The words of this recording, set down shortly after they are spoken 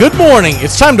Good morning.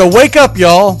 It's time to wake up,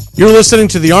 y'all. You're listening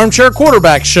to the Armchair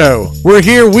Quarterback Show. We're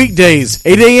here weekdays,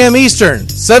 8 a.m. Eastern,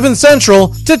 7 Central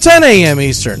to 10 a.m.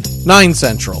 Eastern, 9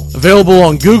 Central. Available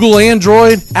on Google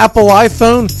Android, Apple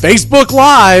iPhone, Facebook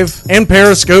Live, and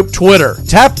Periscope Twitter.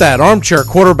 Tap that Armchair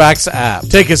Quarterbacks app.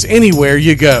 Take us anywhere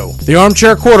you go. The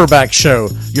Armchair Quarterback Show,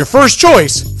 your first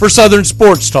choice for Southern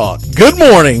Sports Talk. Good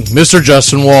morning, Mr.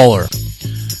 Justin Waller.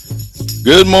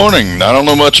 Good morning. I don't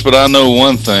know much, but I know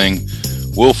one thing.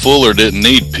 Will Fuller didn't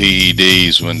need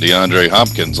PEDs when DeAndre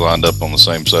Hopkins lined up on the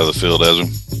same side of the field as him.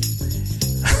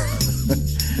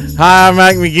 Hi, I'm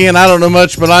Mac McGeehan. I don't know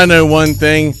much, but I know one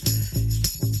thing.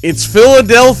 It's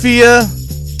Philadelphia.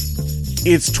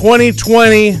 It's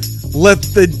 2020. Let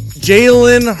the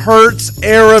Jalen Hurts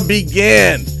era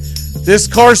begin. This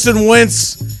Carson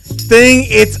Wentz thing,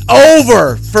 it's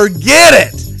over. Forget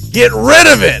it. Get rid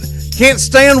of it. Can't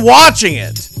stand watching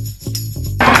it.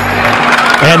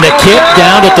 And the kick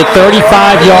down at the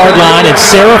 35-yard line, and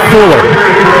Sarah Fuller.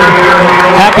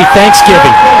 Happy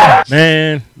Thanksgiving.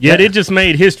 Man, yeah, they just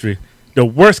made history. The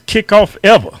worst kickoff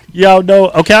ever. Y'all know,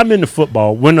 okay, I'm into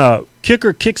football. When a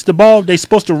kicker kicks the ball, they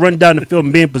supposed to run down the field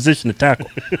and be in position to tackle.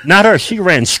 Not her. She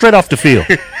ran straight off the field.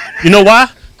 You know why?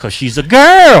 Because she's a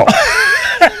girl.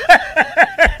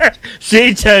 She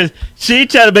ain't trying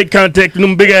to make contact with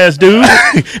them big-ass dudes.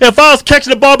 If I was catching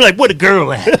the ball, I'd be like, where the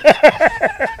girl at?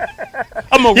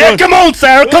 I'm gonna run. Come on,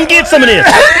 Sarah. Come get some of this.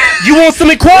 You want some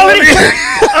equality?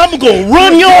 I'm going to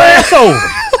run your ass over.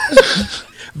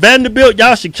 Vanderbilt,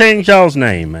 y'all should change y'all's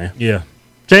name, man. Yeah.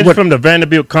 Change it from the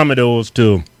Vanderbilt Commodores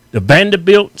to the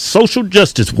Vanderbilt Social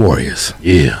Justice Warriors.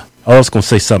 Yeah. I was going to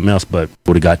say something else, but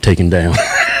would have got taken down.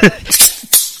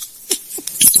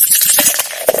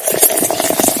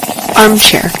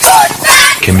 Armchair.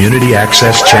 Community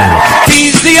Access Channel.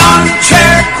 He's the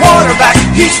armchair quarterback.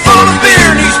 He's full of beer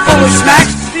and he's full of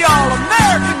snacks. The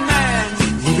all-American man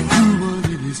with a groove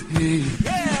in his head.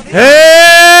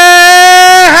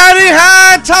 Hey, howdy,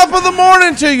 hi, top of the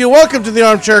morning to you. Welcome to the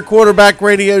Armchair Quarterback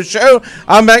Radio Show.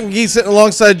 I'm Mac McGee sitting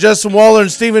alongside Justin Waller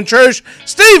and Stephen Troche.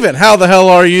 Stephen, how the hell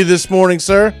are you this morning,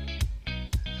 sir?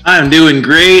 I'm doing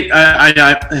great.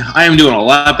 I am doing a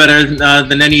lot better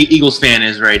than any Eagles fan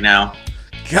is right now.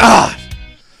 God,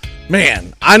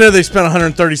 man, I know they spent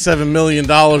 $137 million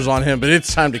on him, but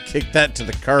it's time to kick that to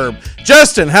the curb.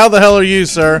 Justin, how the hell are you,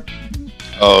 sir?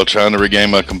 Oh, trying to regain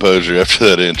my composure after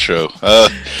that intro.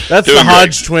 That's the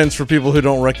Hodge twins for people who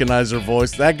don't recognize their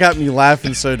voice. That got me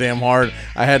laughing so damn hard,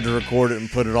 I had to record it and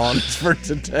put it on for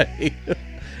today.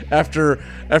 After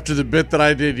the bit that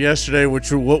I did yesterday,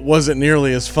 which wasn't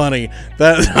nearly as funny,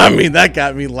 that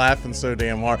got me laughing so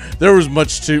damn hard. There was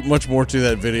much more to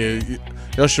that video.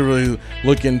 Y'all should really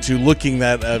look into looking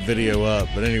that video up.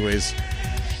 But anyways,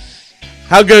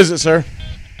 how goes it, sir?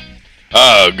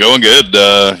 Going good.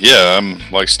 Yeah, I'm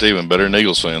like Steven, better than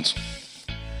Eagles fans.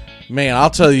 Man, I'll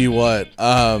tell you what.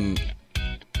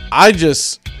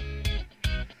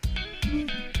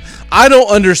 I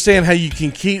don't understand how you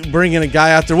can keep bringing a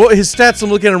guy out there. What his stats I'm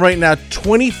looking at him right now,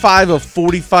 25 of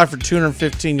 45 for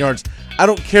 215 yards. I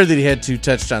don't care that he had 2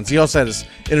 touchdowns. He also had his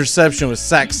interception, was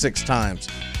sacked 6 times.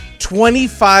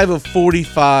 25 of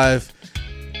 45,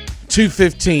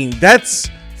 215. That's,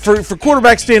 for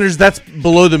quarterback standards, that's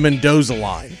below the Mendoza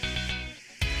line.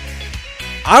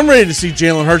 I'm ready to see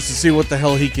Jalen Hurts to see what the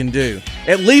hell he can do.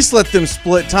 At least let them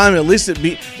split time. At least it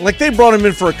be like they brought him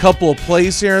in for a couple of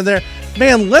plays here and there.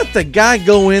 Man, let the guy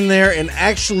go in there and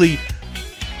actually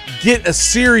get a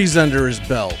series under his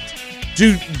belt.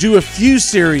 Do a few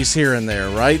series here and there,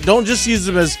 right? Don't just use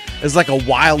him as like a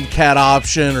wildcat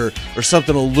option or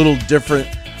something a little different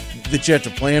that you have to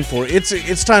plan for.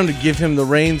 It's time to give him the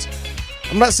reins.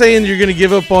 I'm not saying you're going to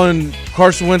give up on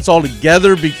Carson Wentz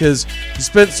altogether because you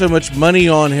spent so much money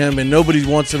on him and nobody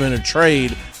wants him in a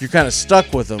trade. You're kind of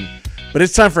stuck with him. But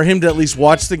it's time for him to at least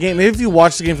watch the game. Maybe if you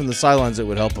watch the game from the sidelines, it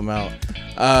would help him out.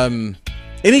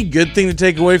 Any good thing to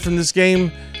take away from this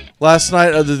game last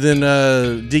night other than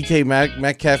DK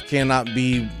Metcalf cannot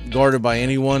be guarded by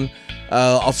anyone?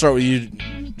 I'll start with you,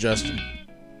 Justin.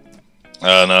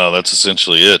 No, that's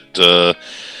essentially it.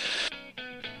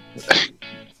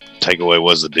 Takeaway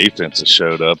was the defense that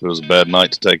showed up. It was a bad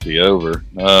night to take the over.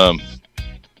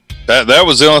 That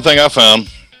was the only thing I found.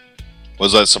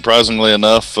 Was that surprisingly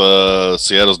enough,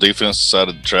 Seattle's defense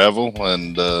decided to travel,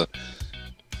 and that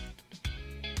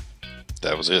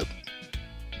was it.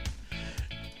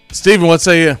 Steven, what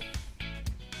say you?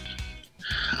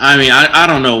 I mean, I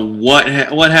don't know what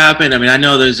happened. I mean, I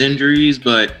know there's injuries,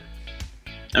 but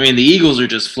I mean, the Eagles are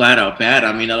just flat out bad.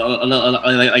 I mean,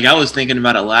 like I was thinking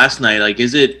about it last night. Like,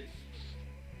 is it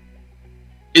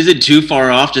Is it too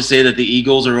far off to say that the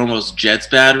Eagles are almost Jets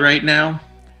bad right now?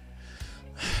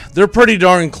 They're pretty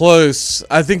darn close.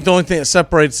 I think the only thing that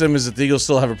separates them is that the Eagles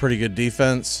still have a pretty good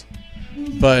defense.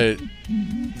 But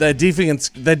that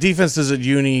defense isn't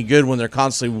any good when they're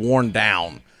constantly worn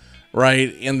down,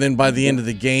 right? And then by the end of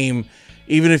the game,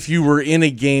 even if you were in a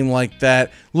game like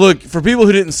that, look, for people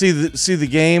who didn't see the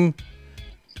game,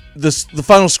 the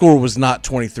final score was not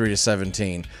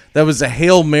 23-17. That was a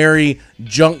Hail Mary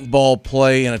junk ball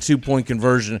play and a 2-point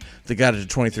conversion that got it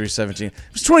to 23-17. It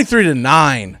was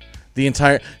 23-9 the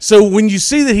entire. So when you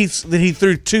see that he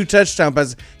threw 2 touchdown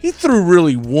passes, he threw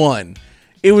really 1.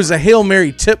 It was a Hail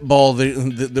Mary tip ball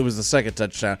that was the second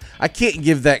touchdown. I can't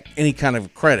give that any kind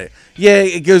of credit. Yeah,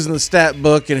 it goes in the stat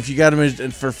book, and if you got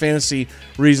him for fantasy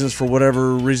reasons, for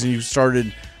whatever reason you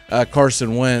started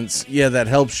Carson Wentz, yeah, that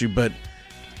helps you. But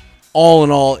all in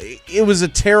all, it was a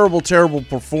terrible, terrible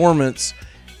performance,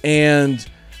 and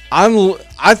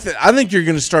I think you're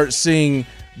going to start seeing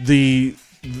the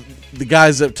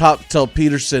guys up top tell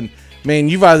Peterson, man,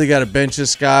 you've either got to bench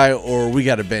this guy or we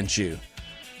got to bench you.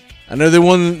 I know they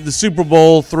won the Super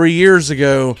Bowl 3 years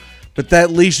ago, but that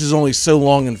leash is only so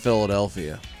long in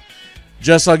Philadelphia.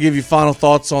 Jess, I'll give you final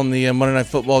thoughts on the Monday Night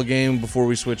Football game before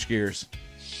we switch gears.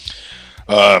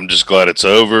 I'm just glad it's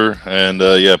over, and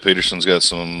yeah, Peterson's got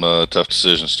some tough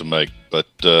decisions to make. But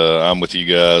I'm with you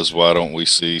guys. Why don't we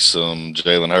see some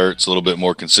Jalen Hurts a little bit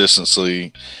more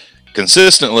consistently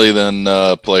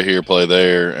than play here, play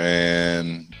there?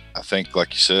 And I think,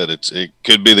 like you said, it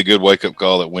could be the good wake up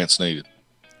call that Wentz needed.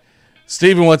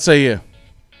 Steven, what say you?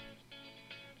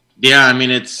 Yeah, I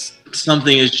mean, it's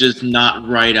something is just not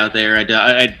right out there.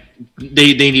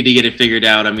 They need to get it figured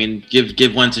out. I mean, give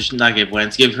Hurts a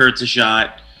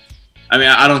shot. I mean,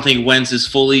 I don't think Wentz is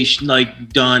fully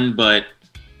done, but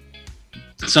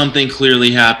something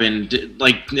clearly happened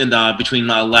between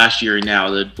last year and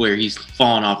now where he's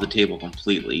fallen off the table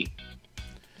completely.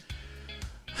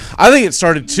 I think it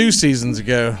started 2 seasons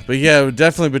ago, but yeah,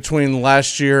 definitely between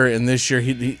last year and this year,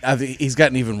 I think he's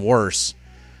gotten even worse.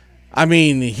 I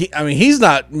mean, he's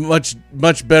not much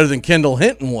better than Kendall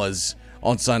Hinton was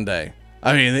on Sunday.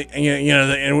 I mean,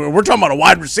 and we're talking about a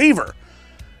wide receiver.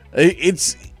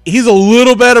 He's a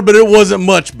little better, but it wasn't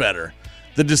much better.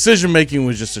 The decision making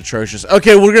was just atrocious.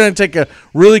 Okay, we're going to take a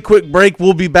really quick break.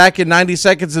 We'll be back in 90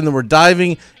 seconds, and then we're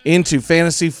diving into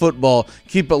fantasy football.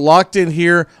 Keep it locked in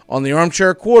here on the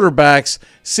Armchair Quarterbacks,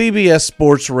 CBS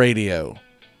Sports Radio.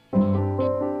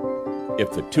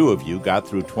 If the two of you got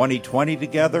through 2020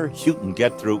 together, you can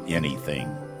get through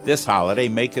anything. This holiday,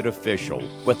 make it official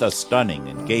with a stunning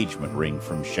engagement ring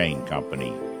from Shane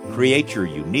Company. Create your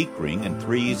unique ring in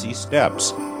 3 easy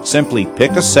steps. Simply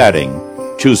pick a setting,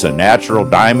 choose a natural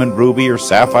diamond, ruby, or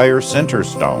sapphire center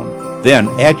stone. Then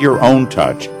add your own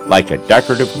touch, like a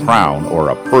decorative crown or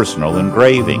a personal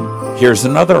engraving. Here's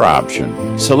another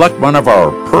option. Select one of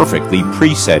our perfectly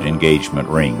preset engagement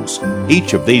rings.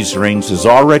 Each of these rings is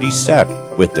already set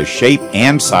with the shape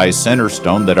and size center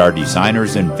stone that our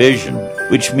designers envisioned,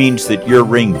 which means that your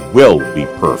ring will be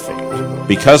perfect.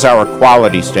 Because our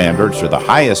quality standards are the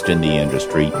highest in the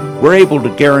industry, we're able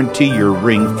to guarantee your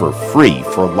ring for free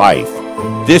for life.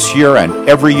 This year and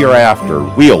every year after,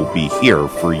 we'll be here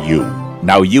for you.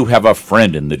 Now you have a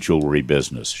friend in the jewelry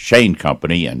business. Shane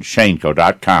Company and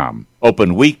ShaneCo.com.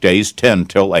 Open weekdays 10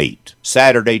 till 8,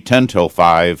 Saturday 10 till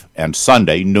 5, and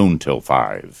Sunday noon till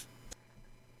 5.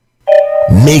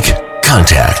 Make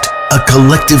contact. A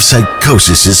collective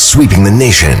psychosis is sweeping the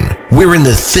nation. We're in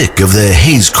the thick of the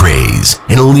haze craze,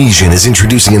 and Elysian is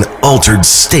introducing an altered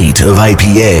state of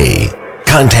IPA.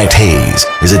 Contact Haze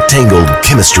is a tangled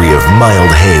chemistry of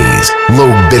mild haze,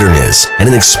 low bitterness, and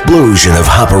an explosion of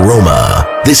hop aroma.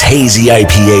 This hazy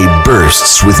IPA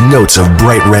bursts with notes of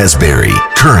bright raspberry,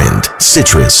 currant,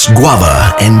 citrus,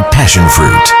 guava, and passion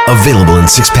fruit. Available in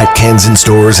 6-pack cans in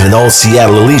stores and in all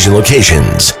Seattle Elysian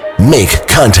locations. Make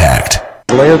contact.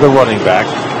 Blair, the running back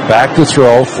to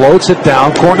throw, floats it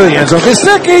down, corner of the end zone.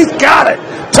 Gesicki's got it.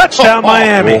 Touchdown,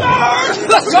 Miami.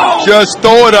 Just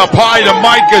throw it up high to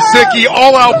Mike Gesicki,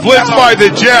 all-out blitz by the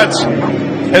Jets.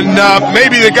 And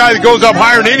maybe the guy that goes up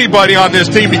higher than anybody on this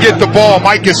team to get the ball,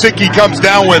 Mike Gesicki comes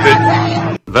down with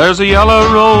it. There's a yellow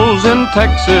rose in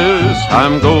Texas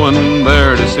I'm going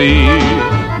there to see.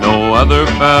 No other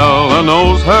fella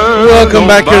knows her. Welcome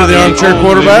back here to the Armchair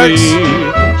Quarterbacks.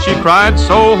 She cried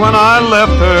so when I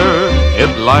left her,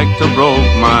 it like to broke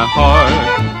my heart.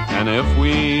 And if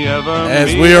we ever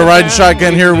as we are riding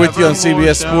shotgun here with you on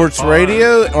CBS Sports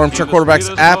Radio, Armchair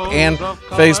Quarterbacks app, and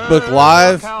Facebook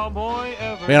Live.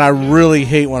 Man, I really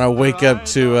hate when I wake up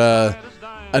to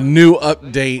a new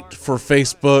update for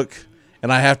Facebook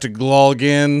and I have to log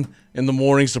in in the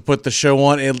mornings to put the show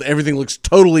on, and everything looks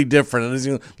totally different. It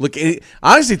doesn't look. I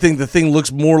honestly think the thing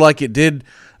looks more like it did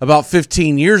about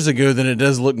 15 years ago than it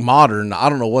does look modern. I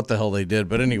don't know what the hell they did,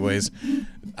 but anyways,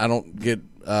 I don't get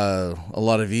a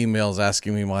lot of emails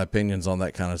asking me my opinions on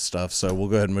that kind of stuff, so we'll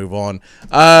go ahead and move on.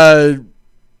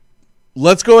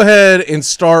 Let's go ahead and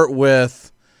start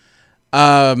with,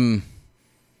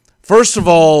 first of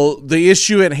all, the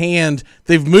issue at hand.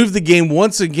 They've moved the game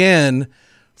once again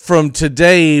from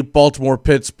today,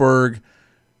 Baltimore-Pittsburgh,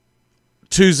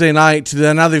 Tuesday night,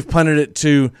 to now they've punted it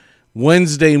to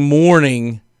Wednesday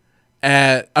morning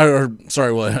might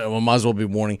as well be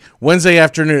morning, Wednesday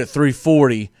afternoon at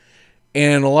 3:40.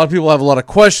 And a lot of people have a lot of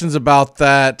questions about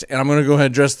that, and I'm going to go ahead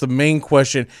and address the main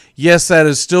question. Yes, that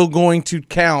is still going to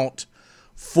count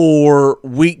for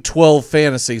Week 12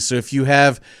 fantasy. So if you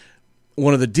have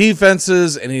one of the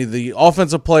defenses, any of the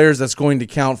offensive players, that's going to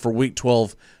count for Week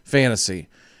 12 fantasy.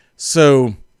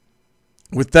 So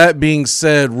with that being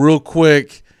said, real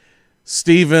quick,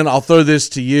 Steven, I'll throw this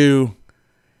to you.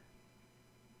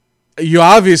 You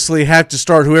obviously have to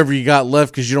start whoever you got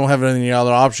left because you don't have any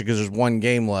other option because there's one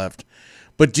game left.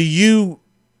 But do you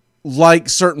like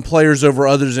certain players over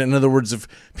others? In other words, if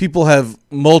people have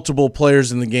multiple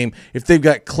players in the game, if they've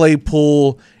got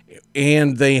Claypool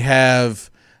and they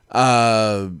have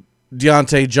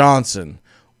Deontay Johnson,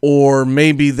 or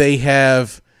maybe they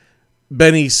have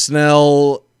Benny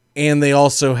Snell and they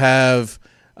also have,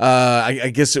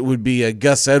 I guess it would be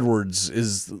Gus Edwards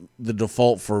is the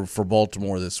default for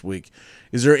Baltimore this week.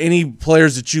 Is there any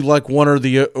players that you like one or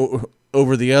the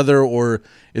over the other, or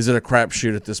is it a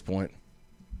crapshoot at this point?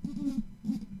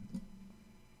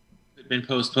 It's been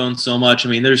postponed so much. I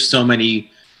mean, there's so many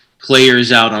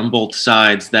players out on both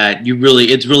sides that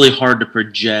it's really hard to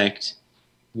project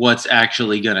what's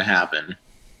actually going to happen.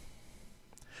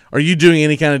 Are you doing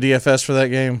any kind of DFS for that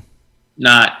game?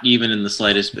 Not even in the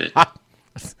slightest bit.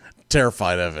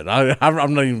 Terrified of it.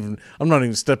 I'm not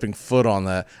even stepping foot on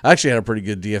that. I actually had a pretty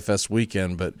good DFS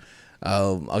weekend, but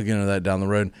I'll get into that down the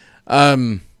road.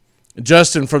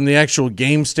 Justin, from the actual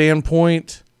game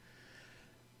standpoint,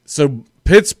 so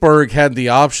Pittsburgh had the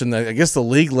option that I guess the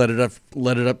league let it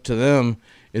up to them,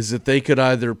 is that they could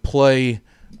either play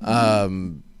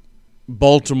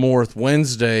Baltimore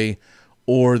Wednesday,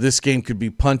 or this game could be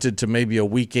punted to maybe a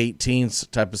Week 18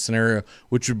 type of scenario,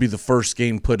 which would be the first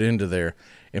game put into there.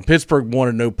 And Pittsburgh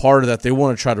wanted no part of that. They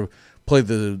want to try to play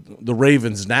the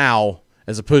Ravens now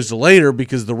as opposed to later,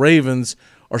 because the Ravens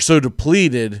are so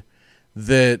depleted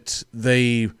that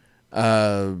they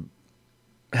have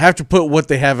to put what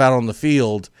they have out on the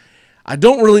field. I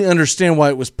don't really understand why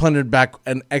it was punted back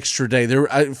an extra day.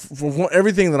 From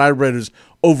everything that I read, is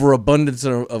overabundance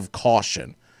of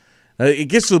caution. It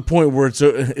gets to the point where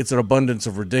it's an abundance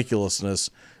of ridiculousness,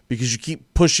 because you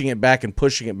keep pushing it back and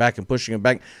pushing it back and pushing it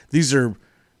back. These are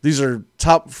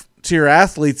top tier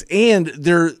athletes, and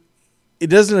it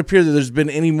doesn't appear that there's been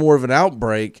any more of an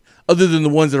outbreak other than the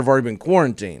ones that have already been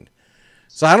quarantined.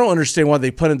 So I don't understand why they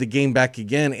punted the game back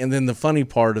again. And then the funny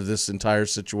part of this entire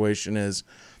situation is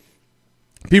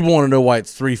people want to know why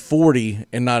it's 3:40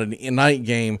 and not a night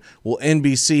game. Well,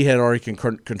 NBC had already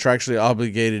contractually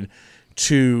obligated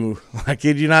to, I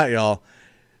kid you not, y'all,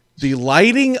 the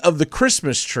lighting of the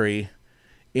Christmas tree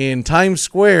in Times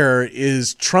Square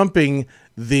is trumping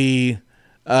the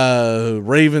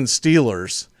Ravens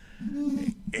Steelers.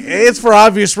 It's for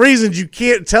obvious reasons. You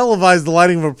can't televise the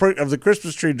lighting of the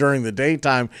Christmas tree during the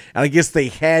daytime, and I guess they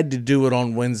had to do it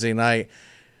on Wednesday night.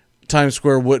 Times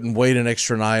Square wouldn't wait an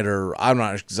extra night, or I'm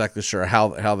not exactly sure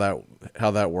how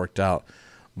that worked out.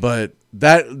 But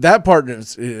that part in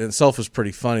itself is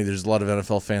pretty funny. There's a lot of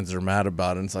NFL fans that are mad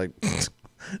about it. And it's like,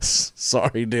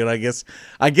 sorry, dude.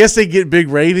 I guess they get big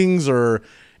ratings, or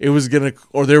they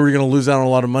were gonna lose out on a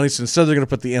lot of money. So instead, they're gonna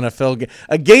put the NFL game,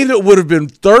 a game that would have been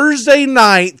Thursday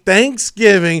night,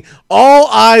 Thanksgiving, all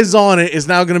eyes on it, is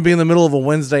now gonna be in the middle of a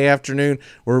Wednesday afternoon,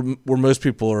 where most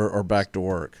people are back to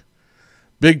work.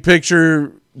 Big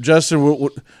picture, Justin,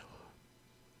 what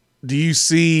do you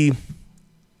see?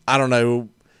 I don't know,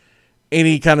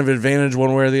 any kind of advantage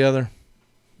one way or the other?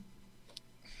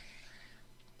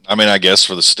 I mean, I guess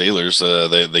for the Steelers,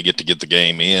 they get the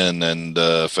game in and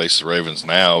face the Ravens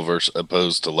now versus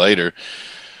opposed to later.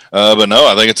 But no,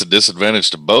 I think it's a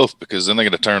disadvantage to both, because then they're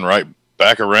going to turn right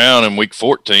back around in Week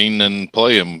 14 and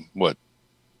play them,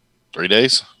 3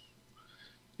 days?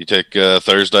 You take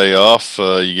Thursday off,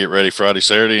 you get ready Friday,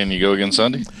 Saturday, and you go again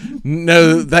Sunday?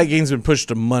 No, that game's been pushed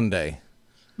to Monday.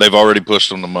 They've already pushed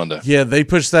them to Monday. Yeah, they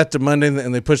pushed that to Monday,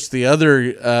 and they pushed the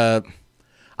other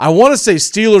I want to say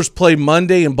Steelers play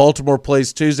Monday and Baltimore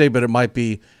plays Tuesday, but it might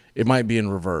be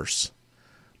in reverse.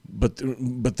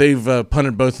 but they've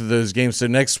punted both of those games. So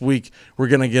next week we're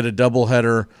going to get a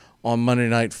doubleheader on Monday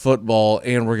Night Football,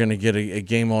 and we're going to get a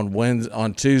game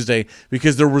on Tuesday,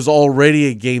 because there was already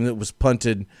a game that was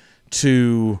punted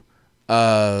to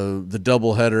the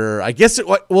doubleheader. I guess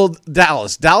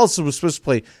Dallas. Dallas was supposed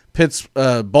to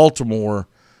play Baltimore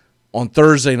on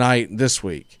Thursday night this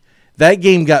week. That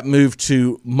game got moved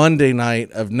to Monday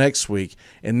night of next week,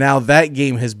 and now that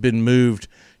game has been moved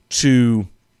to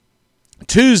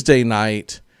Tuesday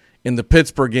night, and the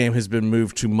Pittsburgh game has been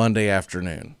moved to Monday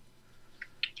afternoon.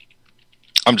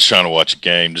 I'm just trying to watch a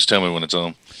game. Just tell me when it's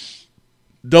on.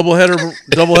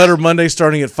 Doubleheader Monday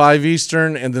starting at 5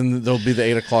 Eastern, and then there'll be the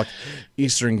 8 o'clock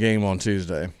Eastern game on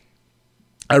Tuesday.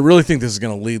 I really think this is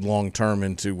going to lead long term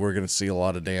into we're going to see a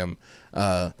lot of damn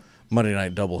Monday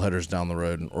night doubleheaders down the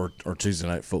road, or Tuesday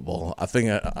night football. I think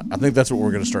that's what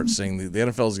we're going to start seeing. The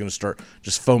NFL is going to start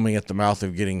just foaming at the mouth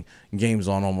of getting games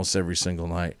on almost every single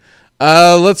night.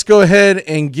 Let's go ahead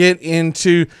and get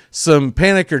into some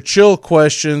panic or chill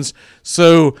questions.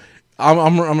 So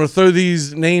I'm going to throw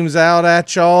these names out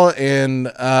at y'all, and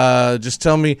just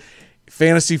tell me,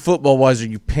 fantasy football wise, are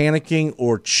you panicking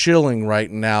or chilling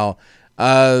right now?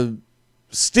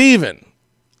 Steven,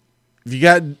 if you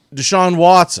got Deshaun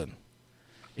Watson,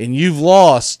 and you've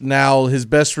lost now his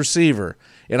best receiver,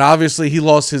 and obviously he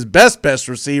lost his best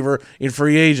receiver in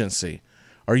free agency,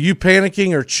 are you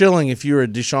panicking or chilling if you're a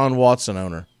Deshaun Watson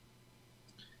owner?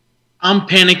 I'm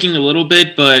panicking a little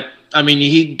bit, but I mean,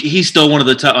 he's still one of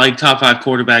the top 5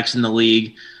 quarterbacks in the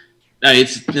league.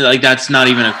 It's like, that's not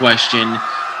even a question.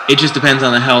 It just depends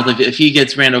on the health. If he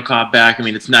gets Randall Cobb back, I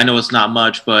mean, I know it's not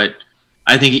much, but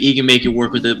I think he can make it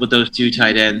work with those 2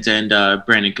 tight ends and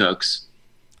Brandon Cooks.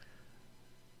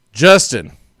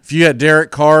 Justin, if you had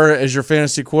Derek Carr as your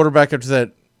fantasy quarterback after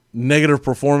that negative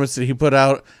performance that he put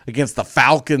out against the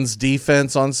Falcons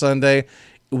defense on Sunday,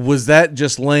 was that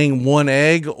just laying one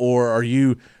egg, or are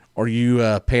you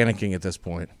panicking at this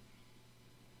point?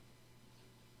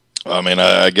 I mean,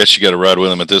 I guess you got to ride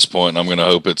with him at this point, and I'm going to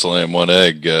hope it's laying one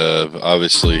egg.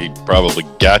 Obviously, he probably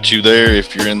got you there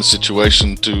if you're in the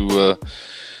situation to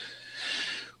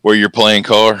where you're playing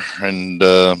Carr, and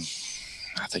I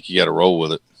think you got to roll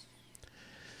with it.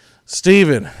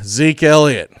 Steven, Zeke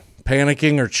Elliott,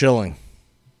 panicking or chilling?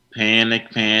 Panic.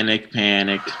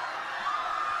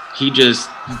 He just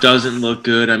doesn't look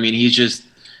good. I mean, he's just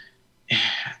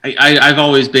I've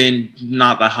always been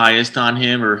not the highest on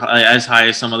him, or as high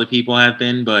as some other people have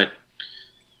been, but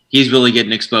he's really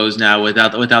getting exposed now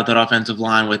without that offensive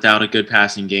line, without a good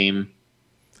passing game.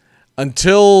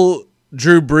 Until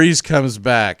Drew Brees comes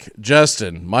back,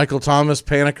 Justin, Michael Thomas,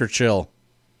 panic or chill?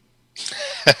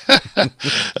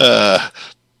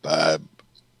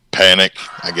 Panic,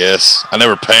 I guess. I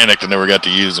never panicked. I never got to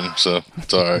use them, so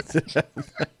it's all right.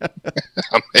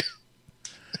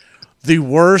 The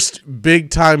worst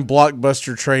big-time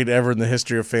blockbuster trade ever in the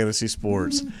history of fantasy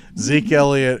sports. Zeke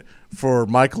Elliott for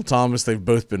Michael Thomas, they've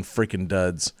both been freaking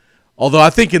duds. Although I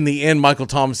think in the end, Michael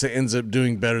Thomas ends up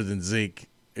doing better than Zeke.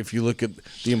 If you look at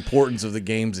the importance of the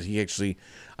games that he actually,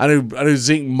 I know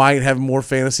Zeke might have more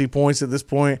fantasy points at this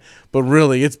point, but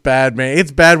really, it's bad, man.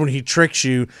 It's bad when he tricks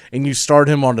you and you start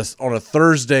him on a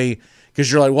Thursday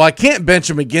because you're like, well, I can't bench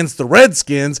him against the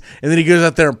Redskins, and then he goes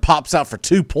out there and pops out for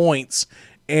 2 points,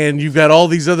 and you've got all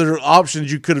these other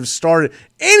options you could have started.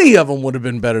 Any of them would have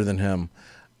been better than him.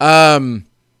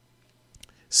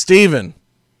 Steven,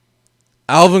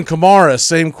 Alvin Kamara,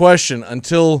 same question.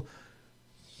 Until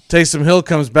Taysom Hill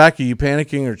comes back, are you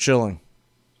panicking or chilling?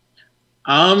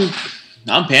 I'm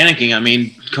panicking. I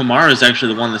mean, Kamara is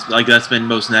actually the one that's been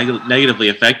most negatively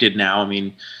affected now. I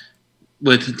mean,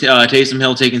 with Taysom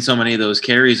Hill taking so many of those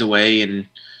carries away, and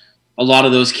a lot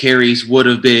of those carries would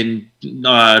have been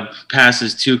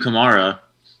passes to Kamara.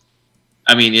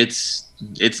 I mean,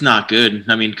 it's not good.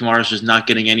 I mean, Kamara's just not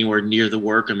getting anywhere near the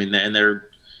work. I mean, and they're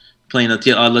playing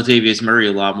Latavius Murray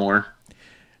a lot more.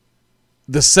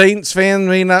 The Saints fan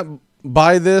may not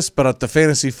buy this, but the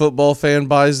fantasy football fan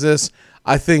buys this.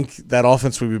 I think that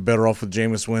offense would be better off with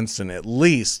Jameis Winston. At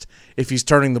least if he's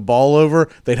turning the ball over,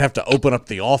 they'd have to open up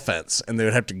the offense, and they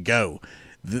would have to go.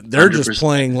 They're 100%. Just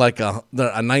playing like a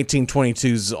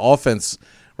 1922's offense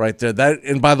right there.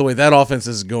 And by the way, that offense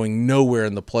is going nowhere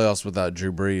in the playoffs without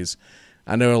Drew Brees.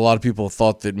 I know a lot of people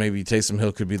thought that maybe Taysom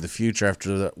Hill could be the future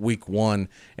after week 1,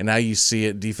 and now you see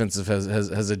it. Defensive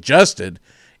has adjusted,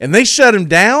 and they shut him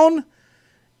down.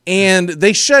 And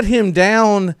they shut him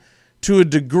down to a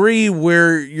degree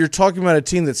where you're talking about a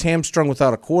team that's hamstrung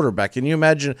without a quarterback. Can you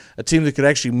imagine a team that could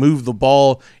actually move the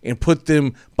ball and put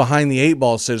them behind the 8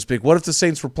 ball, so to speak? What if the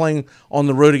Saints were playing on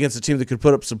the road against a team that could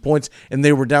put up some points and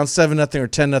they were down 7-0 or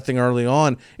 10-0 early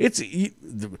on?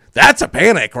 That's a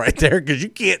panic right there, because you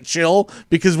can't chill.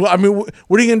 Because, I mean,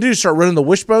 what are you going to do? Start running the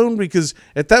wishbone? Because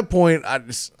at that point, I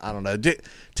don't know.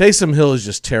 Taysom Hill is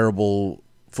just terrible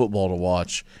football to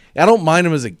watch. I don't mind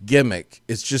him as a gimmick.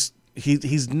 It's just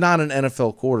he's not an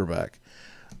NFL quarterback.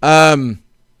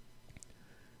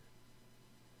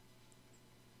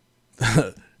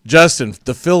 Justin,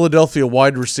 the Philadelphia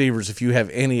wide receivers, if you have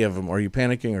any of them, are you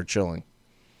panicking or chilling?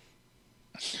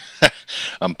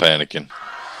 I'm panicking.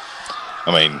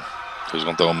 I mean, who's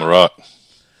going to throw him the rock?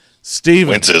 Steven.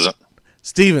 Wentz isn't.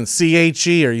 Steven,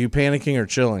 CHE, are you panicking or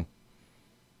chilling?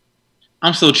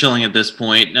 I'm still chilling at this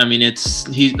point. I mean,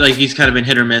 he's kind of been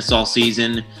hit or miss all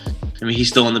season. I mean, he's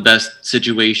still in the best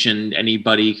situation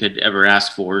anybody could ever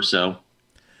ask for. So,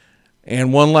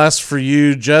 and one last for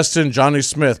you, Justin, Johnny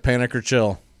Smith, panic or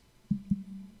chill?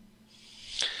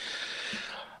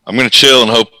 I'm going to chill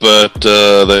and hope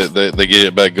that they get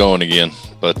it back going again.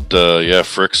 But yeah,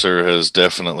 Frickser has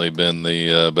definitely been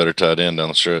the better tight end down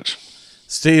the stretch.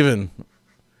 Steven,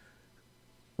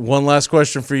 one last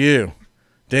question for you.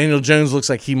 Daniel Jones looks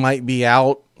like he might be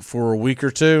out for a week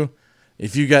or two.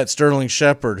 If you got Sterling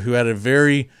Shepard, who had a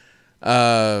very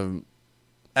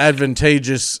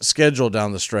advantageous schedule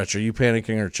down the stretch, are you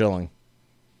panicking or chilling?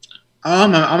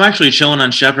 I'm actually chilling on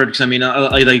Shepard because, I mean,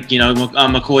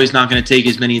 McCoy's not going to take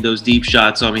as many of those deep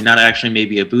shots. So, I mean, that actually may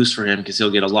be a boost for him because he'll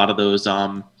get a lot of those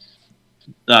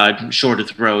shorter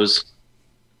throws.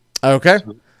 Okay.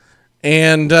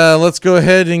 And let's go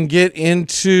ahead and get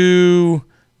into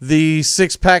the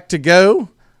 6-pack to go.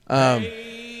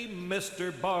 Hey,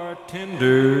 Mr.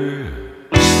 Bartender,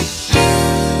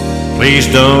 please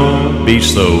don't be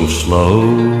so slow.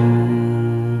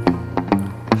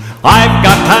 I've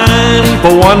got time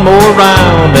for one more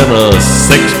round and a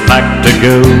 6-pack to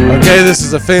go. Okay, this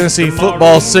is a fantasy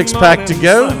football 6-pack to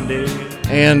go.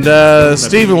 And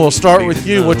Steven, we'll start with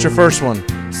you. What's your first one?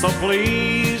 So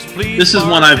please, this is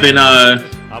one I've been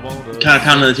kind of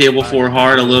pounding the table for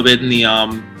hard a little bit in the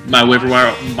my waiver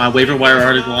wire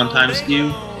article on Time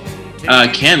Skew.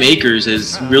 Cam Akers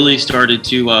has really started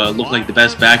to look like the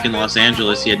best back in Los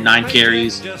Angeles. He had 9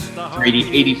 carries for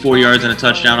 84 yards and a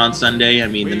touchdown on Sunday. I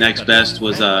mean, the next best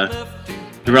was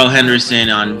Darrell Henderson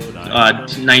on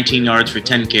 19 yards for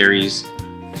 10 carries.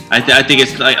 I think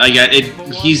it's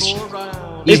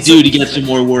he's due to get some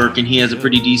more work, and he has a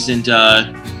pretty decent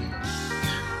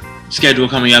schedule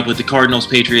coming up with the Cardinals,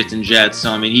 Patriots, and Jets. So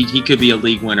I mean, he could be a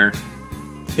league winner.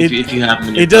 If you have him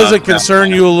in your does it concern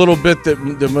you a little bit that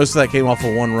most of that came off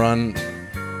of one run?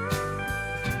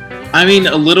 I mean,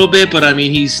 a little bit, but I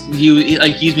mean, he's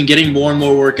been getting more and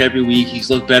more work every week. He's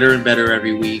looked better and better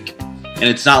every week, and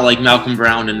it's not like Malcolm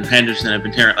Brown and Henderson have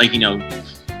been tearing the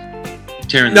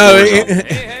doors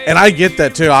off. And I get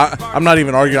that too. I'm not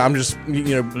even arguing. I'm just being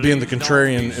the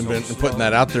contrarian and putting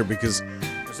that out there, because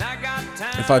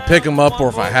if I pick him up or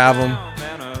if I have him,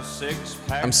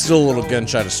 I'm still a little gun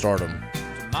shy to start him.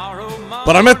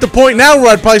 But I'm at the point now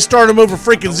where I'd probably start him over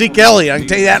freaking Zeke Elliott. I can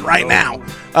tell you that right now.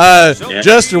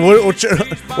 Justin, what's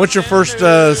your first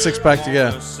 6-pack to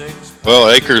go?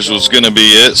 Well, Akers was going to be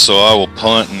it, so I will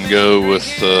punt and go with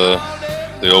the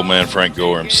old man Frank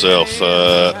Gore himself.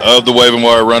 Of the waiver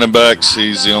wire running backs,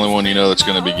 he's the only one that's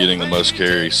going to be getting the most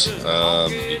carries.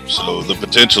 So the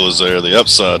potential is there, the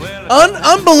upside.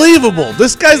 Unbelievable.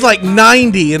 This guy's like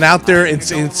 90 and out there and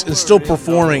still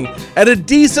performing at a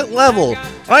decent level.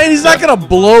 Right? He's not going to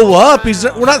blow up.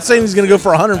 We're not saying he's going to go for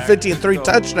 150 and 3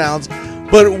 touchdowns,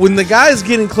 but when the guy's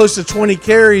getting close to 20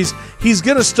 carries, he's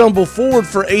going to stumble forward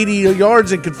for 80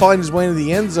 yards and could find his way into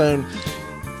the end zone.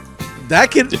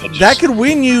 That could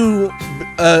win you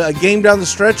a game down the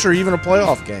stretch or even a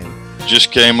playoff game.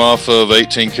 Just came off of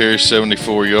 18 carries,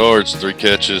 74 yards, 3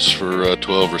 catches for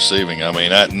 12 receiving. I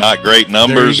mean, not great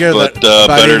numbers, but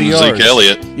better than yards. Zeke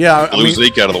Elliott. Yeah, blew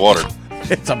Zeke out of the water.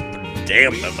 It's a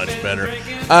damn that much better.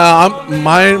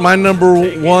 My number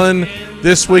one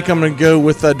this week, I'm going to go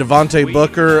with Devontae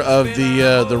Booker of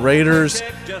the Raiders.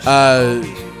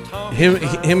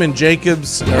 Him and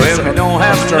Jacobs are starting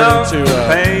to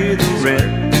pay the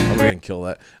rent. I'm going to kill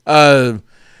that.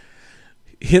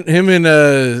 Him and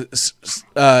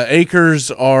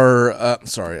Akers are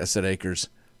sorry, I said Akers.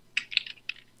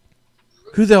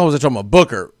 Who the hell was I talking about?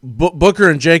 Booker. Booker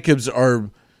and Jacobs are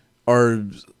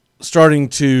starting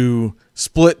to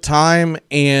split time,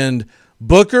 and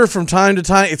Booker from time to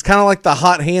time, it's kind of like the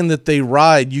hot hand that they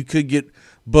ride. You could get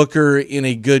Booker in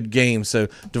a good game. So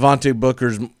Devontae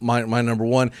Booker's my number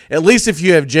one. At least if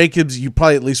you have Jacobs, you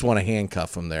probably at least want to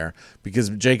handcuff him there because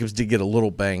Jacobs did get a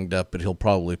little banged up, but he'll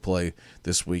probably play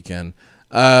this weekend.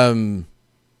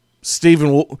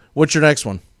 Steven, what's your next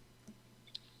one?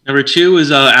 Number 2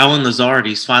 is Allen Lazard.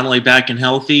 He's finally back and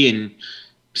healthy, and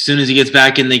as soon as he gets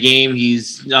back in the game,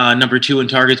 he's number 2 in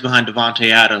targets behind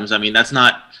Devontae Adams. I mean, that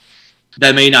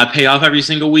may not pay off every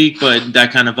single week, but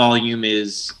that kind of volume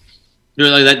is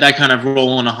really that kind of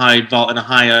role in a high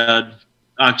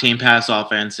octane pass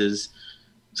offense is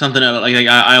something like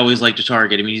I always like to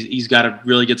target. I mean, he's got a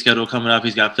really good schedule coming up.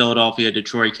 He's got Philadelphia,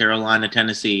 Detroit, Carolina,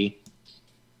 Tennessee.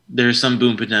 There's some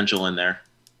boom potential in there.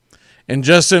 And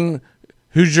Justin,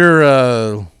 who's your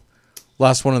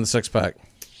last one in the 6-pack?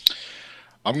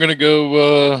 I'm going to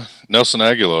go Nelson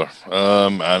Aguilar.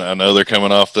 I know they're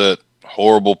coming off that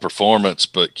horrible performance,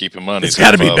 but keep in mind, it's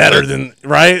got to be better than,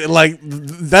 right? Like,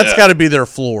 that's got to be their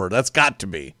floor. That's got to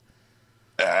be.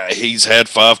 He's had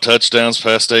 5 touchdowns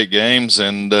past 8 games,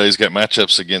 and he's got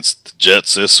matchups against the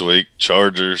Jets this week,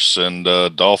 Chargers, and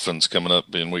Dolphins coming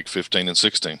up in week 15 and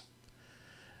 16.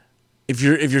 If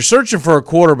you're searching for a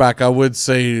quarterback, I would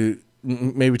say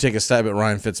maybe take a stab at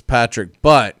Ryan Fitzpatrick,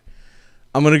 but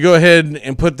I'm going to go ahead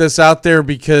and put this out there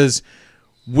because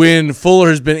when Fuller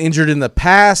has been injured in the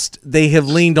past, they have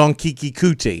leaned on Keke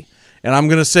Coutee. And I'm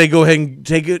going to say go ahead and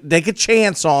take a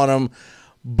chance on him,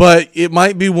 but it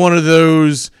might be one of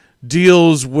those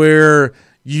deals where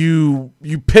you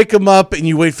pick him up and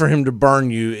you wait for him to burn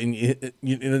you. And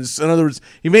in other words,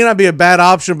 he may not be a bad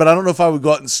option, but I don't know if I would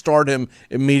go out and start him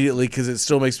immediately because it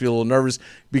still makes me a little nervous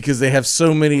because they have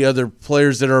so many other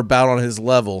players that are about on his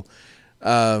level.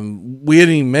 We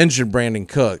didn't even mention Brandon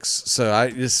Cooks, so I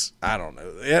don't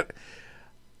know.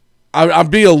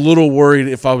 I'd be a little worried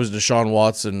if I was Deshaun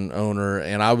Watson owner,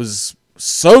 and I was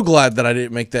so glad that I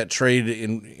didn't make that trade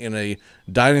in a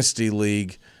dynasty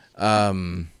league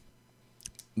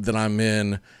that I'm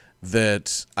in,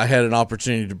 that I had an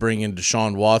opportunity to bring in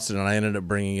Deshaun Watson, and I ended up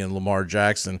bringing in Lamar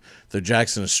Jackson, though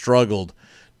Jackson has struggled.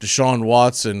 Deshaun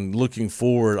Watson, looking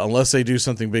forward, unless they do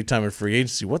something big time in free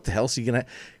agency, what the hell is he going to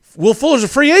 – Will Fuller's a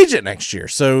free agent next year,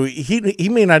 so he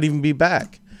may not even be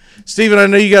back. Steven, I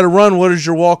know you got to run. What is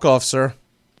your walk-off, sir?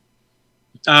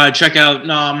 Check out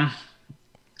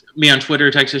me on Twitter,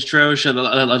 Texas Trosh.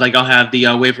 I'll have the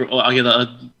waiver. I'll get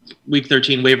the Week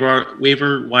 13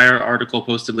 waiver wire article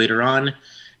posted later on.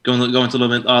 Go into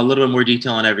a little bit more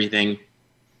detail on everything.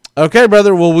 Okay,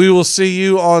 brother. Well, we will see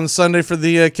you on Sunday for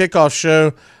the kickoff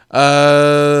show.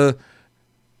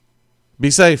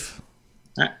 Be safe.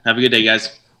 All right. Have a good day,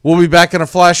 guys. We'll be back in a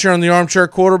flash here on the Armchair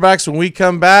Quarterbacks. When we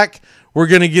come back, we're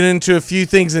going to get into a few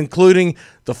things, including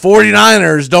the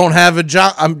 49ers don't have a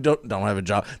job. Don't have a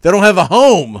job. They don't have a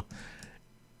home.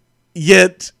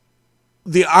 Yet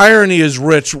the irony is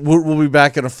rich. We'll be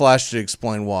back in a flash to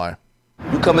explain why.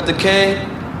 You come at the king,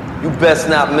 you best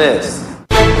not miss.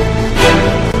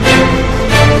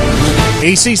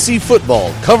 ACC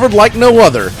football covered like no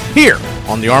other here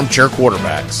on the Armchair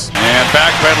Quarterbacks. And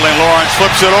backpedaling, Lawrence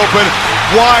flips it open.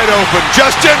 Wide open.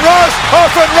 Justin Ross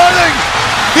off and running.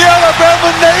 The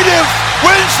Alabama native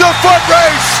wins the foot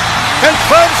race. And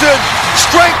Clemson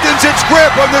strengthens its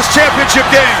grip on this championship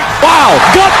game. Wow,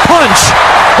 gut punch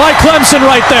by Clemson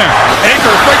right there.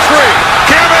 Akers breaks free.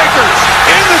 Cam Akers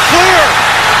in the clear.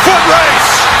 Foot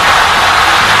race.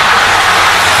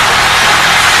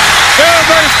 And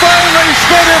they finally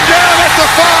spin him down at the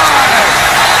 5.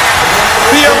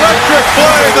 The electric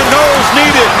play the nose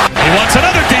needed. He wants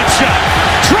another deep shot.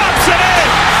 Drops it in.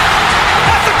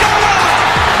 At the goal line.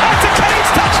 That's a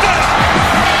Canes touchdown.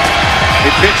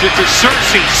 They pitch it to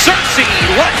Cersei. Cersei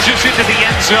lunges into the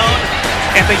end zone.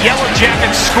 And the Yellow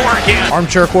Jackets score again.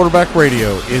 Armchair Quarterback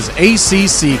Radio is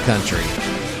ACC country.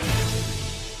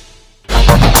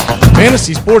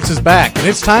 Fantasy sports is back, and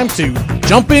it's time to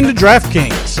jump into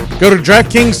DraftKings. Go to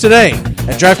DraftKings today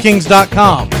at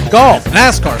DraftKings.com. Golf,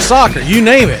 NASCAR, soccer, you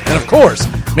name it. And of course,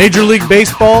 Major League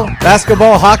Baseball,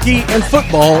 basketball, hockey, and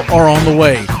football are on the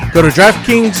way. Go to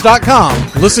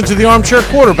DraftKings.com. Listen to the Armchair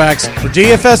Quarterbacks for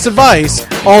DFS advice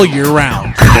all year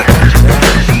round.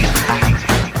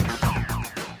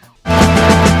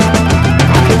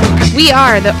 We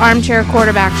are the Armchair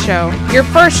Quarterback Show, your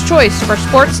first choice for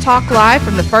sports talk live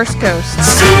from the First Coast.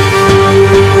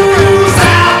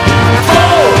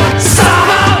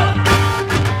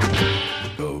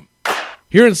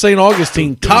 Here in St.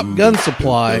 Augustine, Top Gun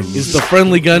Supply is the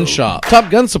friendly gun shop.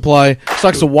 Top Gun Supply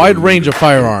stocks a wide range of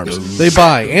firearms. They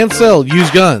buy and sell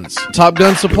used guns. Top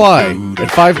Gun Supply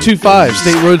at 525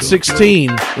 State Road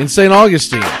 16 in St.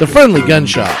 Augustine. The friendly gun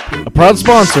shop, a proud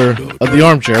sponsor of the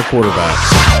Armchair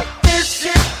Quarterbacks.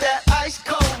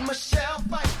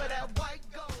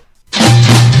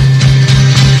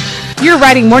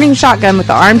 riding morning shotgun with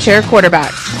the Armchair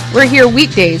Quarterbacks. We're here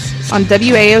weekdays on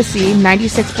WAOC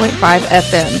 96.5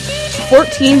 FM,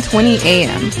 1420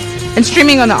 AM, and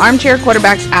streaming on the Armchair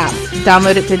Quarterbacks app.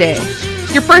 Download it today.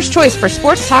 Your first choice for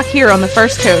sports talk here on the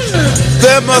First Coast.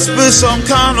 There must be some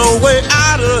kind of way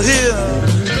out of here.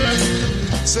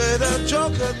 Say the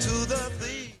joker to the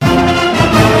thief.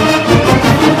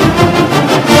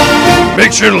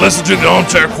 Make sure to listen to the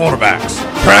Armchair Quarterbacks.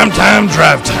 Primetime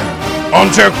Drive Time.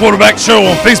 Armchair Quarterback Show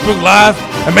on Facebook Live,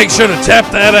 and make sure to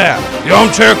tap that app, the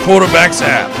Armchair Quarterbacks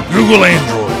app. Google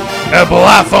Android, Apple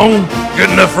iPhone, good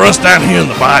enough for us down here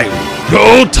in the bayou.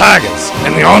 Go Tigers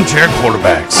and the Armchair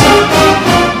Quarterbacks.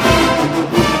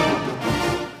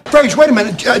 Frage, wait a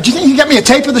minute. Do you think you can get me a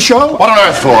tape of the show? What on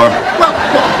earth for? Well,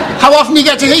 how often do you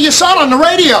get to hear your son on the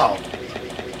radio?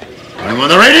 I'm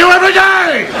on the radio every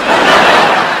day!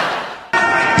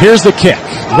 Here's the kick.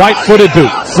 Right-footed boot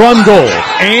from goal.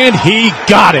 And he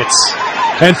got it.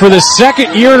 And for the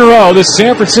second year in a row, the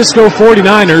San Francisco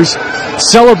 49ers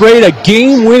celebrate a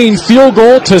game-winning field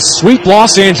goal to sweep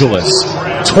Los Angeles.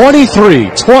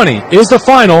 23-20 is the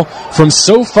final from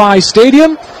SoFi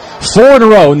Stadium. 4 in a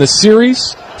row in the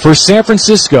series for San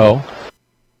Francisco.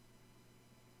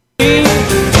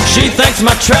 She thinks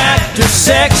my tractor's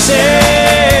sexy.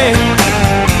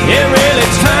 It really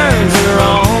turns her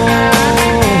on.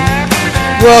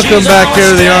 Welcome back here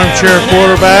to the Armchair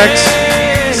Quarterbacks,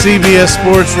 CBS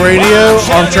Sports Radio,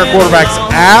 Armchair Quarterbacks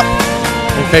app,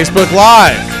 and Facebook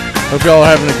Live. Hope y'all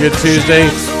are having a good Tuesday.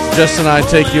 Justin and I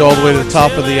take you all the way to the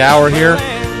top of the hour here.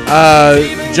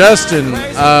 Justin,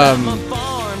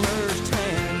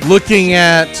 looking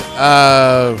at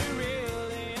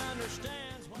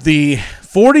the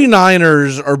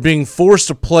 49ers are being forced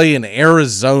to play in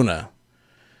Arizona.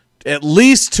 At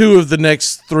least 2 of the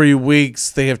next 3 weeks.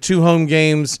 They have 2 home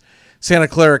games. Santa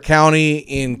Clara County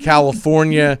in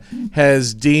California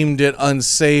has deemed it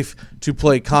unsafe to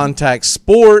play contact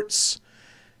sports,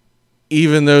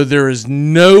 even though there is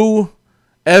no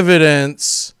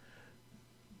evidence,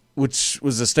 which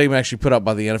was a statement actually put out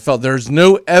by the NFL. There's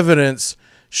no evidence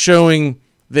showing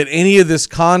that any of this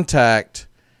contact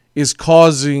is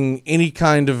causing any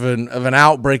kind of an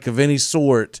outbreak of any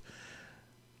sort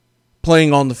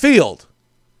playing on the field.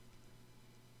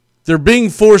 They're being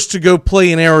forced to go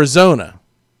play in Arizona,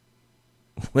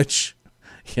 which,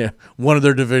 one of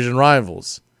their division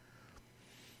rivals.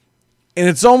 And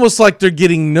it's almost like they're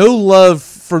getting no love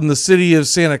from the city of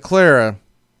Santa Clara,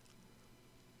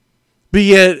 but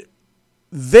yet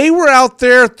they were out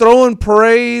there throwing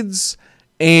parades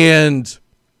and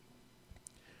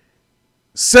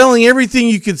selling everything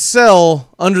you could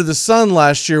sell under the sun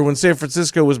last year when San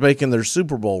Francisco was making their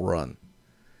Super Bowl run.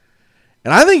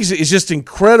 And I think it's just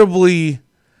incredibly,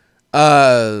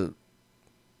 not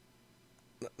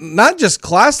just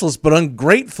classless, but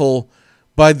ungrateful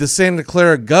by the Santa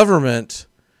Clara government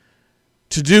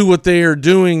to do what they are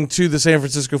doing to the San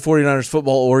Francisco 49ers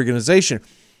football organization.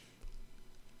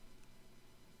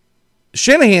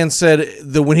 Shanahan said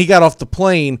that when he got off the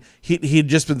plane, he'd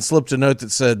just been slipped a note that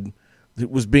said, it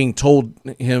was being told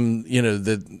him,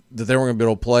 that they weren't going to be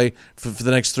able to play for the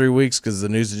next 3 weeks because the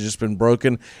news had just been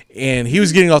broken. And he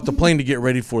was getting off the plane to get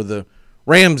ready for the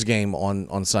Rams game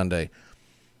on Sunday.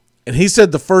 And he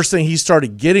said the first thing he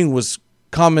started getting was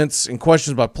comments and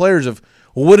questions by players of,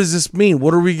 well, what does this mean?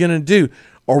 What are we going to do?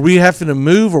 Are we having to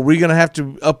move? Are we going to have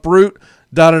to uproot?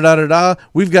 Da-da-da-da-da.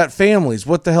 We've got families.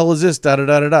 What the hell is this?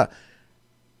 Da-da-da-da-da.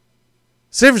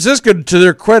 San Francisco, to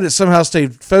their credit, somehow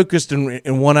stayed focused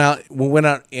and went out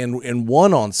and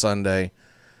won on Sunday.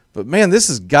 But, man, this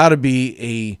has got to be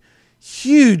a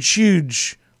huge,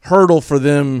 huge hurdle for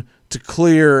them to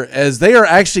clear, as they are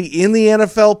actually in the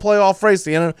NFL playoff race,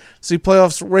 the NFC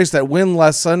playoff race. That win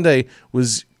last Sunday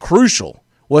was crucial.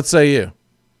 What say you?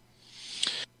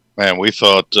 Man, we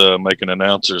thought making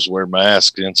announcers wear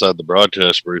masks inside the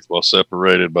broadcast booth while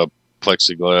separated by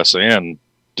plexiglass and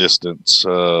distance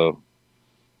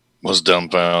was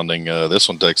dumbfounding. This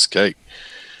one takes the cake.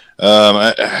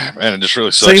 Man, it just really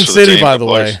sucks. Same city, by the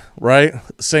way, right?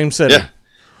 Same city. Yeah.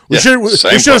 We should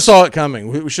have saw it coming.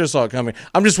 We should have saw it coming.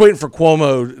 I'm just waiting for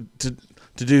Cuomo to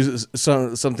do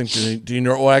something to New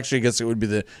York. Well, actually, I guess it would be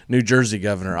the New Jersey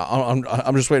governor.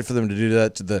 I'm just waiting for them to do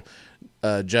that to the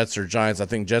Jets or Giants. I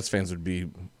think Jets fans would be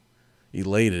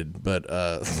elated, but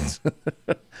I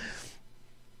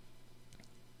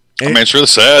mean, it's really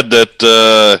sad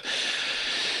that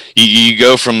you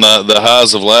go from the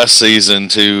highs of last season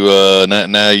to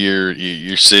now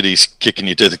your city's kicking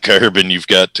you to the curb and you've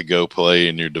got to go play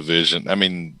in your division. I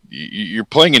mean, you're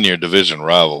playing in your division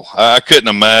rival. I couldn't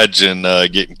imagine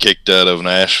getting kicked out of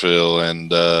Nashville and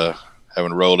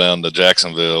having to roll down to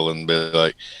Jacksonville and be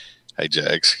like, "Hey,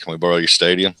 Jags, can we borrow your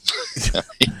stadium?"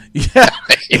 Yeah,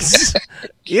 it's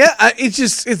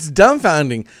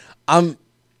dumbfounding. I'm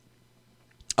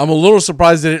a little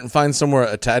surprised they didn't find somewhere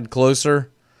a tad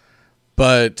closer,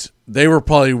 but they were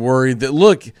probably worried that,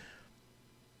 look,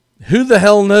 who the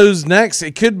hell knows next?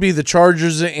 It could be the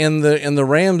Chargers and the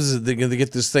Rams that are going to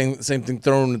get this same thing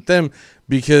thrown at them,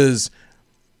 because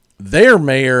their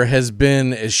mayor has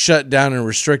been as shut down and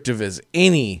restrictive as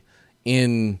any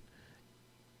in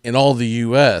all the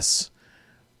U.S.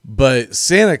 But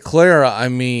Santa Clara, I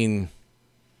mean,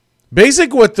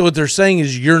 basically what they're saying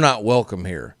is you're not welcome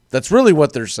here. That's really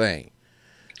what they're saying,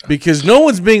 because no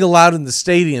one's being allowed in the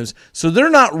stadiums, so they're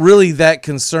not really that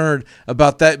concerned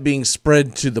about that being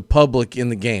spread to the public in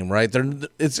the game, right?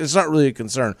 It's not really a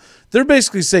concern. They're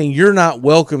basically saying you're not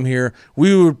welcome here.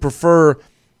 We would prefer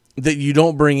that you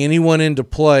don't bring anyone into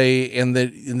play, and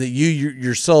that you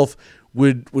yourself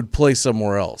would play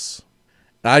somewhere else.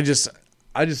 I just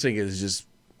think it's just,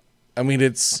 I mean,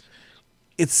 it's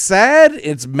sad,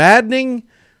 it's maddening.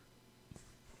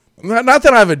 Not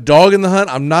that I have a dog in the hunt.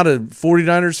 I'm not a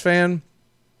 49ers fan,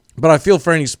 but I feel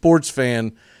for any sports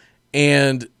fan,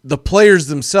 and the players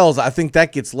themselves, I think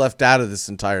that gets left out of this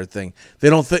entire thing. They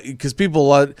don't think, because people a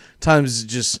lot of times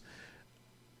just,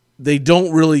 they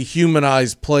don't really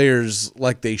humanize players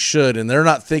like they should, and they're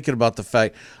not thinking about the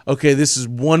fact, okay, this is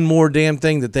one more damn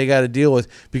thing that they got to deal with,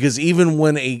 because even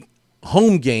when a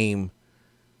home game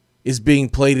is being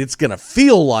played, it's going to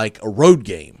feel like a road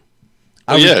game.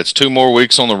 It's 2 more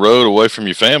weeks on the road away from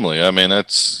your family. I mean,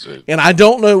 that's... And I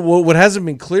don't know, what hasn't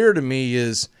been clear to me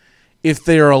is if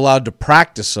they are allowed to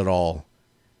practice at all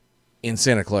in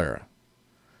Santa Clara.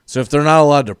 So if they're not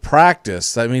allowed to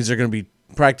practice, that means they're going to be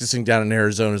practicing down in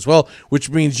Arizona as well, which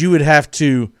means you would have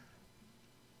to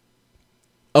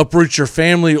uproot your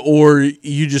family, or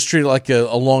you just treat it like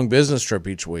a long business trip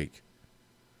each week.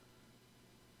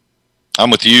 I'm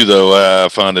with you, though. I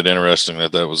find it interesting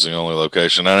that was the only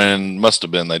location. And it must have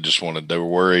been they were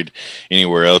worried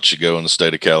anywhere else you go in the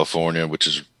state of California, which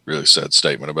is a really sad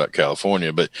statement about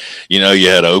California. But, you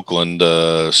had Oakland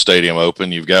Stadium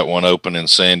open. You've got one open in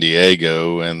San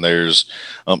Diego, and there's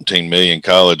umpteen million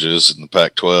colleges in the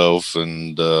Pac-12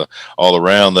 and all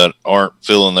around that aren't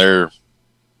filling their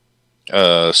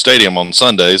stadium on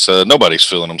Sundays. Nobody's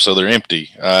filling them, so they're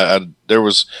empty. There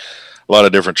was a lot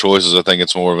of different choices. I think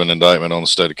it's more of an indictment on the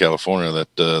state of California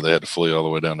that they had to flee all the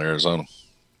way down to Arizona.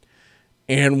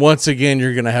 And once again,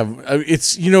 you're going to have,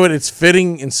 it's, it's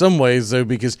fitting in some ways, though,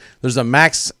 because there's a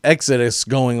max exodus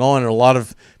going on, and a lot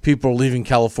of people are leaving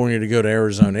California to go to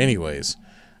Arizona anyways.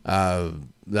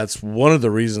 That's one of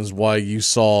the reasons why you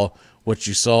saw what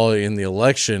you saw in the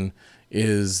election,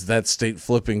 is that state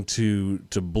flipping to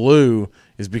blue,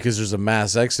 is because there's a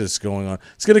mass exodus going on.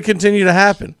 It's going to continue to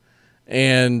happen.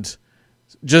 And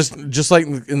just like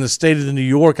in the state of New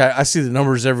York, I see the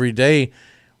numbers every day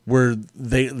where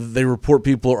they report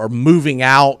people are moving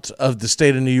out of the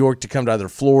state of New York to come to either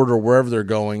Florida or wherever they're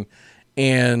going.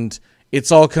 And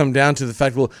it's all come down to the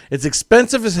fact, well, it's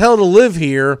expensive as hell to live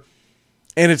here,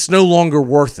 and it's no longer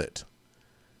worth it.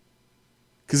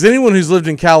 Because anyone who's lived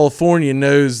in California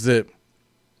knows that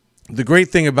the great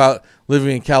thing about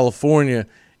living in California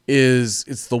is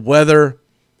it's the weather,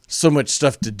 so much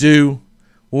stuff to do.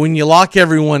 When you lock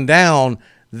everyone down,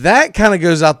 that kind of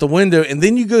goes out the window, and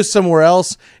then you go somewhere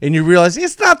else and you realize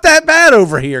it's not that bad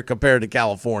over here compared to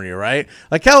California, right?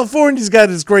 Like, California's got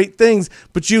its great things,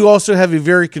 but you also have a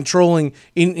very controlling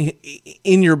in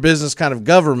your business kind of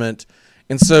government,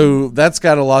 and so that's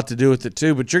got a lot to do with it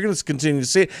too. But you're going to continue to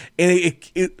see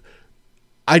it,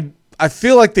 and I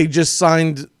feel like they just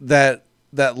signed that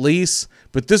lease,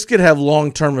 but this could have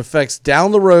long-term effects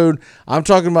down the road. I'm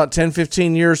talking about 10,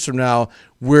 15 years from now,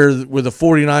 where the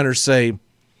 49ers say,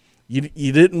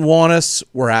 you didn't want us,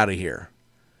 we're out of here.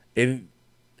 And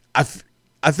I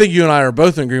think you and I are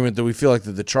both in agreement that we feel like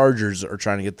that the Chargers are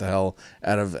trying to get the hell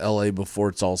out of L.A. before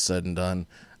it's all said and done.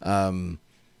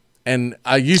 And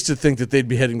I used to think that they'd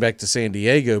be heading back to San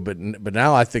Diego, but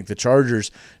now I think the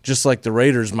Chargers, just like the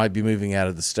Raiders, might be moving out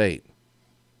of the state.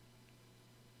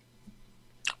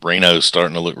 Reno's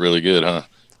starting to look really good, huh?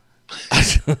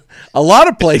 A lot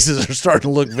of places are starting to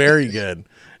look very good.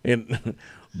 In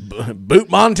Butte,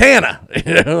 Montana,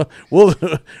 we'll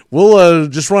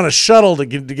just run a shuttle to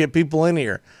get people in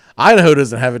here. Idaho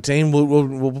doesn't have a team.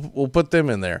 We'll put them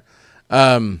in there.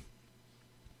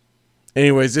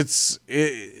 Anyways, it's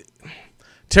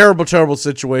terrible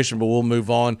situation, but we'll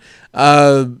move on.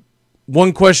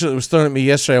 One question that was thrown at me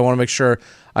yesterday, I want to make sure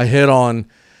I hit on.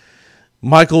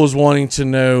 Michael was wanting to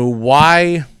know,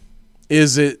 why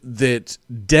is it that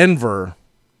Denver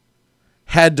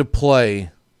had to play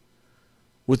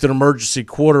with an emergency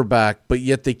quarterback, but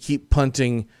yet they keep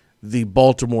punting the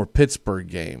Baltimore-Pittsburgh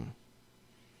game.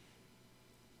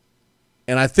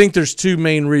 And I think there's two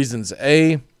main reasons.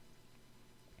 A,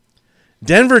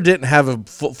 Denver didn't have a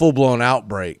full-blown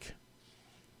outbreak.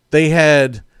 They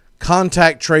had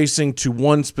contact tracing to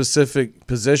one specific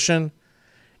position,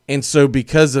 and so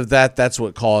because of that, that's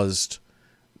what caused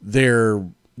their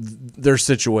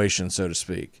situation, so to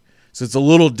speak. So it's a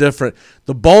little different.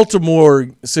 The Baltimore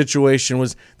situation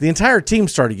was the entire team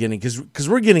started getting, because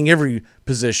we're getting every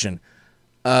position.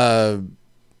 Andrews,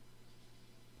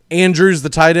 the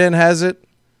tight end, has it.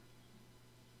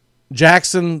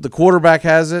 Jackson, the quarterback,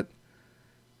 has it.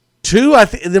 Two,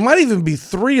 there might even be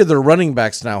three of their running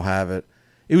backs now have it.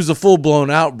 It was a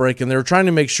full-blown outbreak, and they were trying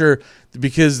to make sure,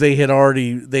 because they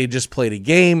just played a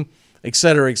game, et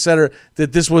cetera,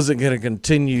 that this wasn't going to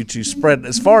continue to spread.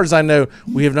 As far as I know,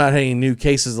 we have not had any new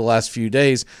cases the last few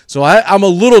days. So I'm a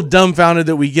little dumbfounded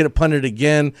that we get it punted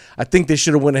again. I think they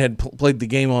should have went ahead and played the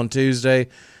game on Tuesday,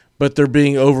 but they're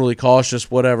being overly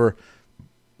cautious, whatever.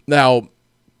 Now,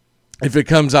 if it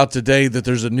comes out today that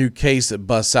there's a new case that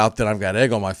busts out, then I've got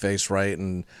egg on my face, right?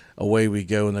 And away we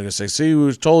go, and they're going to say, see,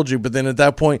 who told you? But then at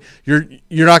that point, you're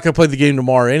not going to play the game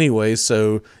tomorrow anyway,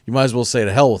 so you might as well say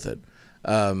to hell with it.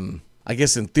 I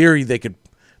guess in theory they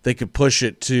could push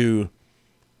it to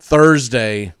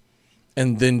Thursday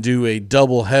and then do a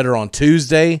double header on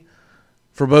Tuesday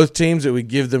for both teams. It would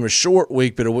give them a short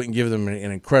week, but it wouldn't give them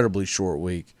an incredibly short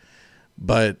week.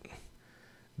 But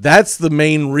that's the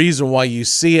main reason why you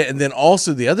see it. And then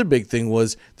also the other big thing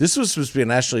was this was supposed to be a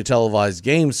nationally televised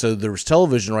game, so there was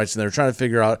television rights, and they were trying to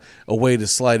figure out a way to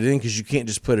slide it in because you can't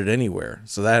just put it anywhere.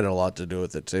 So that had a lot to do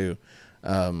with it too.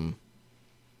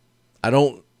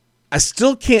 I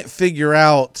still can't figure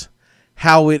out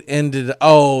how it ended.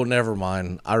 Oh, never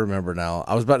mind. I remember now.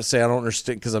 I was about to say I don't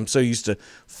understand because I'm so used to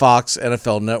Fox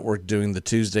NFL Network doing the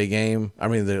Tuesday game. I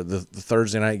mean the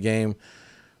Thursday night game.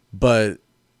 But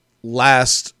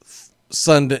last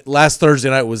Thursday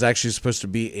night was actually supposed to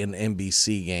be an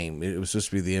NBC game. It was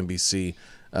supposed to be the NBC.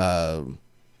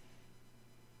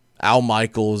 Al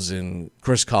Michaels and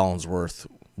Chris Collinsworth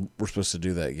were supposed to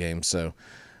do that game. So.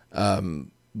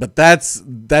 But that's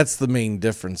the main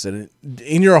difference. And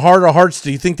in your heart of hearts,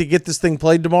 do you think they get this thing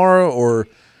played tomorrow, or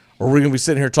are we going to be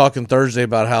sitting here talking Thursday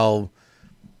about how,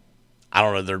 I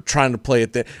don't know, they're trying to play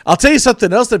it there? I'll tell you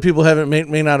something else that people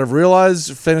may not have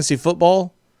realized, fantasy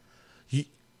football.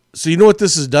 So you know what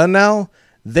this has done now?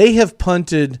 They have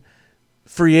punted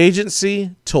free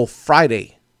agency till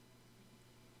Friday.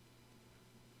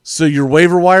 So your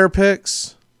waiver wire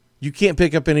picks, you can't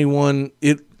pick up anyone.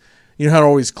 You know how it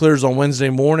always clears on Wednesday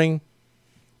morning?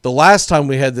 The last time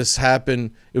we had this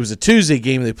happen, it was a Tuesday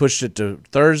game. They pushed it to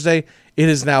Thursday. It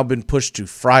has now been pushed to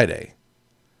Friday.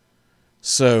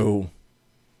 So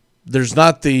there's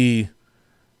not the,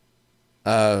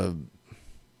 I'm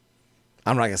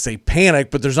not going to say panic,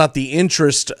 but there's not the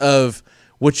interest of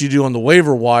what you do on the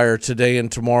waiver wire today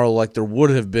and tomorrow like there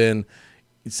would have been.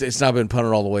 It's not been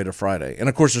punted all the way to Friday. And,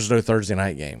 of course, there's no Thursday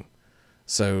night game.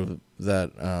 So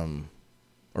that...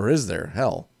 or is there?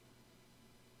 Hell.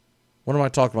 What am I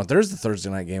talking about? There's the Thursday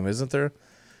night game, isn't there?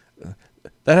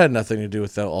 That had nothing to do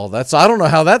with all that. So I don't know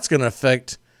how that's going to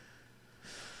affect.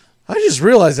 I just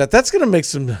realized that's going to make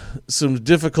some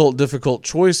difficult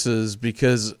choices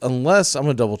because unless, I'm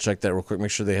going to double check that real quick,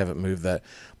 make sure they haven't moved that.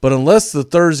 But unless the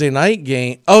Thursday night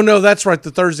game, oh no, that's right.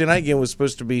 The Thursday night game was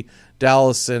supposed to be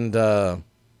Dallas and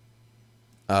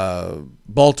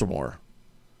Baltimore.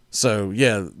 So,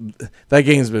 yeah, that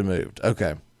game's been moved.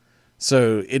 Okay.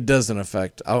 So, it doesn't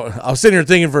affect. I was sitting here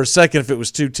thinking for a second if it was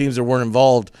two teams that weren't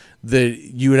involved that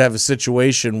you would have a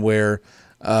situation where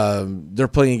they're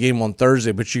playing a game on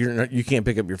Thursday, but you can't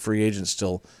pick up your free agents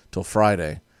till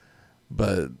Friday.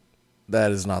 But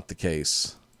that is not the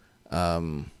case.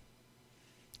 We're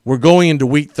going into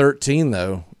week 13,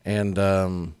 though, and,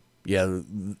 yeah,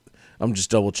 I'm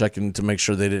just double-checking to make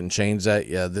sure they didn't change that.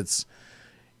 Yeah,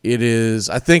 it is,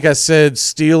 I think I said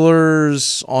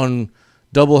Steelers on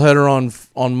doubleheader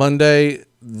on Monday.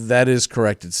 That is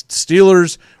correct. It's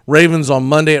Steelers, Ravens on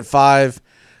Monday at 5.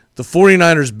 The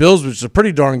 49ers, Bills, which is a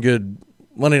pretty darn good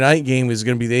Monday night game, is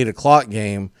going to be the 8 o'clock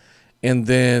game. And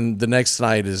then the next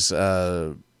night is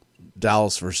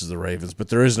Dallas versus the Ravens. But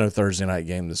there is no Thursday night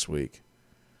game this week.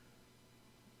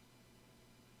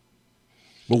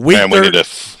 But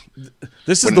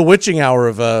this is the witching hour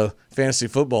of fantasy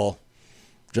football.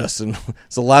 Justin,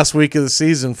 it's the last week of the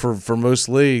season for most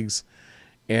leagues,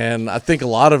 and I think a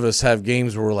lot of us have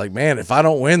games where we're like, man, if I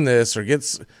don't win this or get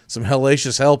some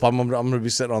hellacious help, I'm going to be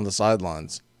sitting on the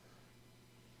sidelines.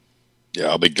 Yeah,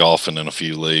 I'll be golfing in a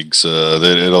few leagues.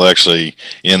 It'll actually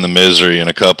end the misery in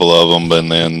a couple of them,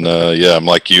 and then I'm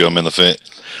like you. I'm on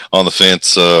the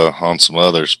fence on some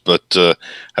others. But how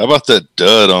about that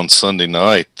dud on Sunday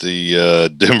night? The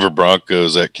Denver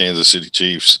Broncos at Kansas City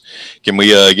Chiefs. Can we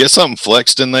get something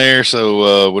flexed in there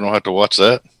so we don't have to watch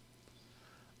that?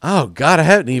 Oh God, I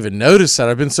hadn't even noticed that.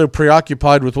 I've been so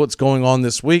preoccupied with what's going on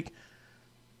this week.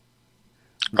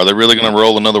 Are they really going to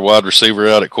roll another wide receiver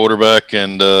out at quarterback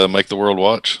and make the world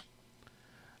watch?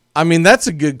 I mean, that's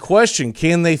a good question.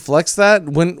 Can they flex that?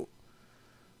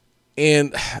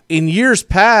 In years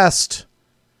past,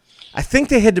 I think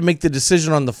they had to make the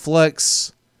decision on the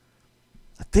flex.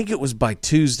 I think it was by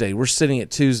Tuesday. We're sitting at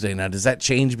Tuesday now. Does that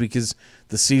change because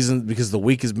the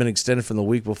week has been extended from the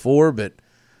week before? But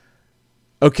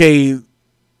okay,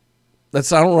 I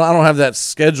don't have that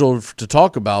scheduled to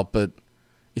talk about, but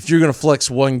if you're going to flex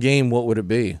one game, what would it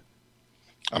be?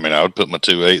 I mean, I would put my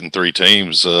 2-8-3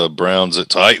 teams, Browns at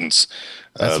Titans.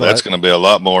 That's going to be a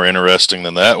lot more interesting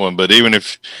than that one. But even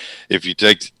if you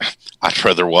take, I'd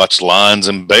rather watch Lions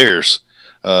and Bears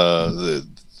than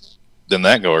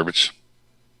that garbage.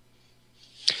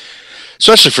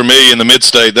 Especially for me in the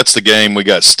mid-state, that's the game we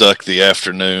got stuck. The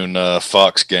afternoon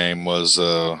Fox game was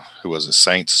who was it?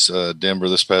 Saints Denver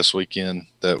this past weekend.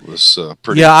 That was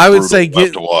pretty. Yeah, I would say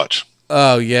to watch.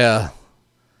 Oh, yeah.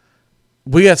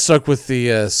 We got stuck with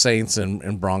the Saints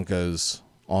and Broncos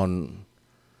on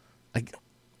I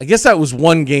guess that was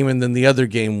one game, and then the other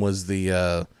game was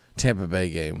the Tampa Bay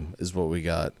game is what we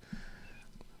got.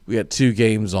 We had two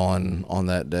games on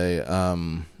that day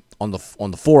on the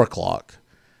 4 o'clock.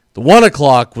 The 1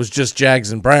 o'clock was just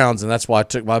Jags and Browns, and that's why I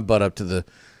took my butt up to the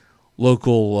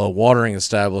local watering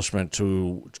establishment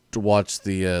to watch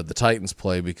the Titans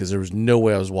play, because there was no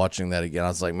way I was watching that again. I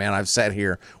was like, man, I've sat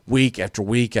here week after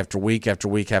week after week after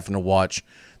week having to watch.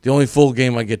 The only full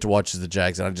game I get to watch is the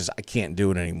Jags, and I can't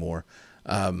do it anymore.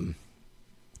 I'm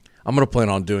going to plan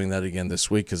on doing that again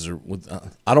this week because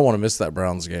I don't want to miss that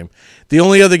Browns game. The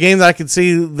only other game that I could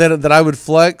see that I would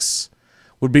flex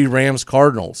would be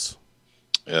Rams-Cardinals.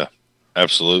 Yeah,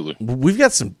 absolutely. We've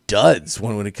got some duds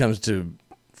when it comes to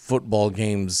football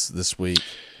games this week.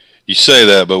 You say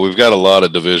that, but we've got a lot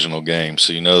of divisional games,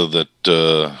 so you know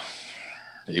that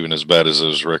even as bad as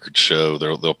those records show,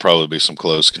 there'll probably be some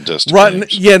close contested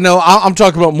games. Yeah, no, I'm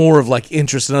talking about more of like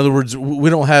interest. In other words,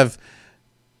 we don't have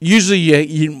 – usually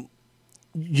you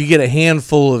get a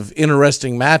handful of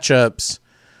interesting matchups,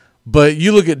 but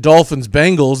you look at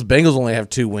Dolphins-Bengals. Bengals only have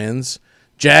 2 wins.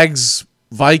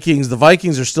 Jags-Vikings. The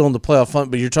Vikings are still in the playoff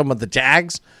hunt, but you're talking about the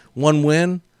Jags, 1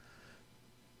 win.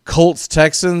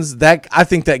 Colts-Texans, I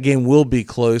think that game will be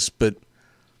close, but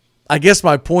I guess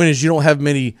my point is you don't have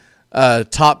many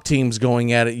top teams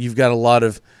going at it. You've got a lot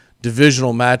of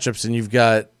divisional matchups, and you've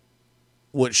got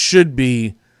what should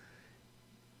be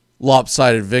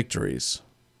lopsided victories.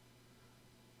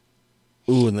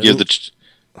 Ooh, and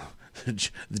the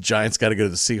Giants got to go to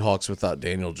the Seahawks without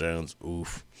Daniel Jones.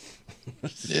 Oof.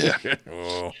 Yeah.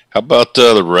 How about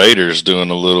the Raiders doing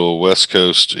a little West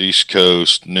Coast, East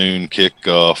Coast noon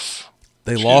kickoff?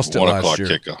 They lost it 1 last o'clock year.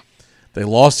 Kickoff. They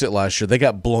lost it last year. They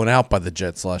got blown out by the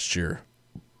Jets last year.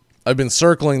 I've been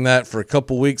circling that for a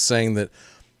couple weeks, saying that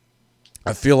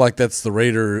I feel like that's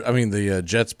the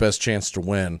Jets' best chance to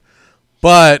win.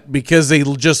 But because they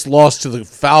just lost to the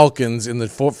Falcons in the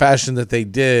fashion that they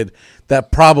did,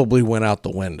 that probably went out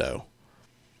the window.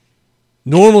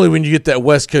 Normally when you get that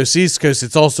West Coast, East Coast,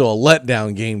 it's also a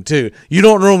letdown game too. You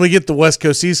don't normally get the West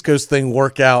Coast, East Coast thing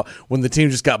work out when the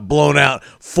team just got blown out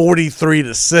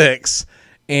 43-6.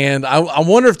 And I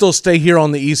wonder if they'll stay here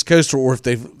on the East Coast or if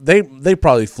they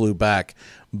probably flew back.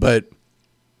 But,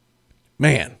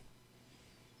 man,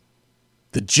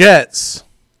 the Jets,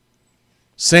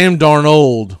 Sam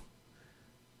Darnold,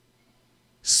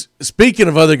 speaking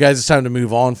of other guys it's time to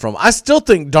move on from, I still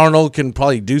think Darnold can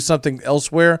probably do something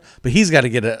elsewhere, but he's got to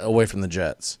get away from the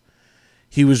Jets.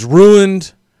 He was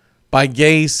ruined by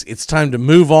Gase. It's time to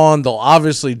move on. They'll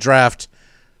obviously draft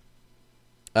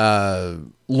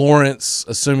Lawrence,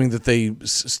 assuming that they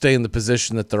stay in the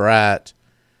position that they're at.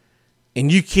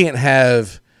 And you can't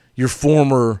have your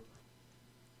former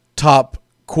top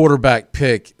quarterback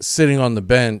pick sitting on the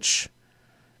bench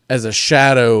as a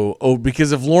shadow. Oh,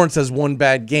 because if Lawrence has one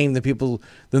bad game, then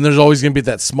there's always going to be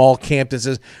that small camp that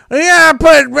says, "Yeah, I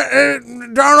put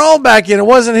Darnold back in. It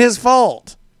wasn't his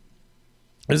fault.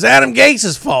 It was Adam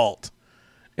Gase's fault."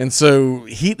 And so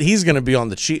he's going to be on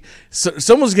the cheap. So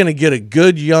someone's going to get a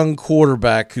good young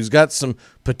quarterback who's got some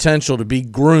potential to be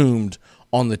groomed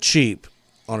on the cheap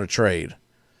on a trade.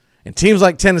 And teams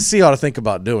like Tennessee ought to think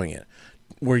about doing it,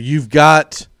 where you've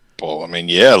got football. I mean,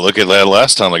 yeah, look at that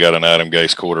last time they got an Adam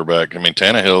Gase quarterback. I mean,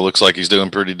 Tannehill looks like he's doing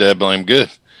pretty damn good.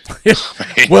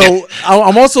 Well,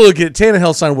 I'm also looking at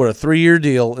Tannehill signed, a 3-year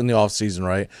deal in the offseason,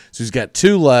 right? So he's got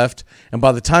 2 left, and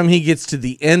by the time he gets to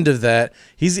the end of that,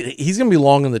 he's going to be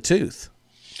long in the tooth.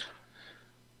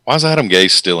 Why is Adam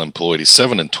Gase still employed? He's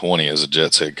 7-20 as a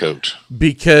Jets head coach.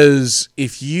 Because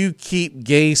if you keep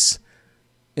Gase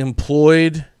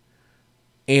employed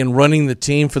and running the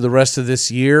team for the rest of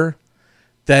this year,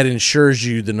 that ensures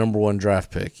you the number 1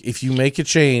 draft pick. If you make a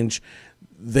change,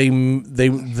 they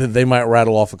might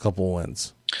rattle off a couple of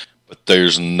wins. But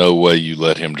there's no way you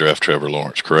let him draft Trevor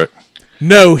Lawrence, correct?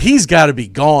 No, he's got to be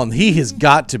gone. He has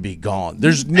got to be gone.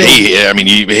 There's no.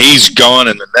 He's gone,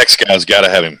 and the next guy's got to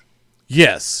have him.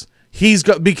 Yes, he's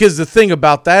got, because the thing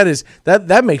about that is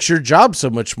that makes your job so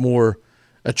much more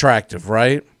attractive,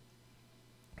 right?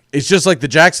 It's just like the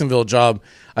Jacksonville job.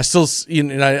 I still,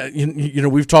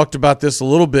 we've talked about this a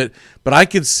little bit, but I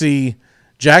could see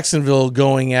Jacksonville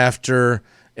going after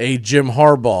a Jim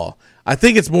Harbaugh. I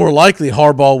think it's more likely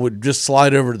Harbaugh would just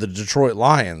slide over to the Detroit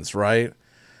Lions, right?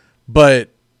 But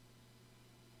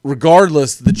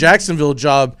regardless, the Jacksonville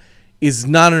job is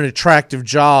not an attractive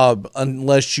job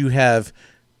unless you have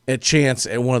a chance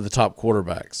at one of the top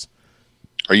quarterbacks.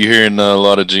 Are you hearing a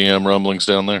lot of GM rumblings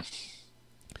down there?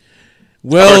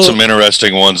 Well, I heard some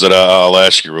interesting ones that I'll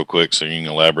ask you real quick so you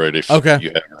can elaborate if you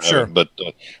haven't. Sure. But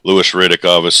Louis Riddick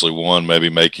obviously won, maybe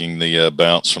making the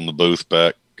bounce from the booth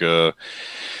back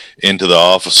into the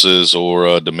offices, or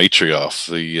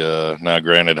Dimitroff. Now,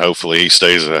 granted, hopefully he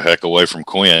stays a heck away from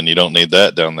Quinn. You don't need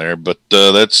that down there. But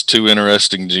that's 2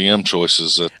 interesting GM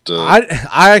choices. That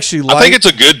I actually like. I think it's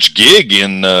a good gig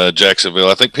in Jacksonville.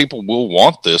 I think people will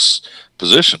want this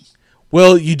position.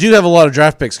 Well, you do have a lot of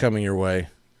draft picks coming your way.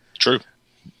 True.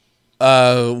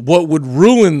 What would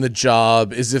ruin the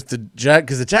job is if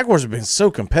because the Jaguars have been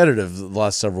so competitive the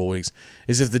last several weeks,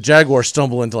 is if the Jaguars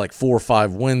stumble into like 4 or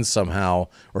 5 wins somehow,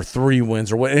 or 3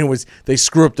 wins, or what. Anyways, they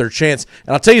screw up their chance.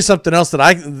 And I'll tell you something else that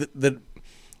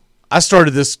I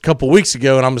started this a couple weeks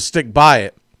ago, and I'm gonna stick by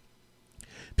it.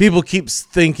 People keep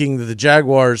thinking that the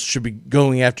Jaguars should be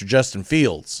going after Justin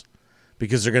Fields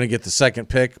because they're going to get the 2nd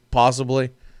pick possibly.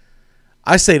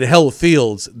 I say to hell with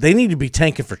Fields. They need to be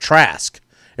tanking for Trask.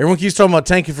 Everyone keeps talking about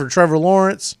tanking for Trevor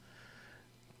Lawrence.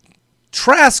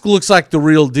 Trask looks like the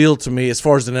real deal to me as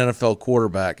far as an NFL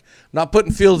quarterback. I'm not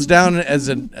putting Fields down as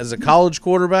a college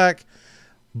quarterback,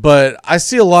 but I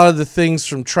see a lot of the things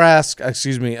from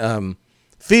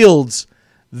Fields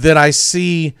that I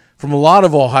see from a lot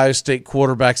of Ohio State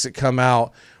quarterbacks that come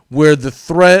out, where the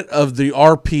threat of the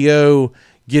RPO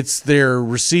gets their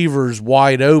receivers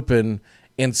wide open,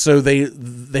 and so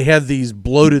they have these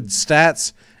bloated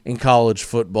stats in college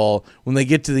football. When they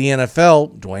get to the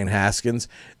NFL, Dwayne Haskins,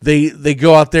 they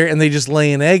go out there and they just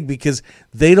lay an egg because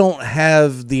they don't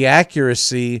have the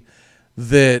accuracy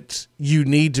that you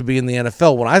need to be in the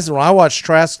NFL. When I watch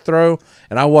Trask throw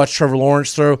and I watch Trevor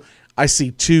Lawrence throw, I see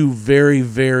 2 very,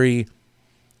 very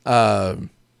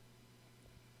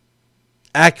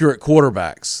accurate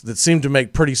quarterbacks that seem to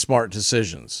make pretty smart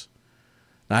decisions.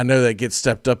 Now, I know that gets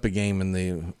stepped up a game when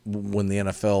the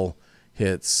NFL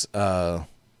hits.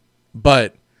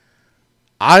 But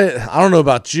I don't know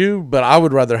about you, but I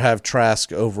would rather have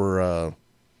Trask over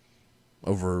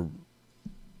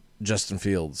Justin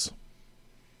Fields.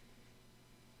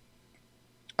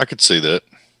 I could see that.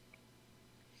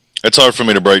 It's hard for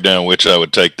me to break down which I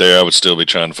would take there. I would still be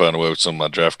trying to find a way with some of my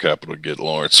draft capital to get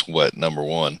Lawrence number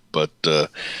 1. But who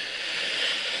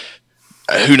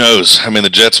knows? I mean, the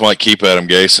Jets might keep Adam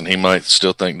Gase, and he might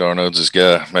still think Darnold's his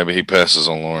guy. Maybe he passes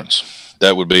on Lawrence.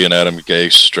 That would be an Adam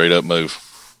Gase straight up move.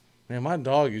 Man, my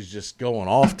dog is just going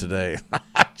off today.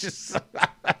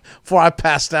 Before I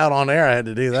passed out on air, I had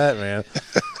to do that, man.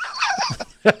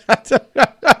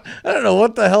 I don't know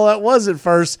what the hell that was at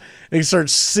first. And he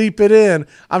starts seeping in.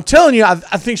 I'm telling you, I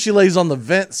think she lays on the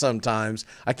vent sometimes.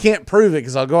 I can't prove it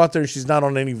because I'll go out there and she's not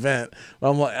on any vent.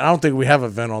 But I'm like, I don't think we have a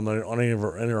vent on any of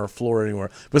our floor anywhere.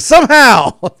 But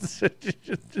somehow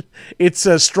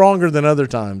it's stronger than other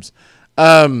times.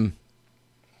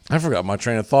 I forgot my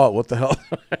train of thought. What the hell?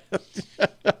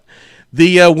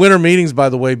 The winter meetings, by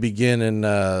the way, begin in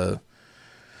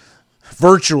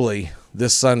virtually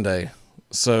this Sunday.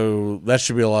 So that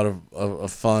should be a lot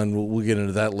of fun. We'll get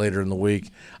into that later in the week.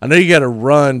 I know you got to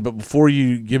run, but before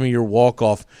you give me your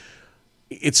walk-off,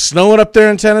 it's snowing up there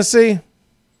in Tennessee?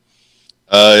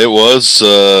 It was.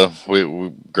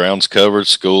 We ground's covered,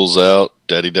 school's out,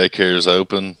 daddy daycare is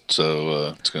open,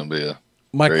 so it's going to be a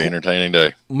very entertaining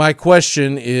day. My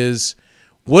question is,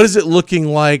 what is it looking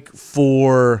like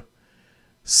for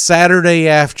Saturday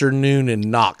afternoon in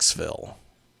Knoxville?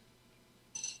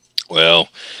 Well,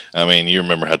 I mean, you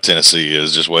remember how Tennessee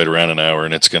is. Just wait around an hour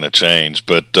and it's going to change.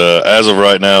 But as of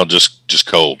right now, just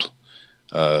cold.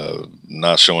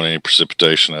 Not showing any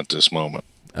precipitation at this moment.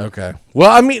 Okay. Well,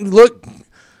 I mean, look,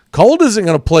 cold isn't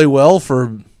going to play well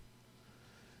for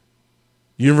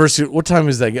University. What time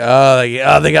is that?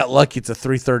 They got lucky. It's a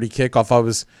 3:30 kickoff. I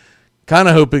was kind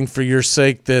of hoping for your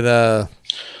sake that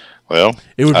well,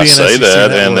 it would be I an say SEC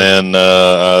that, network. and then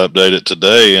I update it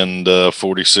today, and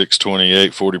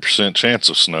 46-28, 40% chance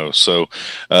of snow. So,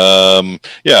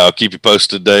 yeah, I'll keep you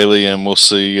posted daily, and we'll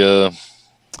see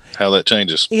how that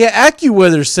changes. Yeah,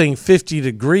 AccuWeather's saying 50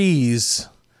 degrees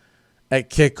at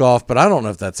kickoff, but I don't know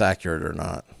if that's accurate or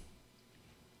not,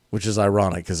 which is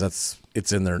ironic because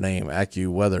it's in their name,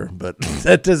 AccuWeather. But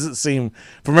that doesn't seem,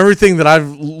 from everything that I've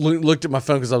looked at my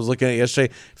phone because I was looking at it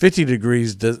yesterday, 50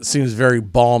 degrees seems very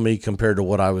balmy compared to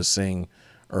what I was seeing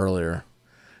earlier.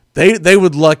 They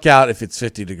would luck out if it's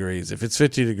 50 degrees. If it's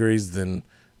 50 degrees, then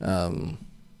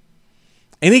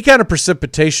any kind of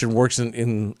precipitation works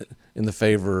in the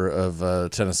favor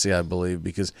of Tennessee, I believe,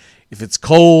 because if it's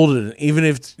cold and even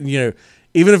if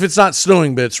it's not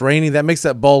snowing but it's rainy, that makes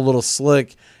that ball a little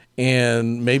slick,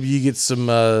 and maybe you get some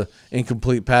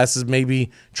incomplete passes.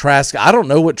 Maybe Trask. I don't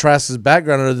know what Trask's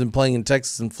background other than playing in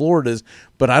Texas and Florida is,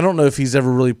 but I don't know if he's ever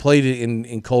really played it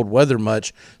in cold weather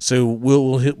much. So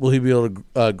will he be able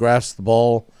to grasp the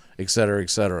ball, et cetera, et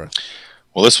cetera?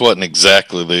 Well, this wasn't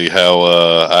exactly how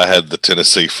I had the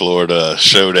Tennessee-Florida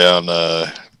showdown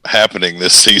happening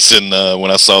this season when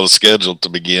I saw the schedule to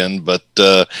begin, but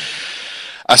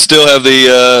I still have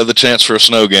the chance for a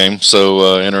snow game,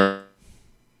 so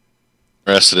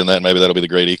interested in that. Maybe that'll be the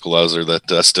great equalizer.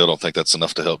 That I still don't think that's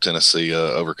enough to help Tennessee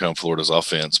overcome Florida's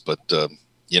offense, but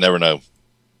you never know.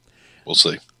 We'll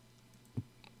see.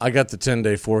 I got the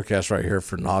 10-day forecast right here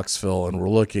for Knoxville, and we're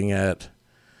looking at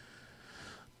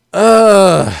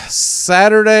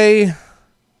Saturday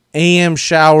AM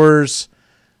showers.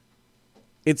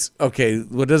 It's okay.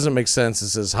 What doesn't make sense, it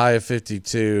says high of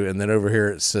 52, and then over here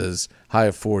it says high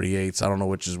of 48. So I don't know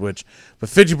which is which, but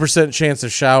 50% chance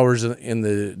of showers in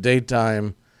the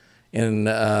daytime and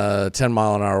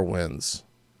 10-mile-an-hour winds.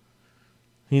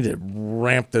 You need to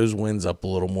ramp those winds up a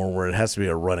little more where it has to be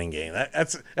a running game.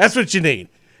 That's what you need.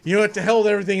 You know what? To hell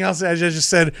with everything else. As I just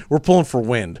said, we're pulling for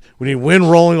wind. We need wind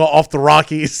rolling off the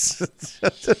Rockies.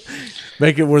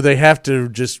 Make it where they have to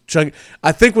just chug.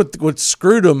 I think what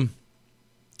screwed them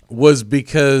was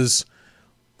because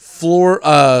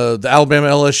the Alabama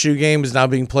LSU game is now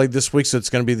being played this week, so it's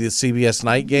going to be the CBS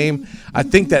night game. I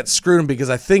think that screwed them because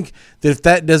I think that if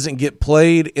that doesn't get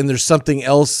played and there's something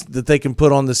else that they can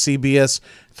put on the CBS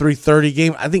 3:30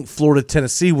 game, I think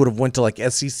Florida-Tennessee would have went to like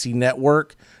SEC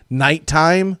Network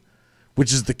nighttime,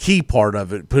 which is the key part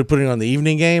of it, putting on the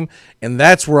evening game, and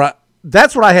that's what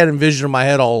I had envisioned in my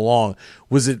head all along,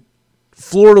 was that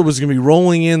Florida was going to be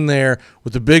rolling in there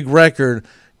with a big record,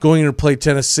 going to play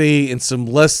Tennessee in some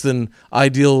less than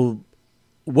ideal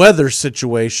weather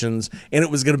situations, and it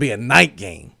was going to be a night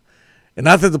game. And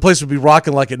not that the place would be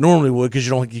rocking like it normally would, because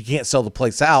you can't sell the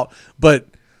place out, but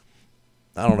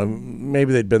I don't know,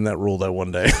 maybe they'd bend that rule that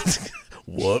one day.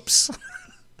 Whoops.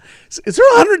 Is there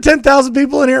 110,000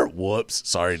 people in here? Whoops.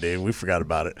 Sorry, Dave. We forgot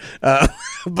about it.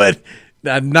 But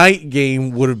a night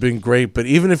game would have been great. But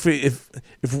even if we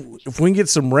can get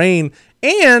some rain,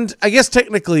 and I guess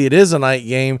technically it is a night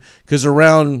game because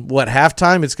around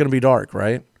halftime it's going to be dark,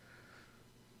 right?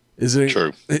 Is it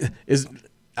true? Is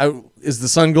the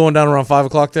sun going down around 5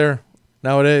 o'clock there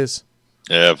nowadays?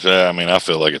 Yeah, I mean I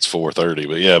feel like it's 4:30,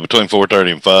 but yeah, between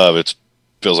 4:30 and 5, it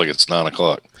feels like it's 9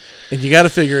 o'clock. And you got to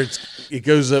figure it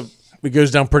goes up. It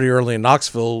goes down pretty early in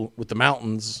Knoxville with the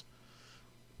mountains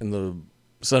and the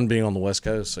sun being on the West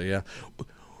Coast. So, yeah.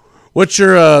 What's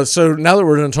your so now that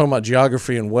we're done talking about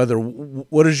geography and weather,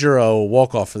 what is your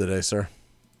walk-off for the day, sir?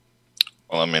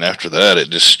 Well, I mean, after that,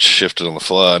 it just shifted on the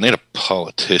fly. I need a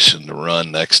politician to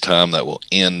run next time that will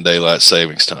end daylight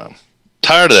savings time.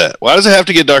 Tired of that. Why does it have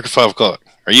to get dark at 5 o'clock?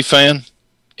 Are you a fan?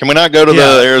 Can we not go to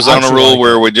the Arizona rule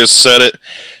where we just set it?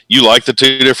 You like the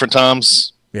 2 different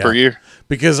times per year?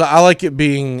 Because I like it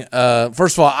being,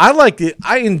 first of all, I like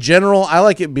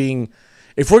it being,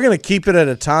 if we're going to keep it at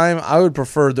a time, I would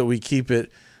prefer that we keep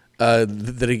it,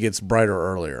 that it gets brighter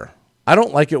earlier. I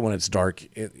don't like it when it's dark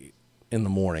in the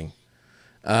morning.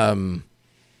 I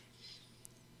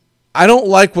don't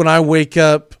like when I wake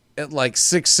up at like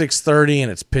 6:30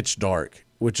 and it's pitch dark,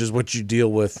 which is what you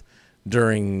deal with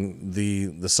during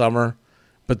the summer.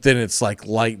 But then it's like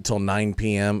light till 9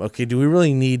 p.m. Okay, do we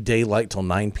really need daylight till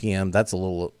 9 p.m.? That's a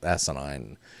little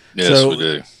asinine. Yes, we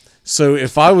do. So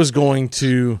if I was going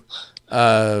to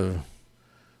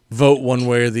vote one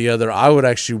way or the other. I would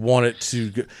actually want it to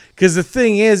go, because the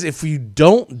thing is, if you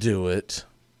don't do it,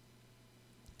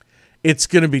 it's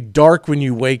going to be dark when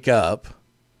you wake up.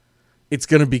 It's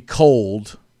going to be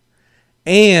cold,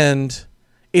 and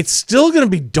it's still going to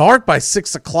be dark by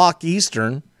 6 o'clock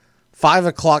Eastern, 5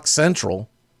 o'clock Central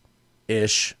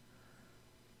ish.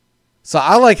 So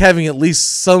I like having at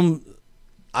least some,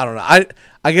 I don't know.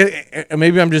 I get,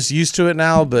 maybe I'm just used to it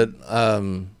now, but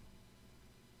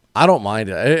I don't mind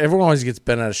it. Everyone always gets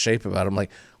bent out of shape about it. I'm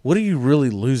like, what are you really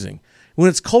losing? When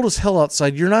it's cold as hell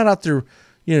outside, you're not out there,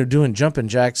 doing jumping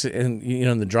jacks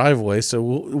in the driveway. So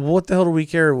what the hell do we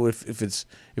care if it's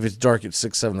dark at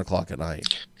 6, 7 o'clock at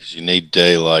night? Because you need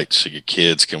daylight so your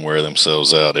kids can wear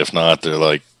themselves out. If not, they're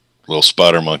like little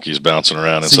spider monkeys bouncing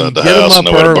around inside the house and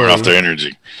nobody burn off their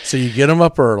energy. So you get them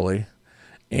up early,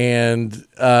 and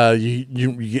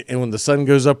you and when the sun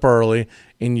goes up early,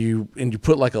 and you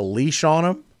put like a leash on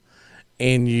them,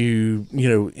 and you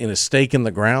in a stake in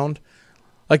the ground,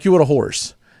 like you would a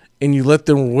horse, and you let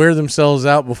them wear themselves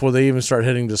out before they even start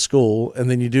heading to school, and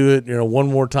then you do it one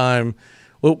more time.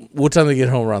 What time do they get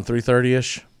home? Around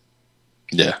 3:30ish?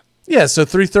 Yeah. Yeah, so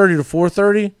 3:30 to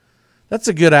 4:30, that's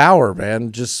a good hour,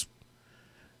 man. Just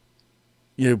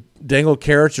dangle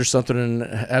carrots or something and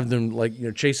have them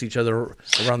chase each other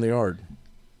around the yard.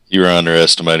 You're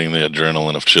underestimating the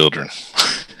adrenaline of children.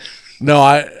 No,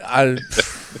 I'm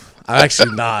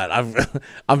actually not.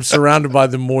 I'm surrounded by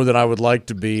them more than I would like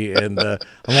to be, and I'm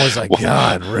always like,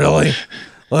 God, really?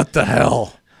 What the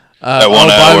hell? That 1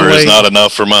 hour is not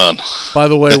enough for mine. By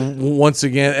the way, once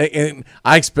again, and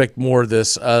I expect more of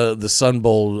this. The Sun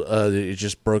Bowl, it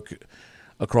just broke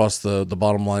across the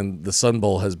bottom line. The Sun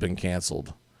Bowl has been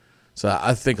canceled. So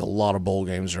I think a lot of bowl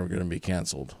games are going to be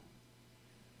canceled,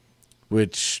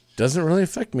 which doesn't really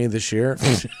affect me this year.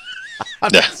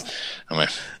 Yeah, I mean,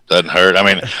 doesn't hurt. I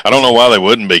mean, I don't know why they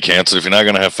wouldn't be canceled. If you're not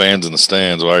going to have fans in the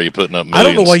stands, why are you putting up millions? I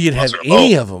don't know why you'd have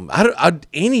any of them.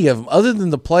 Any of them other than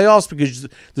the playoffs, because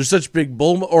there's such big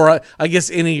bowl, or I guess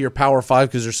any of your Power Five,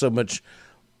 because there's so much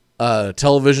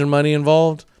television money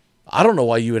involved. I don't know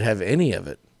why you would have any of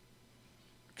it,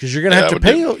 because you're going to have to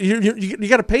pay. You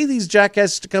got to pay these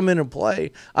jackasses to come in and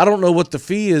play. I don't know what the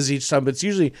fee is each time, but it's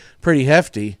usually pretty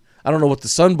hefty. I don't know what the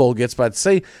Sun Bowl gets, but I'd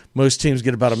say most teams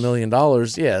get about $1 million.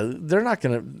 Yeah, they're not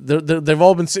going to. They've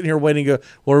all been sitting here waiting to go,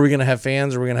 well, are we going to have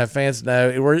fans? Are we going to have fans?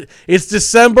 No, it's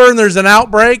December and there's an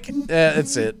outbreak.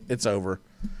 It's it. It's over.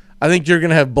 I think you're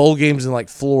going to have bowl games in like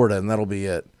Florida, and that'll be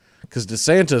it. Because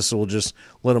DeSantis will just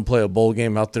let them play a bowl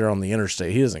game out there on the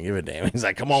interstate. He doesn't give a damn. He's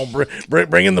like, come on,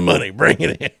 bring in the money. Bring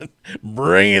it in.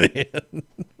 Bring it in.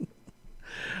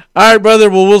 All right, brother.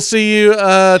 Well, we'll see you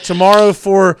tomorrow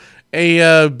for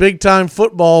a big-time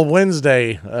football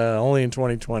Wednesday, only in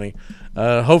 2020.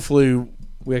 Hopefully,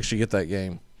 we actually get that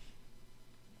game.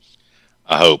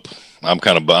 I hope.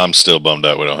 I'm still bummed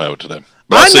out we don't have it today.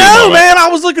 But I know, man. I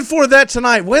was looking forward to that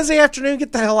tonight. Wednesday afternoon,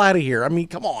 get the hell out of here. I mean,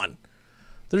 come on.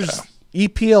 There's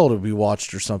EPL to be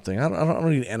watched or something. I don't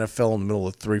need NFL in the middle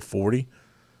of 3:40.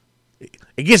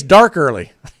 It gets dark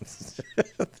early.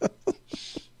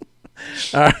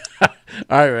 All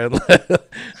right, man.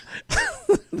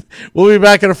 We'll be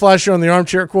back in a flash show on the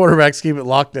Armchair Quarterbacks. Keep it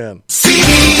locked in.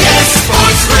 CBS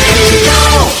Sports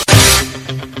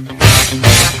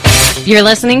Radio. You're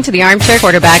listening to the Armchair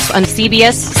Quarterbacks on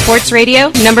CBS Sports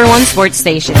Radio, #1 sports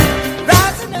station.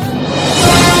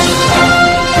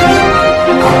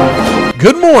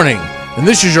 Good morning, and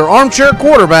this is your Armchair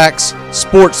Quarterbacks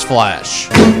Sports Flash.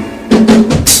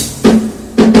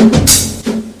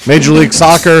 Major League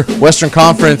Soccer Western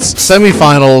Conference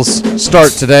semifinals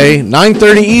start today.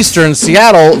 9:30 Eastern,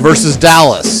 Seattle versus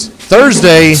Dallas.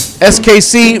 Thursday,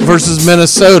 SKC versus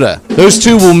Minnesota. Those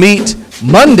two will meet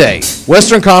Monday,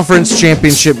 Western Conference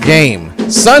Championship game.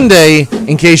 Sunday,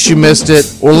 in case you missed it,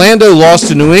 Orlando lost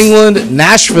to New England.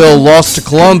 Nashville lost to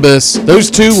Columbus.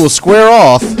 Those two will square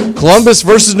off. Columbus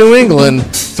versus New England,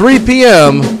 3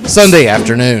 p.m. Sunday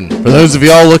afternoon. For those of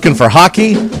y'all looking for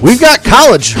hockey, we've got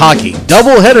college hockey.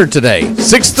 Doubleheader today.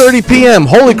 6:30 p.m.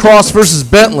 Holy Cross versus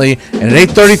Bentley, and at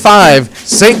 8:35,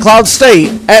 St. Cloud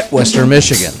State at Western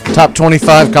Michigan. Top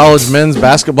 25 college men's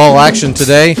basketball action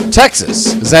today. Texas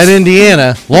is at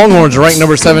Indiana. Longhorns are ranked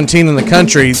number 17 in the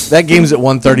country. That game's at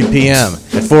 1:30 p.m.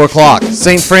 At 4 o'clock,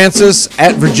 St. Francis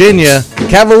at Virginia. The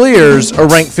Cavaliers are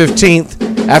ranked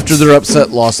 15th after their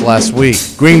upset loss last week.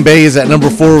 Green Bay is at number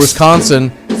 4,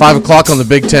 Wisconsin. 5 o'clock on the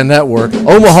Big Ten Network.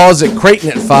 Omaha's at Creighton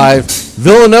at 5.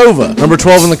 Villanova, number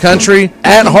 12 in the country,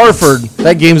 at Hartford.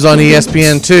 That game's on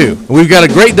ESPN2. And we've got a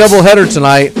great doubleheader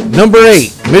tonight. Number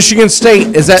 8, Michigan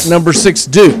State is at number 6,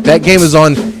 Duke. That game is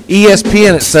on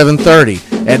ESPN at 7:30.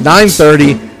 At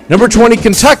 9:30, Number 20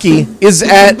 Kentucky is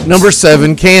at number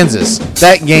 7 Kansas.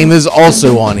 That game is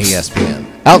also on ESPN.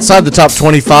 Outside the top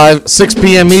 25, 6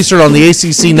 p.m. Eastern on the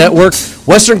ACC network,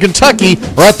 Western Kentucky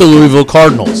are at the Louisville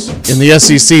Cardinals. In the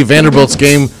SEC, Vanderbilt's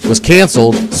game was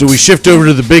canceled, so we shift over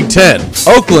to the Big Ten.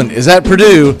 Oakland is at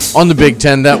Purdue on the Big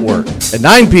Ten network. At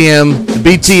 9 p.m., the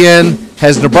BTN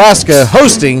has Nebraska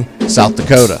hosting South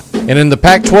Dakota. And in the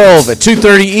Pac-12 at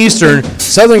 2:30 Eastern,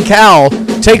 Southern Cal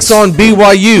takes on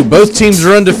BYU. Both teams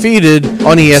are undefeated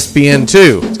on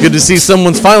ESPN2. It's good to see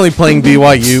someone's finally playing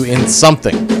BYU in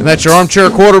something. And that's your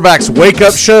Armchair Quarterbacks Wake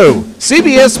Up Show,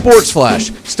 CBS Sports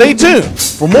Flash. Stay tuned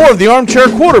for more of the Armchair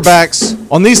Quarterbacks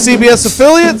on these CBS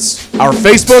affiliates, our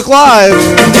Facebook Live,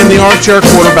 and the Armchair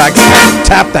Quarterbacks app.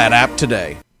 Tap that app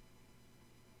today.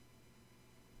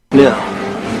 No,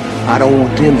 I don't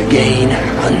want them to gain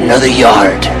another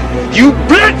yard. You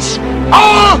blitz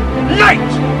all night!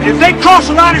 And if they cross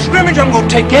the line of scrimmage, I'm going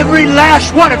to take every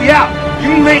last one of you out.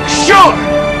 You make sure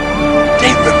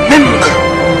they remember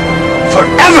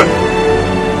forever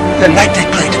the night they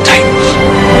played the Titans.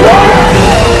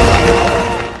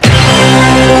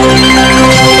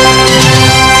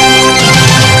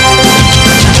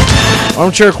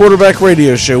 Armchair Quarterback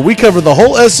Radio Show. We cover the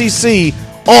whole SEC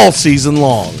all season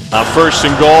long. First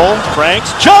and goal.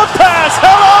 Franks. Jump pass.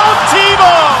 Hello,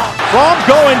 Tebow. From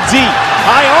going deep.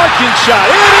 High arcing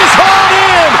shot. It is hauled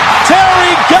in.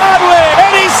 Terry Godwin.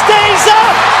 And he stays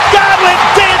up. Godwin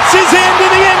dances into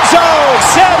the end zone.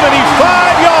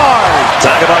 75 yards.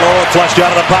 Tagovailoa flushed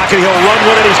out of the pocket. He'll run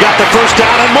with it. He's got the first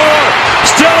down and more.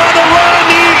 Still on the run.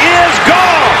 He is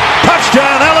gone.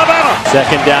 Touchdown, Alabama.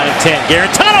 Second down and 10.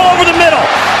 Garantano over the middle.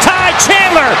 Ty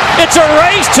Chandler. It's a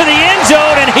race to the end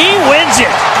zone, and he wins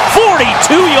it. 42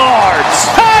 yards.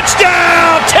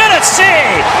 Touchdown,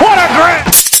 Tennessee. What a great.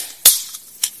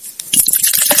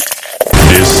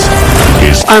 This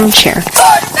is Armchair.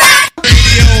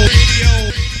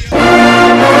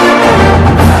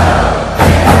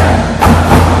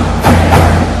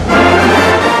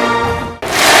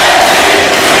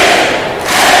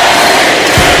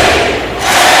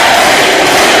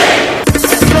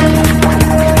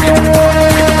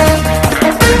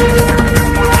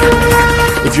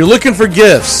 If you're looking for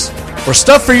gifts or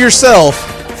stuff for yourself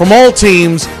from all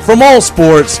teams, from all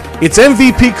sports, it's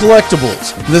MVP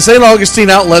Collectibles, the St. Augustine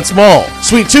Outlets Mall.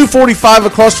 Suite 245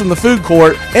 across from the food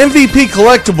court, MVP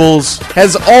Collectibles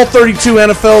has all 32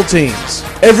 NFL teams.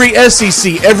 Every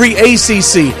SEC, every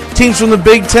ACC, teams from the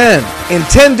Big Ten, and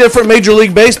 10 different Major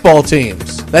League Baseball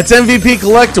teams. That's MVP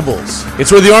Collectibles.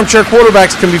 It's where the Armchair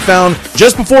Quarterbacks can be found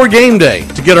just before game day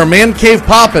to get our man cave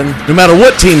popping no matter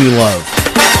what team you love.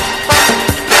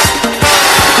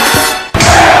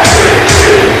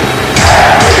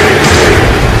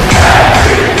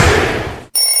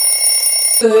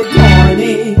 Good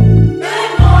morning.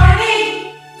 Good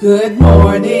morning. Good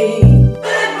morning.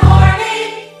 Good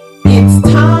morning. It's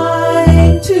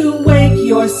time to wake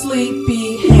your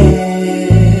sleepy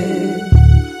head.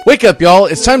 Wake up, y'all.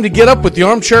 It's time to get up with the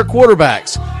Armchair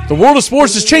Quarterbacks. The world of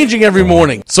sports is changing every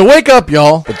morning. So wake up,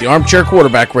 y'all, with the Armchair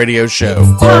Quarterback Radio Show.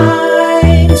 It's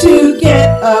time to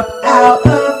get up out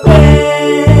of bed.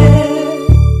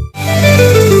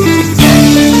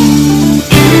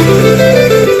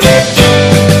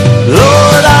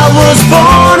 Lord, I was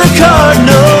born a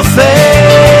Cardinal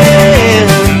fan.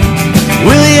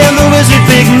 William the Wizard,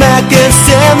 Big Mac, and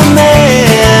Sam the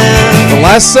Man. The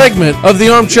last segment of the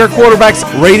Armchair Quarterbacks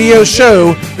Radio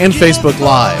Show and Facebook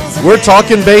Live. We're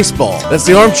talking baseball. That's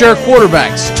the Armchair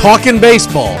Quarterbacks talking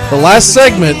baseball. The last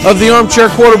segment of the Armchair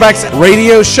Quarterbacks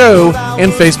Radio Show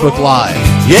and Facebook Live.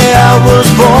 Yeah, I was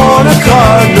born a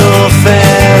Cardinal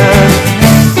fan.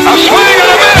 A swing and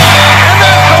a miss, and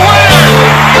that's the winner!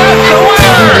 That's the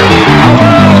winner! A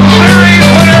World Series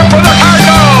winner for the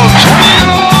Cardinals! Swinging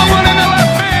along one into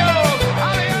left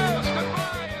field!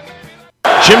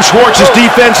 Jim Schwartz's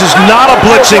defense is not a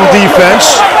blitzing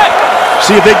defense.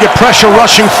 See if they get pressure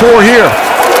rushing for here.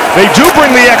 They do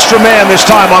bring the extra man this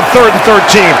time on 3rd and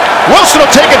 13. Wilson will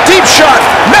take a deep shot.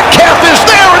 Metcalf is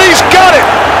there, and he's got it.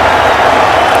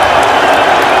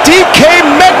 DK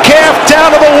Metcalf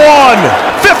down to the 1.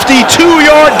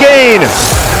 52-yard gain.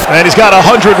 And he's got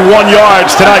 101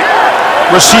 yards tonight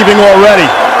receiving already.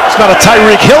 It's not a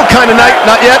Tyreek Hill kind of night,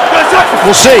 not yet.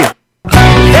 We'll see.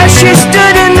 As she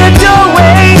stood in the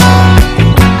doorway.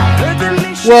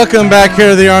 Welcome back here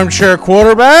to the Armchair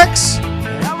Quarterbacks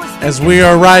as we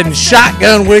are riding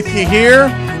shotgun with you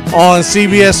here on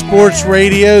CBS Sports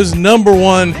Radio's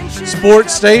 #1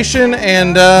 sports station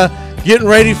and getting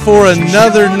ready for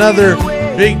another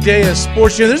big day of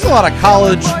sports. You know, there's a lot of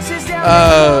college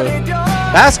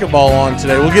basketball on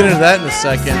today. We'll get into that in a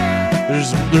second.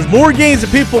 There's more games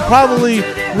than people probably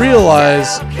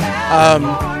realize.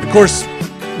 Of course,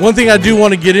 one thing I do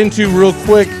want to get into real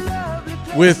quick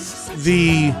with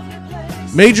the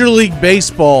Major League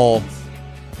Baseball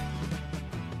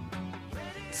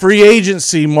free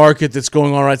agency market that's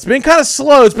going on right. It's been kind of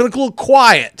slow. It's been a little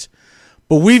quiet.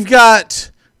 But we've got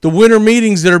the winter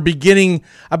meetings that are beginning.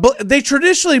 They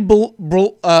traditionally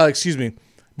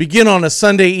begin on a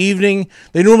Sunday evening.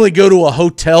 They normally go to a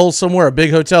hotel somewhere, a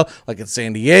big hotel, like in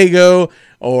San Diego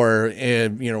or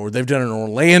or they've done it in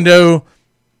Orlando.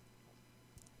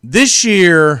 This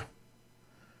year,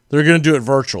 they're going to do it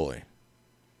virtually.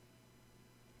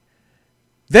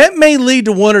 That may lead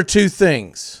to one or two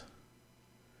things.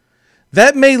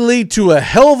 That may lead to a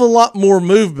hell of a lot more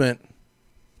movement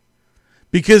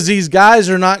because these guys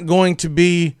are not going to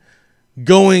be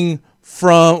going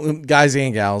from, guys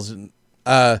and gals,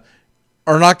 are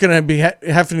not going to be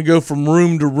having to go from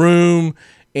room to room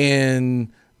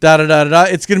and da-da-da-da-da.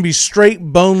 It's going to be straight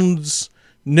bones,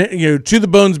 to the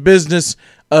bones business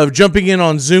of jumping in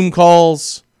on Zoom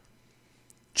calls,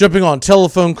 jumping on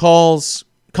telephone calls,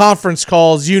 conference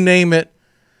calls, you name it.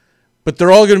 But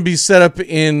they're all going to be set up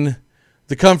in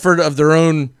the comfort of their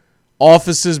own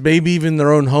offices, maybe even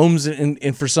their own homes.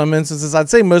 And for some instances, I'd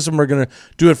say most of them are going to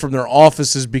do it from their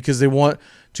offices because they want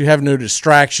to have no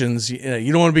distractions.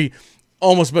 You don't want to be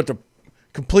almost about to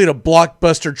complete a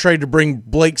blockbuster trade to bring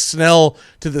Blake Snell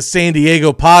to the San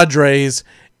Diego Padres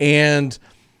and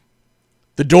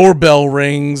the doorbell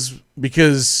rings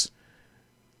because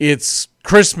it's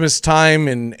Christmas time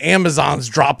and Amazon's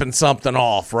dropping something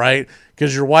off, right?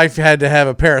 Because your wife had to have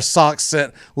a pair of socks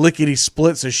sent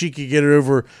lickety-split so she could get it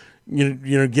over,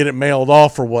 get it mailed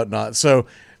off or whatnot. So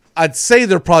I'd say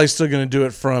they're probably still going to do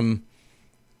it from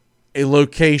a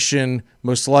location,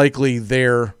 most likely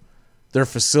their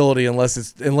facility, unless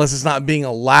it's not being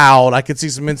allowed. I could see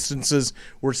some instances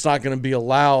where it's not going to be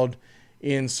allowed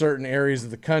in certain areas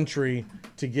of the country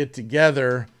to get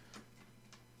together.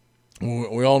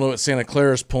 We all know what Santa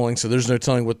Clara is pulling, so there's no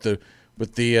telling what the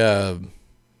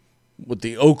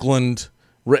Oakland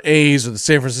A's or the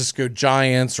San Francisco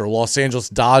Giants or Los Angeles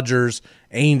Dodgers,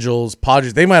 Angels,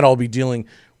 Padres, they might all be dealing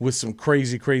with some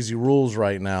crazy, crazy rules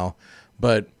right now.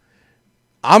 But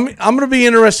I'm going to be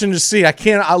interested to see.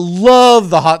 I love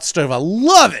the hot stove. I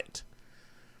love it.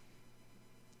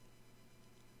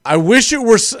 I wish it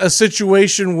were a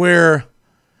situation where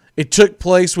it took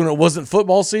place when it wasn't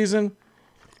football season.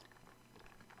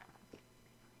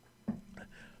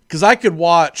 Because I could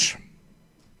watch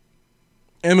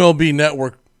MLB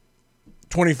Network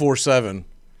 24/7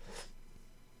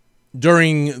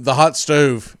 during the hot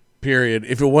stove period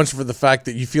if it wasn't for the fact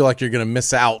that you feel like you're going to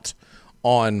miss out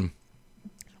on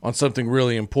something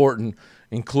really important,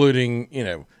 including,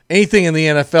 anything in the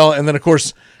NFL. And then, of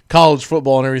course, college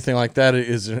football and everything like that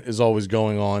is always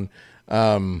going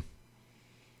on.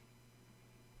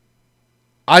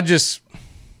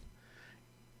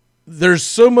 There's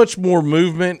so much more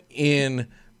movement in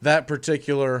that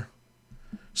particular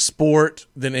sport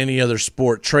than any other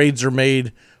sport. Trades are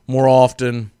made more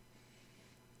often,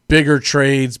 bigger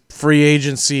trades, free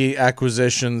agency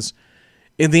acquisitions.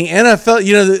 In the NFL,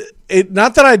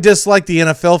 not that I dislike the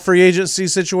NFL free agency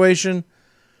situation,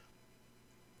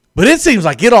 but it seems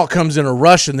like it all comes in a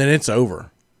rush and then it's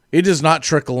over. It does not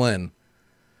trickle in,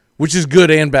 which is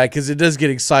good and bad because it does get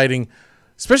exciting.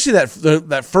 Especially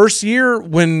that first year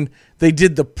when they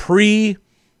did the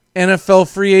pre-NFL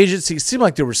free agency, it seemed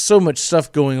like there was so much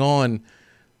stuff going on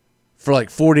for like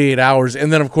 48 hours.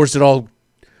 And then, of course, it all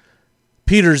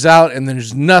peters out and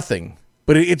there's nothing.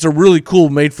 But it's a really cool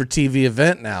made-for-TV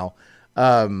event now.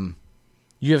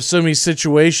 You have so many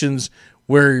situations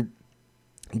where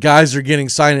guys are getting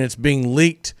signed and it's being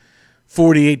leaked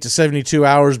 48 to 72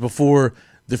 hours before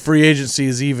the free agency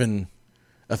is even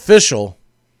official.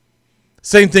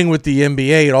 Same thing with the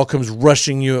NBA. It all comes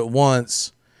rushing you at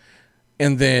once,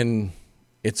 and then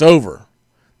it's over.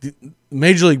 The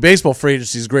Major League Baseball free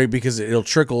agency is great because it'll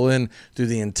trickle in through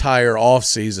the entire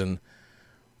offseason.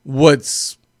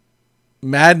 What's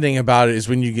maddening about it is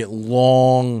when you get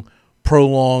long,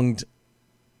 prolonged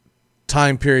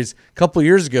time periods. A couple of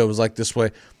years ago, it was like this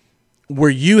way, where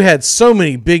you had so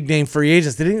many big-name free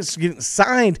agents. They didn't get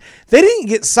signed. They didn't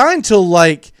get signed till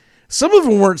like – some of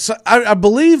them weren't. I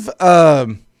believe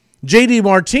J.D.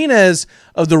 Martinez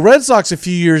of the Red Sox a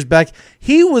few years back,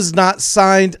 he was not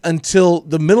signed until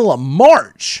the middle of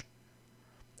March.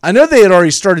 I know they had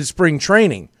already started spring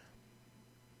training.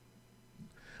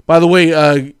 By the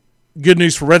way, good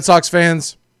news for Red Sox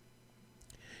fans.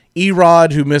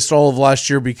 Erod, who missed all of last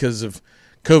year because of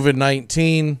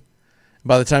COVID-19,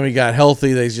 By the time he got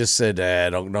healthy, they just said,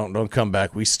 don't come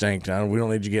back. We stink. We don't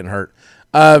need you getting hurt.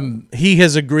 He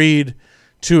has agreed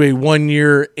to a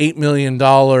 1-year, $8 million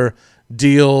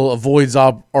deal, avoids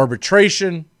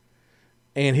arbitration,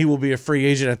 and he will be a free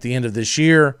agent at the end of this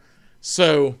year.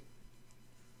 So,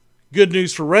 good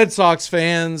news for Red Sox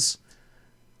fans.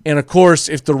 And, of course,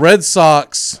 if the Red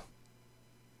Sox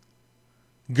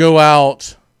go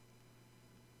out,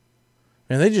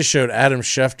 and they just showed Adam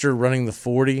Schefter running the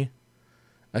 40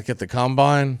 like at the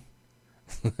Combine.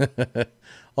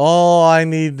 All I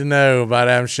need to know about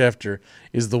Adam Schefter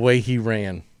is the way he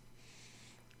ran.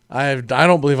 I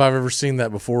don't believe I've ever seen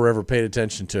that before or ever paid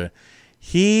attention to it.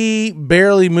 He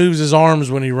barely moves his arms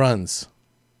when he runs.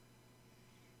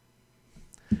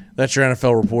 That's your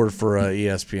NFL reporter for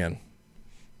ESPN.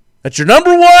 That's your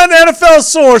number one NFL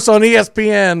source on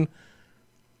ESPN.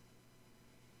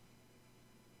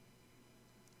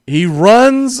 He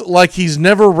runs like he's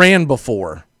never ran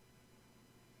before.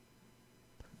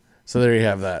 So there you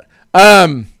have that.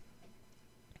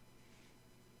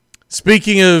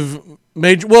 Speaking of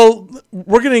major, well,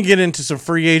 we're going to get into some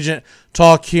free agent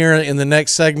talk here in the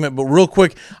next segment, but real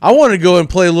quick, I want to go and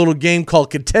play a little game called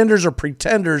Contenders or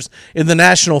Pretenders in the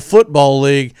National Football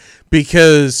League,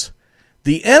 because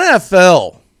the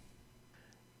NFL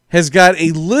has got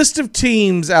a list of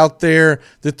teams out there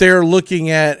that they're looking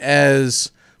at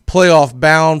as playoff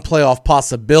bound, playoff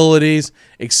possibilities,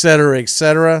 et cetera, et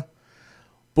cetera.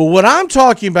 But what I'm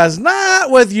talking about is not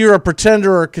whether you're a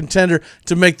pretender or a contender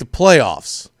to make the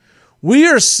playoffs. We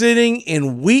are sitting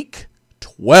in week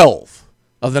 12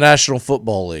 of the National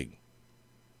Football League.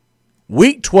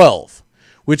 Week 12,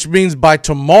 which means by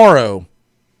tomorrow,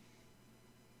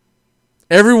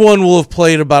 everyone will have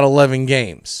played about 11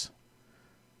 games.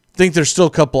 I think there's still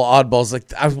a couple of oddballs.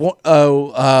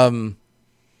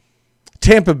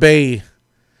 Tampa Bay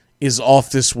is off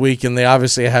this week, and they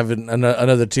obviously have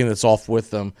another team that's off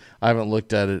with them. I haven't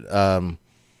looked at it.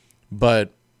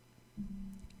 But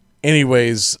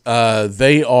anyways,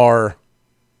 they are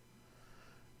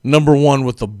number one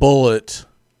with the bullet.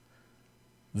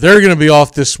 They're going to be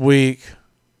off this week.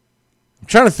 I'm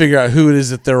trying to figure out who it is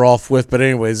that they're off with, but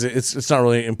anyways, it's not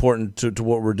really important to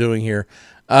what we're doing here.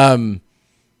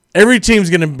 Every team's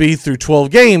going to be through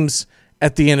 12 games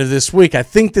at the end of this week. I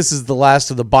think this is the last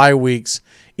of the bye weeks,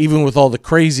 even with all the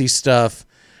crazy stuff.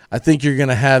 I think you're going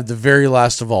to have the very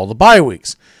last of all the bye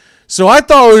weeks. So I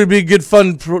thought it would be good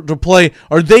fun to play.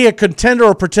 Are they a contender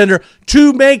or pretender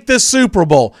to make the Super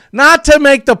Bowl? Not to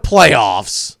make the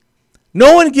playoffs.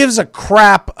 No one gives a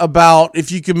crap about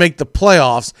if you can make the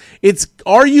playoffs. It's,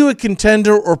 are you a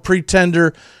contender or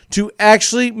pretender to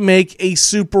actually make a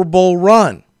Super Bowl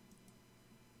run?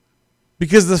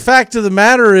 Because the fact of the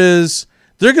matter is,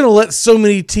 they're going to let so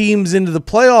many teams into the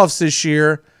playoffs this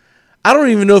year. I don't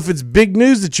even know if it's big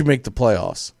news that you make the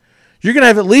playoffs. You're going to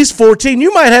have at least 14.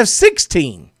 You might have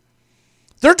 16.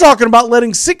 They're talking about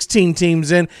letting 16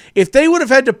 teams in. If they would have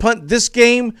had to punt this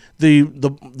game, the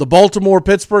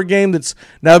Baltimore-Pittsburgh game that's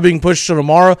now being pushed to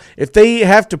tomorrow, if they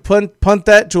have to punt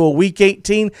that to a Week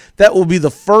 18, that will be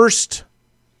the first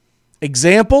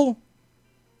example.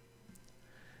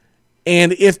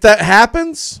 And if that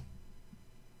happens,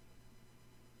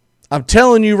 I'm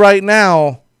telling you right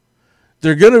now,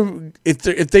 they're gonna if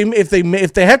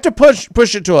they have to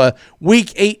push it to a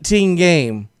Week 18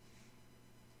 game,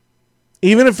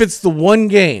 even if it's the one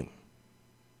game,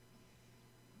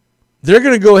 they're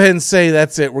gonna go ahead and say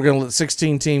that's it. We're gonna let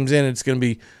 16 teams in. It's gonna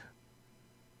be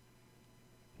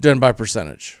done by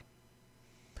percentage.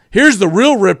 Here's the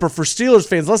real ripper for Steelers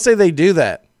fans. Let's say they do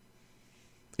that,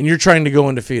 and you're trying to go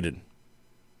undefeated.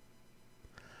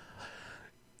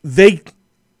 They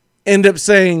end up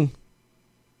saying,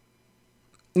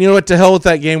 you know what, to hell with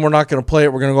that game. We're not going to play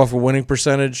it. We're going to go for winning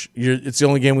percentage. It's the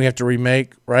only game we have to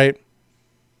remake, right?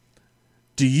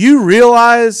 Do you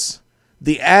realize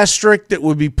the asterisk that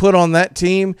would be put on that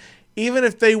team, even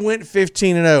if they went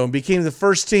 15-0 and became the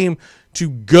first team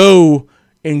to go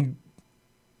and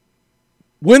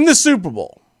win the Super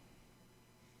Bowl?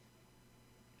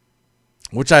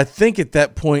 Which I think at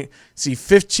that point,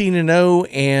 15-0,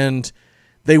 and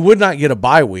they would not get a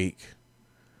bye week.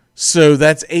 So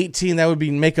that's 18. That would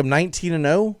make them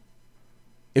 19-0,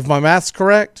 if my math's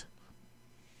correct.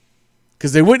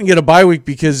 Because they wouldn't get a bye week,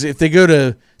 because if they go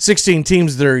to 16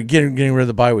 teams, they're getting rid of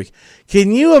the bye week.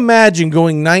 Can you imagine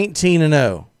going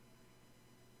 19-0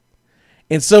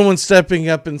 and someone stepping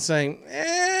up and saying,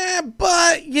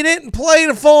 but you didn't play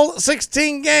the full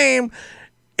 16 game,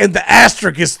 and the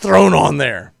asterisk is thrown on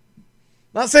there?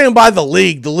 Not saying by the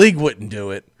league wouldn't do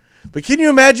it. But can you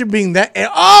imagine being that? And,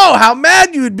 oh, how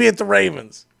mad you would be at the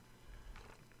Ravens.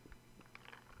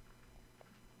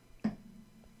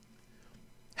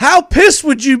 How pissed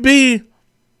would you be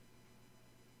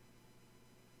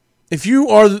if you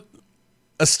are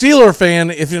a Steeler fan,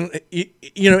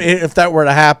 if that were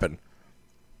to happen?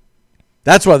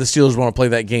 That's why the Steelers want to play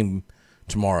that game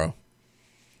tomorrow.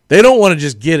 They don't want to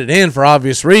just get it in for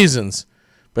obvious reasons.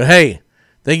 But, hey,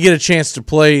 they get a chance to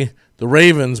play the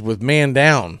Ravens with man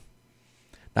down.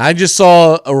 Now, I just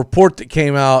saw a report that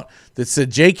came out that said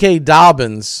J.K.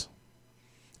 Dobbins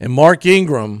and Mark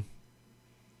Ingram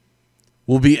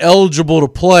will be eligible to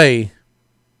play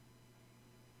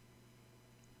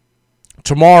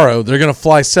tomorrow. They're going to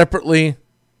fly separately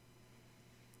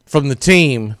from the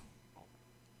team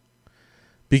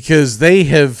because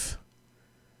they're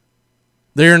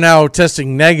now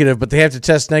testing negative, but they have to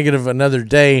test negative another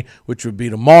day, which would be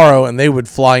tomorrow, and they would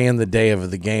fly in the day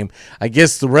of the game. I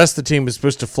guess the rest of the team is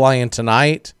supposed to fly in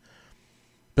tonight,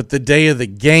 but the day of the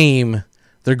game,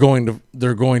 they're going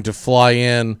to fly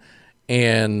in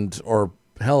or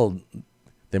hell,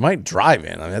 they might drive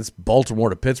in. I mean, that's Baltimore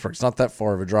to Pittsburgh. It's not that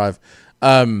far of a drive.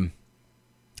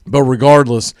 But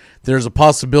regardless, there's a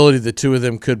possibility the two of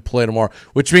them could play tomorrow,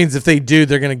 which means if they do,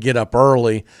 they're going to get up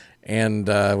early. And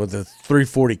with a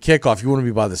 3:40 kickoff, you want to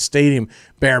be by the stadium,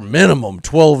 bare minimum,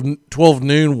 12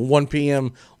 noon, 1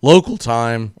 p.m. local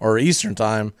time or Eastern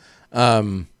time.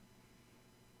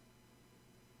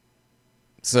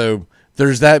 So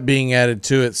there's that being added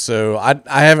to it. So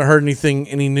I haven't heard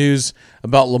any news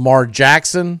about Lamar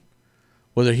Jackson,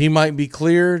 whether he might be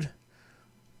cleared.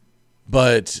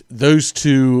 But those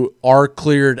two are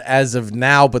cleared as of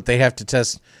now, but they have to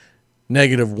test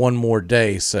negative one more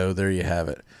day. So there you have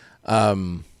it.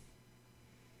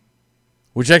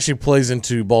 Which actually plays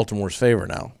into Baltimore's favor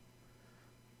now.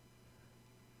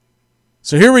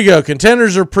 So here we go.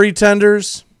 Contenders or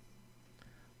pretenders.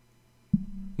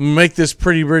 Make this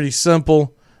pretty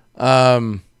simple.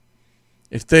 If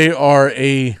they are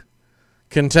a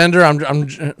contender, I'm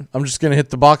just going to hit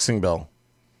the boxing bell.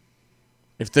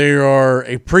 If they are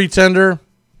a pretender,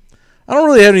 I don't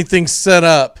really have anything set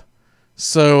up,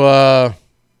 so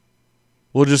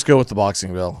we'll just go with the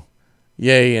boxing bell.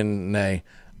 Yay and nay.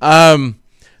 The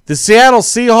Seattle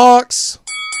Seahawks,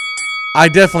 I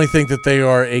definitely think that they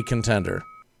are a contender.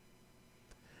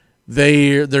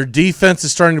 Their defense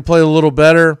is starting to play a little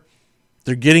better.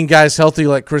 They're getting guys healthy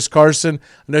like Chris Carson.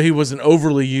 I know he wasn't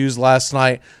overly used last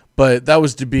night, but that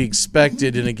was to be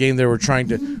expected in a game they were trying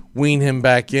to wean him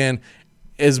back in.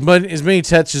 As many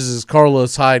touches as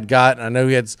Carlos Hyde got, and I know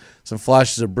he had some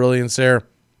flashes of brilliance there,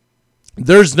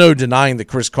 there's no denying that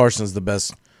Chris Carson's the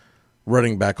best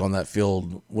running back on that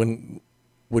field when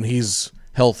he's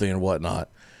healthy and whatnot.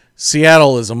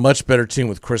 Seattle is a much better team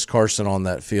with Chris Carson on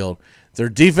that field. Their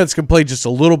defense can play just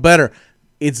a little better.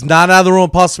 It's not out of the realm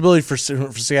of possibility for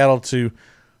Seattle to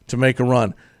make a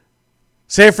run.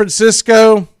 San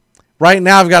Francisco, right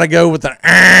now I've got to go with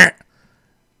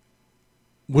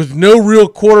with no real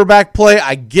quarterback play.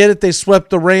 I get it, they swept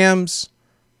the Rams,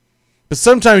 but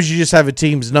sometimes you just have a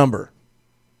team's number.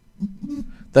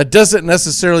 That doesn't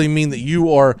necessarily mean that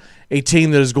you are a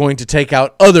team that is going to take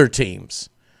out other teams.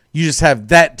 You just have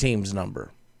that team's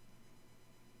number.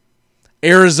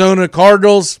 Arizona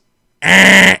Cardinals,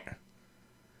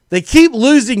 they keep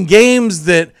losing games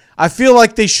that I feel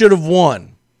like they should have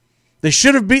won. They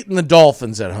should have beaten the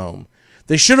Dolphins at home.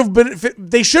 They should have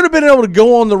been able to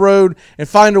go on the road and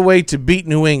find a way to beat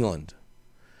New England.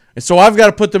 And so I've got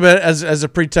to put them as a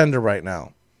pretender right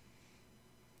now.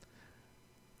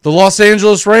 The Los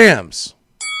Angeles Rams.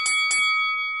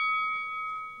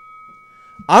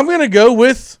 I'm going to go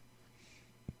with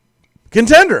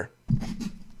contender.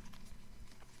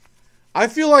 I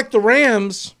feel like the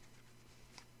Rams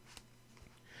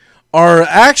are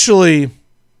actually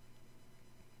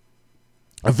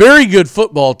a very good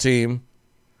football team.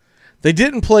 They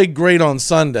didn't play great on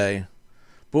Sunday,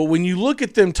 but when you look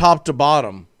at them top to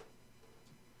bottom,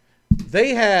 they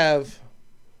have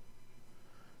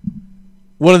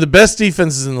one of the best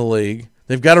defenses in the league.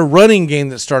 They've got a running game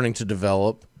that's starting to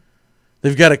develop.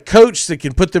 They've got a coach that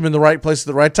can put them in the right place at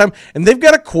the right time, and they've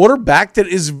got a quarterback that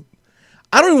is,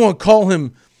 I don't even want to call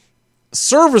him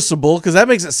serviceable because that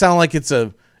makes it sound like it's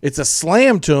a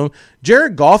slam to him.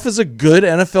 Jared Goff is a good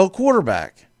NFL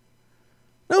quarterback.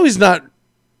 No, he's not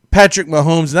Patrick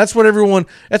Mahomes, and that's what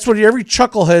every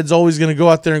chucklehead's always going to go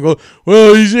out there and go,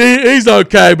 well, he's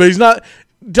okay, but he's not.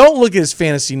 Don't look at his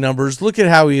fantasy numbers. Look at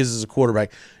how he is as a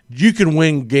quarterback. You can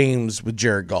win games with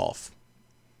Jared Goff.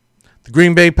 The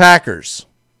Green Bay Packers.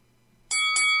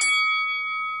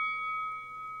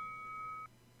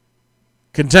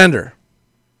 Contender.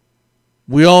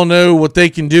 We all know what they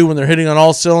can do when they're hitting on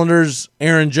all cylinders.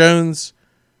 Aaron Jones,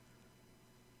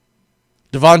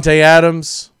 Devontae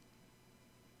Adams,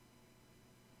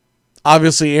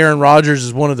 Obviously, Aaron Rodgers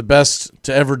is one of the best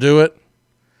to ever do it.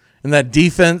 And that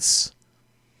defense,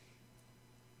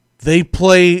 they're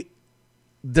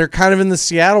kind of in the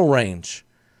Seattle range.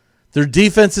 Their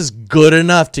defense is good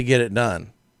enough to get it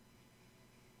done.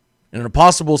 In a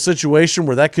possible situation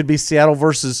where that could be Seattle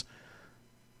versus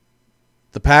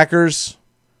the Packers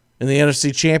in the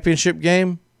NFC Championship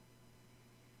game,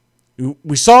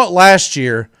 we saw it last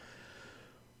year,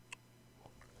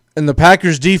 and the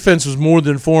Packers' defense was more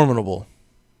than formidable.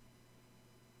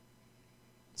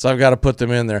 So I've got to put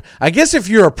them in there. I guess if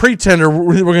you're a pretender,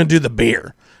 we're going to do the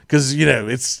beer. Because,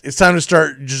 it's time to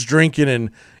start just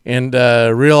drinking and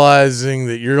realizing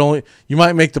that you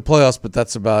might make the playoffs, but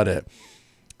that's about it.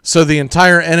 So the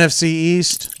entire NFC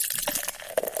East,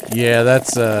 yeah,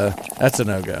 that's a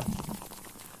no-go.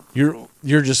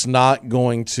 You're just not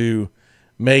going to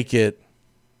make it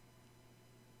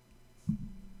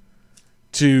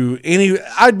to any.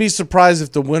 I'd be surprised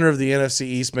if the winner of the NFC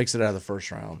East makes it out of the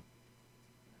first round.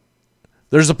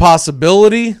 There's a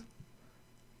possibility.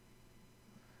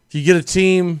 If you get a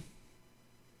team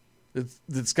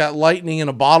that's got lightning in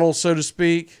a bottle, so to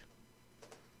speak,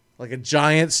 like a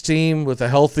Giants team with a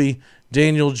healthy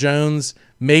Daniel Jones,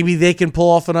 maybe they can pull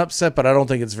off an upset, but I don't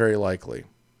think it's very likely.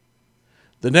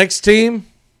 The next team,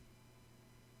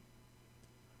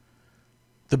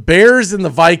 the Bears and the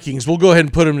Vikings. We'll go ahead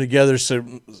and put them together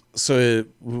so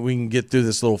we can get through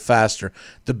this a little faster.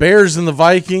 The Bears and the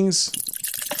Vikings,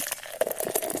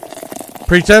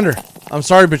 pretender. I'm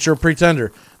sorry, but you're a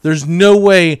pretender. There's no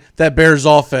way that Bears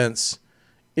offense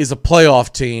is a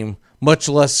playoff team, much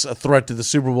less a threat to the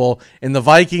Super Bowl. And the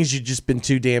Vikings, you've just been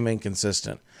too damn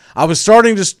inconsistent. I was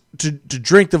starting to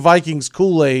drink the Vikings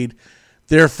Kool-Aid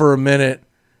there for a minute,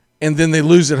 and then they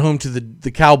lose at home to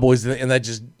the Cowboys, and that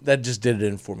just did it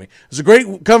in for me. It was a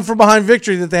great come-from-behind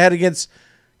victory that they had against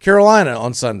Carolina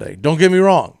on Sunday. Don't get me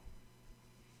wrong.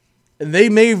 And they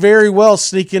may very well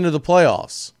sneak into the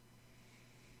playoffs.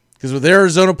 Because with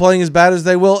Arizona playing as bad as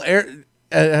they will,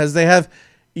 as they have,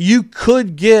 you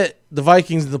could get the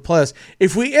Vikings in the playoffs.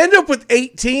 If we end up with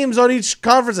 8 teams on each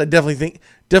conference, I definitely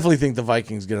think the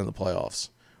Vikings get in the playoffs.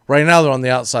 Right now, they're on the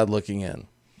outside looking in.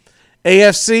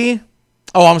 NFC,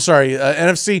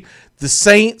 NFC, the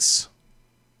Saints.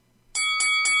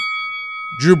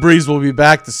 Drew Brees will be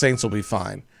back. The Saints will be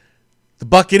fine. The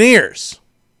Buccaneers.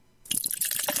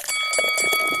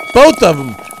 Both of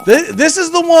them. This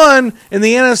is the one in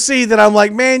the NFC that I'm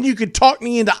like, man, you could talk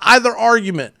me into either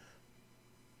argument.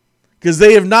 Because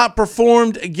they have not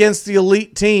performed against the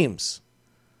elite teams.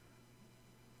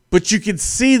 But you could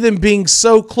see them being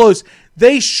so close.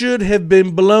 They should have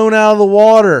been blown out of the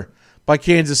water by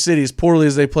Kansas City as poorly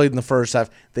as they played in the first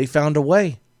half. They found a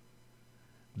way.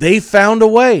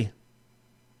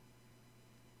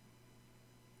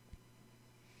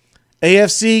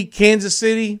 AFC, Kansas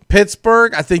City,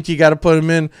 Pittsburgh, I think you got to put them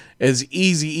in as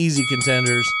easy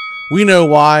contenders. We know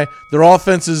why. Their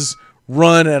offenses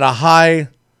run at a high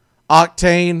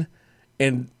octane,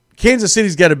 and Kansas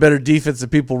City's got a better defense than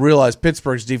people realize.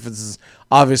 Pittsburgh's defense is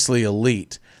obviously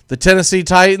elite. The Tennessee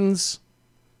Titans,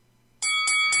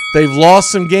 they've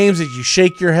lost some games that you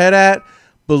shake your head at,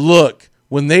 but look,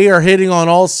 when they are hitting on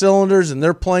all cylinders and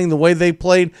they're playing the way they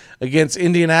played against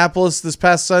Indianapolis this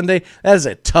past Sunday, that is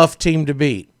a tough team to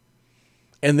beat.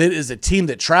 And it is a team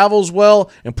that travels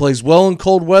well and plays well in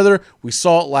cold weather. We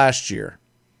saw it last year.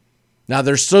 Now,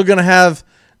 they're still going to have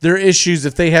their issues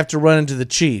if they have to run into the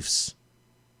Chiefs.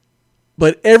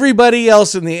 But everybody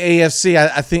else in the AFC,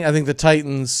 I think the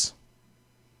Titans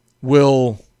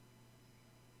will...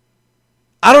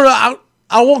 I don't know.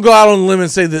 I won't go out on a limb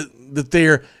and say that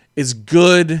they're as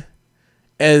good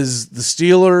as the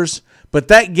Steelers, but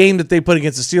that game that they put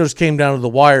against the Steelers came down to the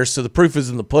wire, so the proof is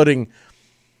in the pudding.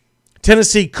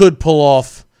 Tennessee could pull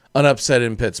off an upset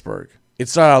in Pittsburgh.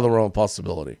 It's not out of the realm of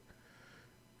possibility.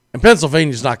 And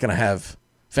Pennsylvania's not going to have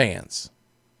fans.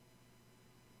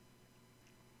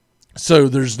 So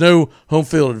there's no home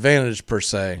field advantage per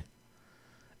se.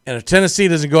 And if Tennessee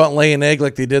doesn't go out and lay an egg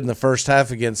like they did in the first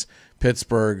half against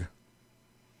Pittsburgh,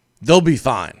 they'll be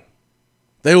fine.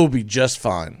 They will be just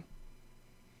fine.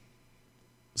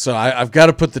 So I've got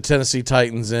to put the Tennessee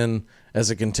Titans in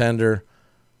as a contender.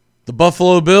 The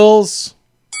Buffalo Bills,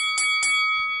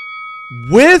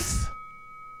 with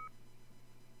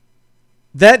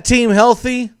that team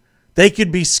healthy, they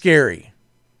could be scary.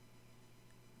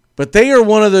 But they are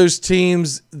one of those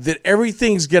teams that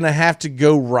everything's going to have to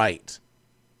go right.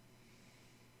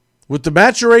 With the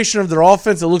maturation of their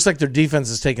offense, it looks like their defense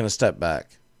is taking a step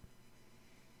back.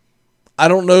 I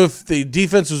don't know if the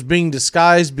defense was being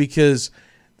disguised because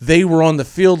they were on the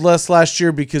field less last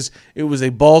year because it was a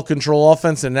ball control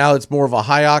offense, and now it's more of a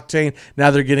high octane. Now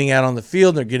they're getting out on the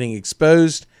field. They're getting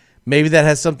exposed. Maybe that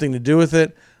has something to do with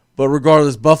it. But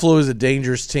regardless, Buffalo is a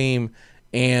dangerous team,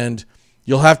 and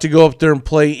you'll have to go up there and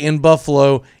play in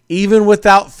Buffalo. Even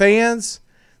without fans,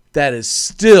 that is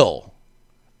still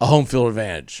a home field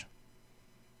advantage.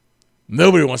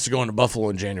 Nobody wants to go into Buffalo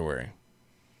in January.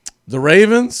 The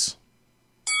Ravens,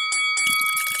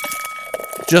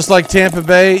 just like Tampa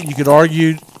Bay, you could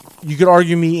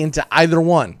argue me into either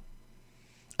one.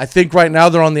 I think right now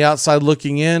they're on the outside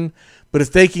looking in, but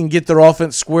if they can get their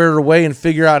offense squared away and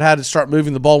figure out how to start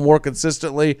moving the ball more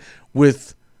consistently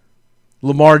with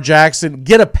Lamar Jackson,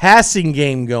 get a passing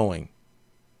game going,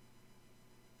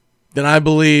 then I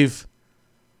believe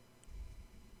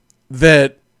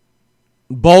that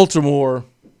Baltimore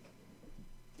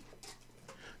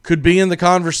could be in the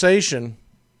conversation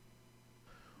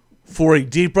for a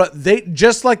deep run. They,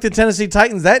 just like the Tennessee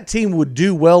Titans, that team would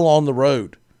do well on the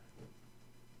road.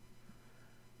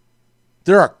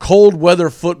 They're a cold weather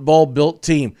football built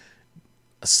team.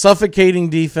 A suffocating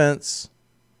defense.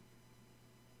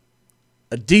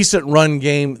 A decent run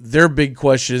game. Their big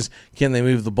question is, can they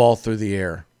move the ball through the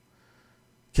air?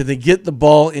 Can they get the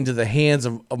ball into the hands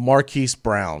of Marquise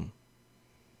Brown?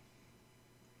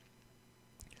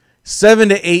 7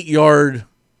 to 8 yard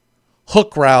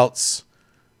hook routes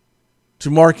to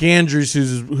Mark Andrews,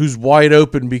 who's wide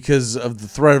open because of the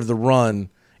threat of the run,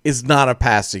 is not a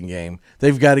passing game.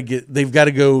 They've got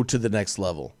to go to the next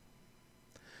level.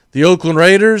 The Oakland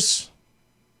Raiders,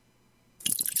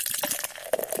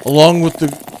 along with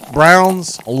the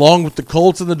Browns, along with the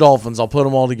Colts and the Dolphins, I'll put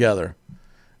them all together.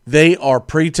 They are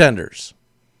pretenders.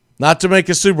 Not to make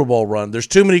a Super Bowl run. There's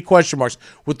too many question marks.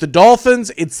 With the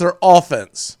Dolphins, it's their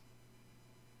offense.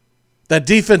 That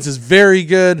defense is very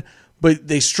good, but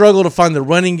they struggle to find the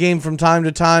running game from time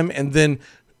to time, and then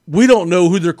we don't know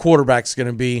who their quarterback's going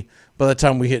to be by the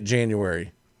time we hit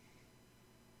January.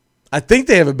 I think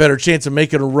they have a better chance of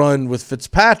making a run with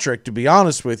Fitzpatrick, to be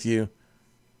honest with you.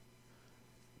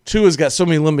 Tua's got so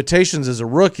many limitations as a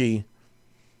rookie,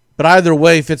 but either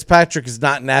way, Fitzpatrick is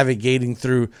not navigating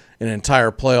through an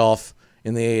entire playoff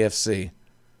in the AFC.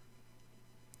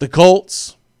 The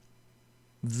Colts,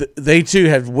 they too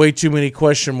have way too many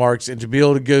question marks, and to be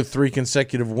able to go 3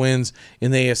 consecutive wins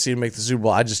in the AFC to make the Super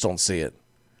Bowl, I just don't see it.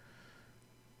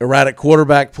 Erratic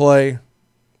quarterback play.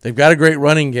 They've got a great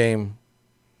running game,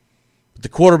 but the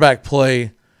quarterback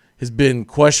play has been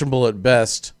questionable at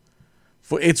best.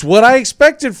 It's what I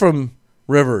expected from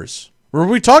Rivers.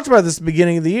 Remember, we talked about this at the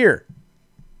beginning of the year.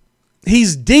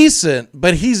 He's decent,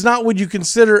 but he's not what you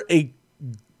consider a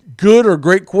good or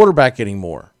great quarterback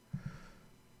anymore.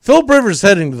 Philip Rivers is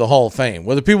heading to the Hall of Fame,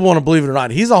 whether people want to believe it or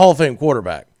not. He's a Hall of Fame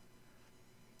quarterback.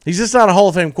 He's just not a Hall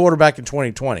of Fame quarterback in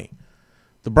 2020.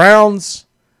 The Browns,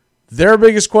 their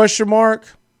biggest question mark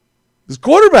is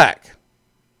quarterback.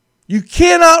 You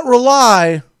cannot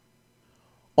rely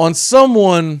on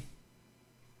someone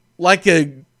like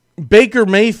a Baker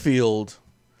Mayfield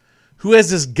who has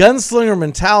this gunslinger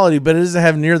mentality but doesn't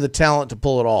have near the talent to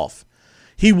pull it off.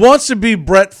 He wants to be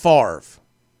Brett Favre,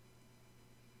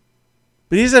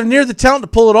 but he doesn't have near the talent to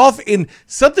pull it off, and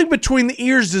something between the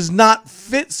ears does not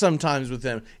fit sometimes with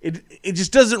him. It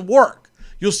just doesn't work.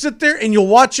 You'll sit there and you'll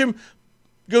watch him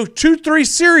go 2-3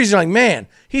 series, and you're like, man,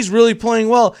 he's really playing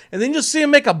well. And then you'll see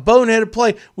him make a boneheaded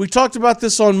play. We talked about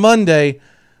this on Monday.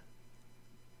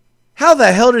 How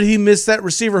the hell did he miss that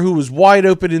receiver who was wide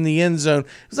open in the end zone?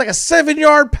 It was like a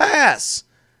 7-yard pass.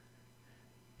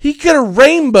 He could have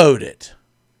rainbowed it.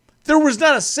 There was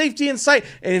not a safety in sight,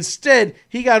 and instead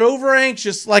he got over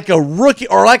anxious like a rookie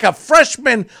or like a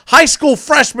freshman, high school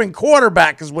freshman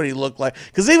quarterback is what he looked like.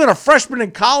 Because even a freshman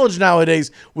in college nowadays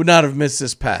would not have missed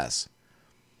this pass.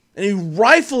 And he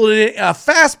rifled it, a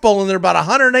fastball in there about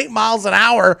 108 miles an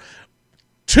hour,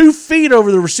 2 feet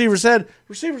over the receiver's head. The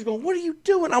receiver's going, "What are you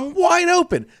doing? I'm wide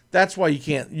open." That's why you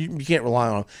can't rely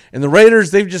on them. And the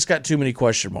Raiders, they've just got too many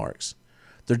question marks.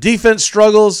 Their defense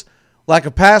struggles, lack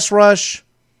of pass rush.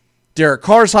 Derek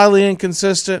Carr's highly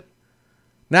inconsistent.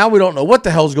 Now we don't know what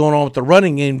the hell's going on with the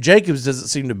running game. Jacobs doesn't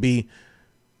seem to be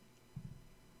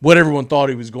what everyone thought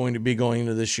he was going to be going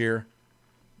into this year.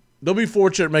 They'll be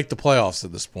fortunate to make the playoffs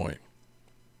at this point.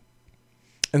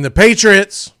 And the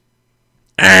Patriots,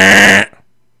 but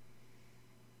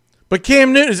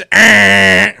Cam Newton is,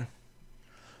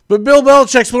 but Bill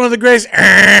Belichick's one of the greatest.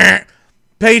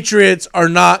 Patriots are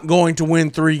not going to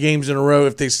win 3 games in a row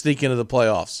if they sneak into the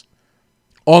playoffs.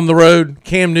 On the road,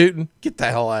 Cam Newton, get the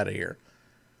hell out of here.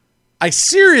 I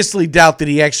seriously doubt that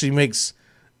he actually makes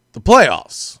the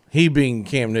playoffs, he being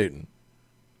Cam Newton.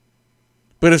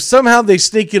 But if somehow they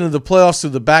sneak into the playoffs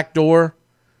through the back door,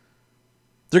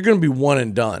 they're going to be one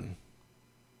and done.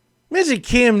 Imagine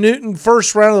Cam Newton,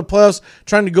 first round of the playoffs,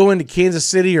 trying to go into Kansas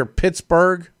City or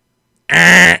Pittsburgh.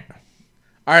 All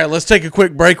right, let's take a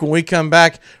quick break. When we come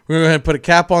back, we're going to go ahead and put a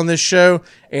cap on this show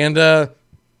and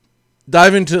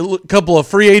dive into a couple of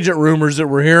free agent rumors that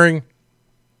we're hearing.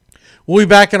 We'll be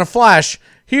back in a flash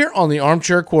here on the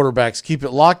Armchair Quarterbacks. Keep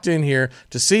it locked in here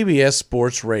to CBS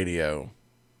Sports Radio.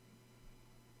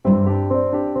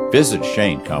 Visit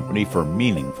Shane Company for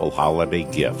meaningful holiday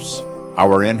gifts.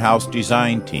 Our in-house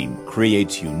design team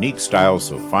creates unique styles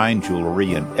of fine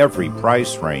jewelry in every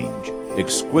price range,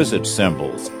 exquisite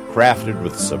symbols crafted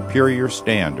with superior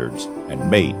standards and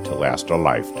made to last a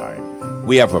lifetime.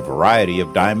 We have a variety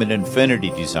of diamond infinity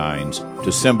designs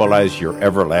to symbolize your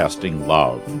everlasting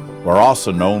love. We're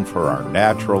also known for our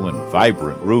natural and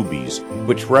vibrant rubies,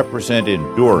 which represent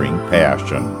enduring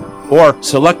passion. Or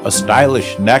select a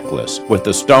stylish necklace with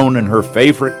a stone in her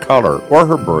favorite color or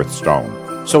her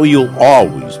birthstone, so you'll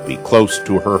always be close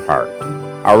to her heart.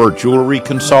 Our jewelry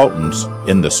consultants,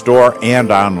 in the store and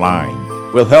online,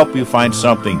 will help you find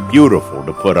something beautiful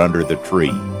to put under the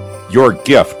tree. Your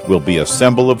gift will be a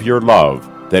symbol of your love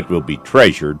that will be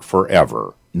treasured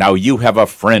forever. Now you have a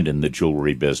friend in the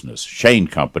jewelry business. Shane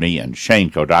Company and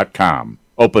ShaneCo.com.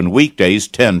 Open weekdays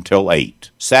 10 till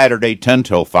 8, Saturday 10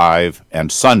 till 5,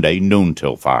 and Sunday noon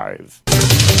till 5.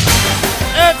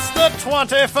 It's the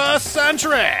 21st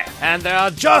century, and there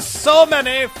are just so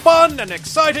many fun and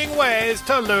exciting ways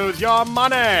to lose your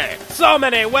money. So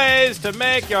many ways to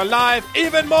make your life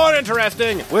even more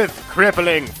interesting with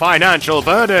crippling financial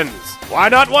burdens. Why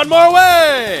not one more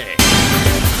way?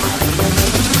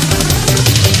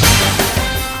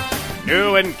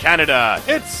 New in Canada,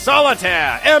 it's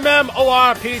Solitaire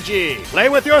MMORPG. Play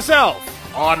with yourself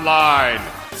online.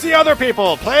 See other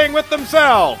people playing with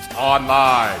themselves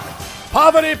online.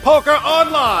 Poverty Poker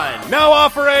Online, now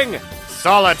offering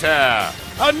Solitaire.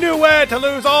 A new way to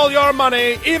lose all your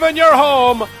money, even your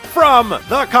home, from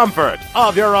the comfort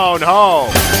of your own home.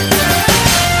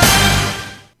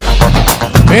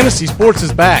 Fantasy sports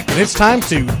is back, and it's time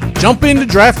to jump into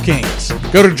DraftKings.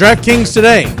 Go to DraftKings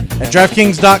today at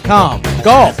DraftKings.com.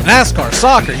 Golf, NASCAR,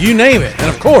 soccer, you name it. And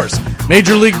of course,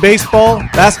 Major League Baseball,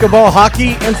 basketball,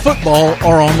 hockey, and football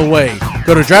are on the way.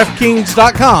 Go to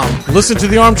DraftKings.com. Listen to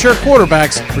the Armchair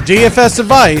Quarterbacks for DFS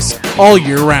advice all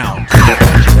year round.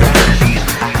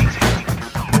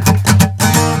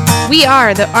 We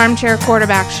are the Armchair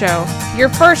Quarterback Show, your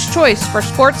first choice for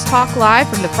sports talk live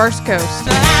from the First Coast.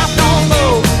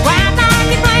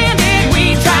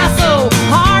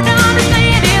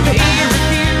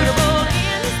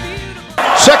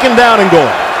 Second down and goal.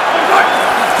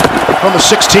 From the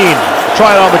 16.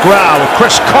 Try it on the ground with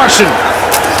Chris Carson.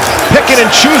 Picking and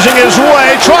choosing his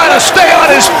way. Trying to stay on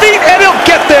his feet, and he'll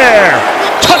get there.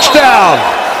 Touchdown.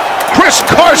 Chris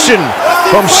Carson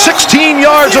from 16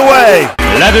 yards away.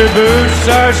 Leather boots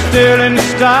are still in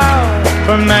style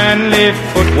for manly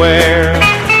footwear.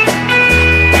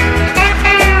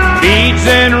 Beads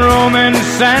and Roman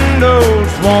sandals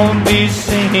won't be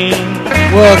seen.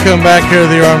 Welcome back here to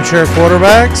the Armchair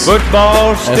Quarterbacks.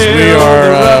 Football still as we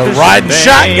are riding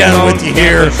shotgun with you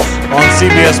here on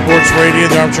CBS Sports Radio,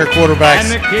 the Armchair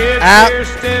Quarterbacks app,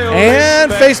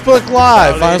 and Facebook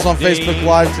Live. Find us on Facebook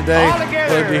Live today.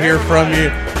 Glad to hear from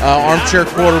you. Armchair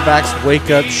Quarterbacks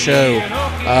Wake Up Show.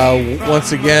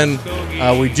 Once again,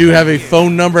 we do have a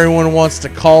phone number anyone wants to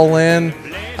call in.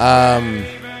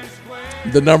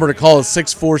 The number to call is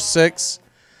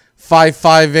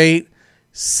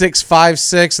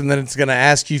 646-558-656, and then it's going to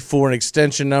ask you for an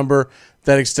extension number.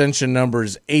 That extension number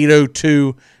is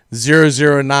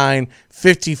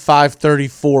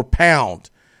 802-009-5534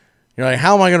 #. You're like,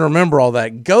 how am I going to remember all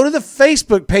that? Go to the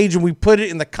Facebook page and we put it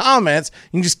in the comments.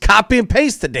 You can just copy and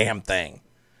paste the damn thing.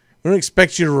 We don't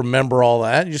expect you to remember all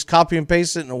that. You just copy and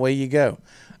paste it and away you go.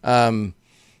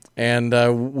 And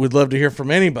we'd love to hear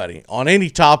from anybody on any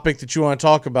topic that you want to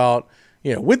talk about,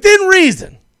 within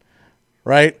reason,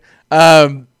 right?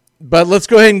 But let's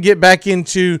go ahead and get back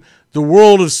into the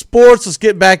world of sports. Let's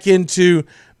get back into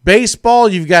baseball.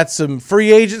 You've got some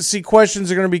free agency questions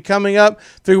that are going to be coming up.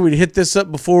 Figured we'd hit this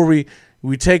up before we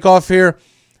take off here.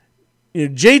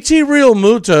 JT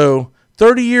Realmuto,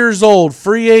 30 years old,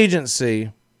 free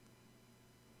agency,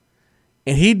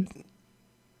 and he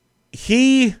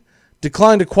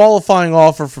declined a qualifying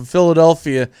offer from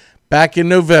Philadelphia back in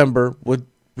November, which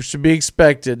should be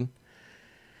expected.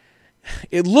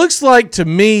 It looks like to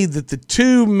me that the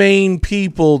two main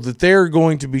people that they're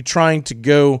going to be trying to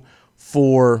go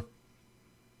for,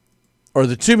 or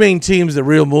the two main teams that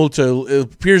Realmuto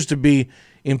appears to be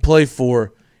in play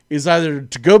for, is either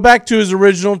to go back to his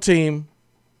original team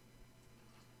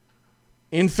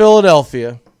in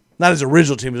Philadelphia. Not his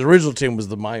original team. His original team was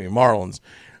the Miami Marlins.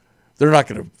 They're not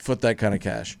going to foot that kind of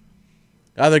cash.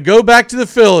 Either go back to the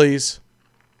Phillies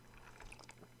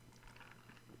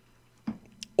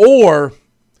or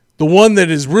the one that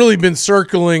has really been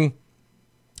circulating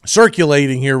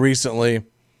here recently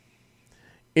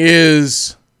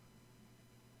is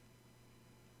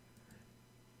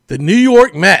the New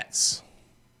York Mets.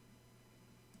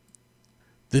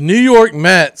 The New York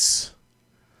Mets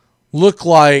look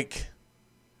like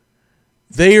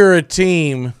they are a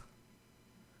team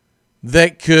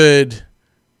that could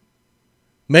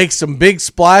make some big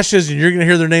splashes, and you're going to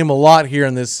hear their name a lot here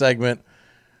in this segment.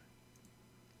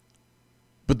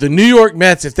 But the New York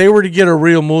Mets, if they were to get a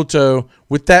Real Muto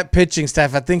with that pitching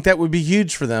staff, I think that would be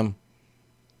huge for them.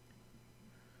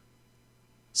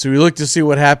 So we look to see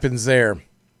what happens there.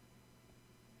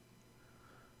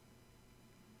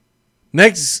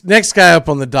 Next guy up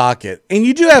on the docket. And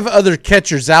you do have other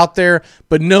catchers out there,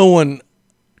 but no one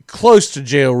close to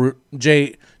JT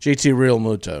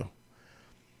Realmuto.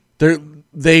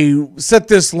 They set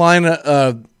this line,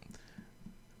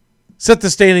 set the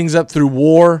standings up through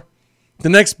WAR. The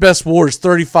next best WAR is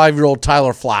 35-year-old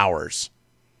Tyler Flowers.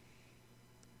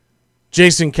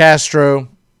 Jason Castro.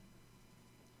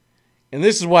 And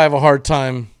this is why I have a hard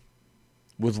time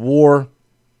with WAR.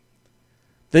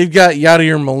 They've got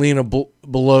Yadier Molina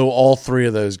below all three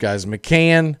of those guys.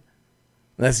 McCann,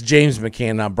 that's James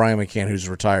McCann, not Brian McCann, who's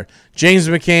retired. James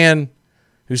McCann,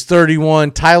 who's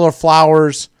 31. Tyler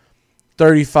Flowers,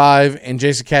 35. And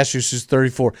Jason Castro, who's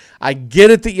 34. I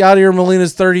get it that Yadier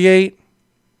Molina's 38.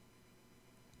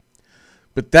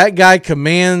 But that guy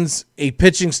commands a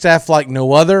pitching staff like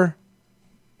no other.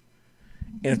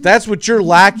 And if that's what you're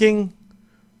lacking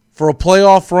for a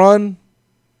playoff run,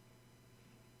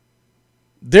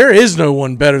 there is no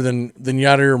one better than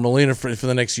Yadier Molina for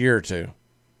the next year or two.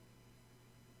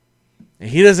 And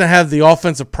he doesn't have the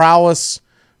offensive prowess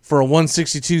for a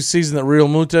 162 season that Real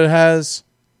Muto has.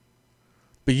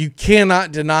 But you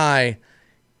cannot deny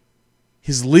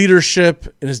his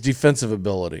leadership and his defensive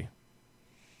ability.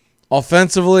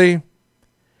 Offensively,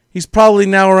 he's probably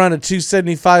now around a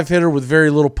 275 hitter with very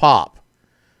little pop.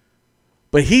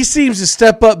 But he seems to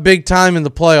step up big time in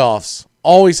the playoffs.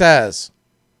 Always has.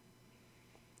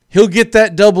 He'll get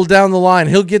that double down the line.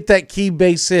 He'll get that key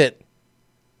base hit.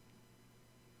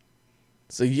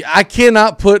 So I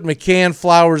cannot put McCann,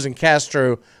 Flowers, and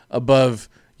Castro above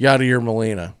Yadier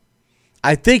Molina.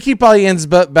 I think he probably ends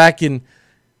up back in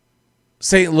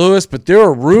St. Louis, but there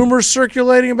are rumors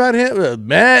circulating about him.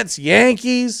 Mets,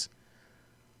 Yankees,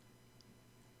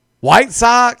 White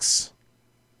Sox,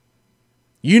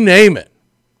 you name it.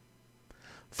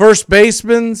 First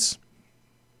basemans,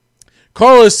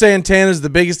 Carlos Santana is the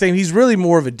biggest thing. He's really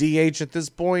more of a DH at this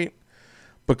point,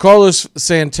 but Carlos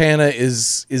Santana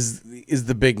is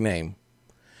the big name.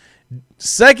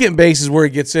 Second base is where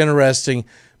it gets interesting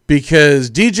because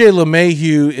DJ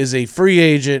LeMahieu is a free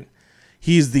agent.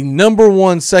 He's the number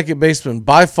one second baseman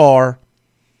by far.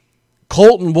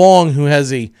 Colton Wong, who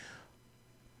has a...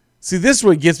 See, this is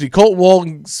what gets me. Colton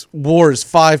Wong's WAR is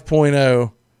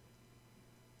 5.0.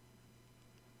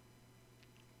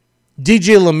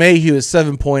 DJ LeMahieu is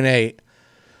 7.8.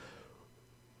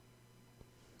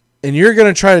 And you're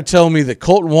going to try to tell me that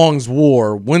Colton Wong's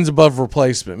WAR wins above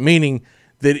replacement, meaning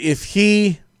that if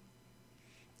he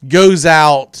goes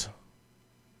out...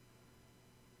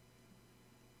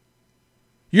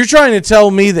 You're trying to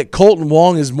tell me that Colton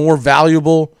Wong is more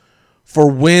valuable for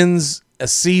wins a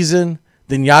season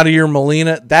than Yadier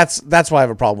Molina? That's why I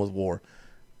have a problem with WAR.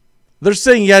 They're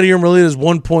saying Yadier Molina is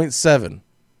 1.7.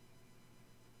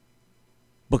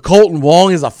 But Colton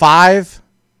Wong is a 5?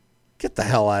 Get the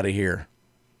hell out of here.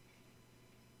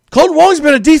 Colton Wong's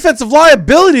been a defensive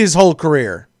liability his whole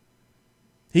career.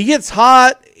 He gets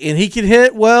hot, and he can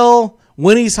hit well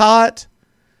when he's hot.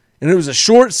 And it was a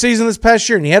short season this past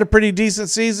year, and he had a pretty decent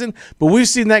season. But we've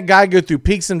seen that guy go through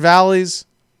peaks and valleys.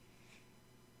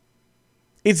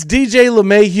 It's DJ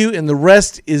LeMahieu, and the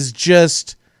rest is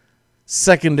just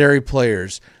secondary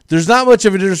players. There's not much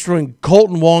of a difference between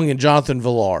Colton Wong and Jonathan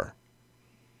Villar.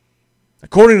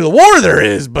 According to the WAR, there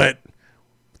is, but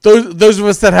those of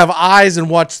us that have eyes and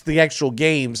watch the actual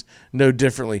games know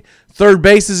differently. Third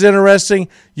base is interesting.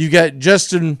 You got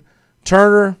Justin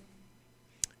Turner.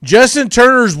 Justin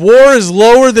Turner's WAR is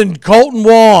lower than Colton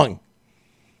Wong.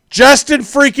 Justin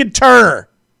freaking Turner.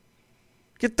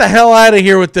 Get the hell out of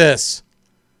here with this.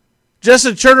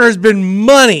 Justin Turner has been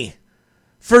money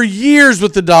for years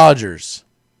with the Dodgers.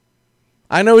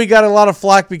 I know he got a lot of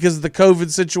flack because of the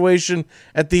COVID situation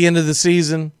at the end of the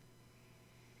season.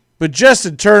 but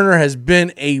Justin Turner has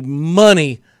been a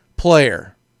money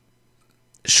player.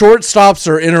 Shortstops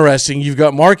are interesting. You've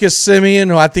got Marcus Semien,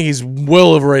 who I think he's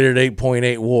well overrated at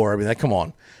 8.8 WAR. I mean, come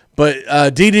on.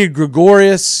 But Didi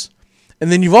Gregorius,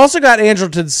 and then you've also got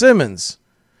Andrelton Simmons.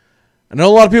 I know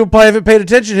a lot of people probably haven't paid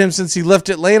attention to him since he left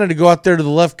Atlanta to go out there to the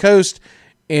left coast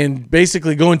and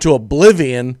basically go into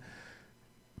oblivion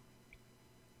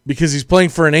because he's playing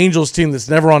for an Angels team that's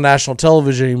never on national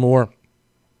television anymore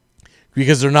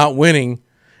because they're not winning.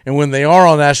 And when they are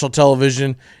on national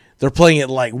television, they're playing at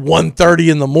like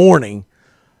 1:30 in the morning.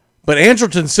 But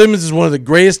Andrelton Simmons is one of the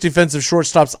greatest defensive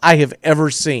shortstops I have ever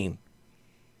seen.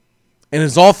 And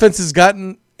his offense has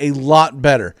gotten a lot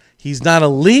better. He's not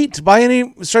elite by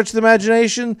any stretch of the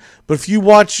imagination, but if you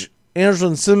watch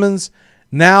Andrelton Simmons,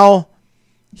 now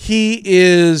he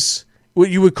is what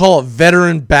you would call a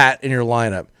veteran bat in your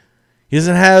lineup. He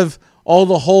doesn't have all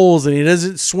the holes, and he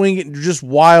doesn't swing it just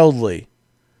wildly.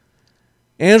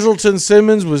 Andrelton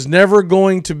Simmons was never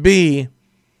going to be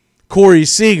Corey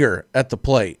Seager at the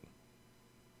plate.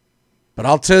 But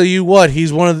I'll tell you what,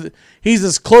 he's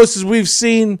as close as we've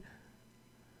seen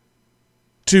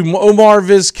to Omar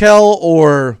Vizquel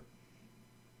or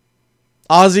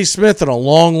Ozzie Smith in a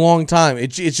long, long time.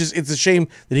 It's a shame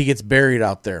that he gets buried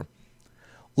out there.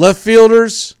 Left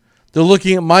fielders, they're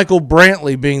looking at Michael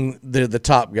Brantley being the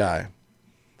top guy.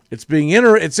 It's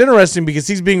interesting because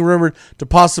he's being rumored to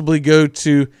possibly go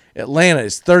to Atlanta.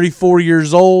 He's 34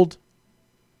 years old,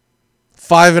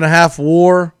 5.5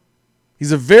 WAR.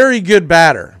 He's a very good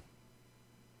batter.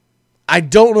 I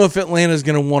don't know if Atlanta's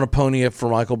going to want to pony up for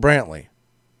Michael Brantley.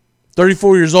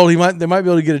 34 years old, they might be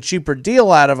able to get a cheaper deal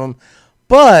out of him.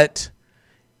 But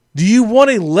do you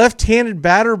want a left-handed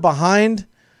batter behind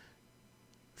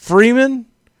Freeman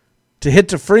to hit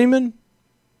to Freeman?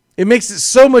 It makes it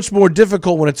so much more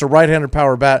difficult when it's a right-handed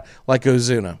power bat like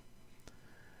Ozuna.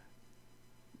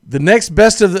 The next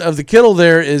best of the Kittle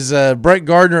there is Brett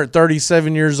Gardner at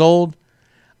 37 years old.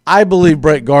 I believe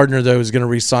Brett Gardner, though, is going to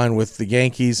re-sign with the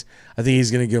Yankees. I think he's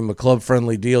going to give him a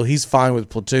club-friendly deal. He's fine with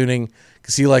platooning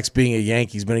because he likes being a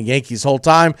Yankee. He's been a Yankee his whole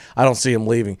time. I don't see him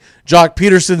leaving. Jock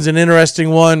Peterson's an interesting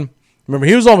one. Remember,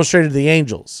 he was almost traded to the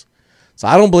Angels. So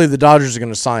I don't believe the Dodgers are going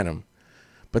to sign him.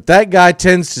 But that guy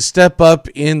tends to step up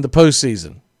in the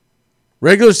postseason.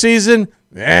 Regular season,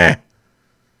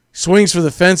 swings for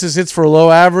the fences, hits for a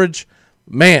low average.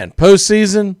 Man,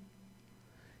 postseason,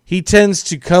 he tends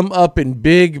to come up in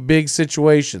big, big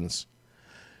situations.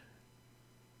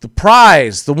 The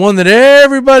prize, the one that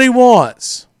everybody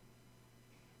wants.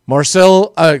 I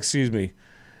jumped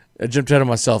ahead of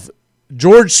myself.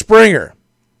 George Springer,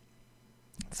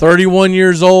 31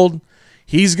 years old.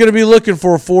 He's going to be looking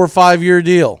for a 4 or 5 year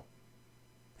deal.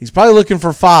 He's probably looking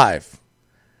for 5.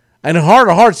 And in heart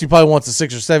of hearts, he probably wants a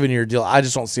 6 or 7 year deal. I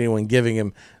just don't see anyone giving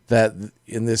him that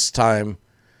in this time.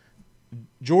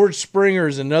 George Springer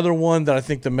is another one that I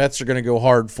think the Mets are going to go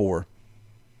hard for.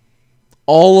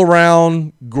 All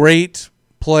around great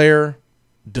player,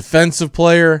 defensive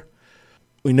player.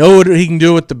 We know what he can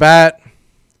do with the bat.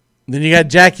 And then you got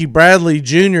Jackie Bradley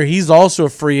Jr. He's also a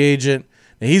free agent.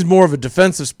 Now, he's more of a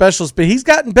defensive specialist, but he's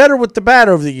gotten better with the bat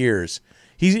over the years.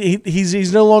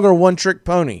 He's no longer a one-trick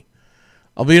pony.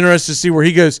 I'll be interested to see where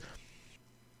he goes.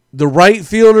 The right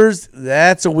fielders,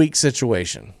 that's a weak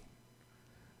situation.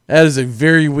 That is a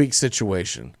very weak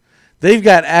situation. They've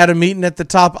got Adam Eaton at the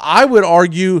top. I would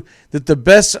argue that the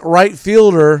best right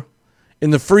fielder in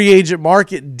the free agent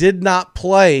market did not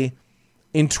play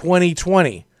in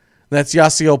 2020. That's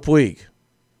Yasiel Puig.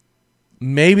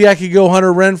 Maybe I could go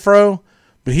Hunter Renfroe,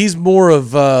 but he's more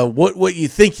of what you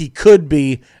think he could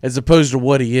be as opposed to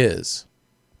what he is.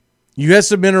 You have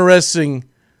some interesting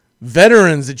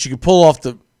veterans that you could pull off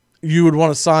you would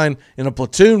want to sign in a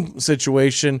platoon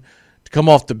situation to come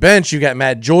off the bench. You got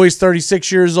Matt Joyce,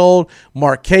 36 years old,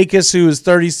 Mark Kakis, who is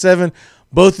 37.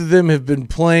 Both of them have been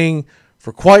playing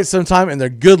for quite some time, and they're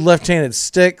good left-handed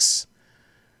sticks.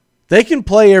 They can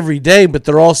play every day, but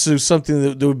they're also something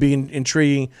that would be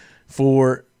intriguing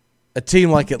for a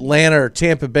team like Atlanta or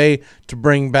Tampa Bay to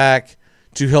bring back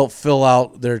to help fill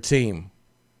out their team.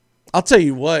 I'll tell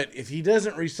you what, if he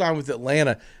doesn't re-sign with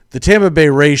Atlanta, the Tampa Bay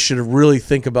Rays should really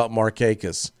think about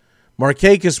Markakis.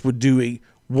 Markakis would do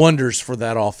wonders for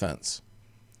that offense.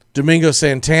 Domingo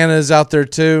Santana is out there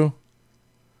too.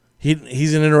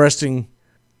 He's an interesting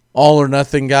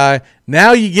all-or-nothing guy.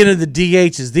 Now you get into the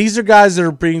DHs. These are guys that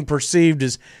are being perceived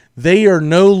as they are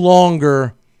no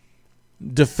longer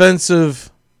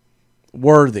defensive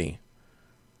worthy.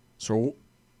 So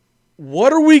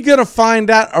what are we going to find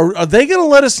out? Are they going to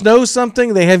let us know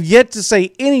something? They have yet to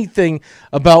say anything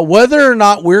about whether or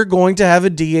not we're going to have a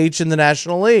DH in the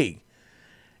National League.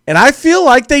 And I feel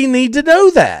like they need to know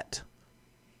that.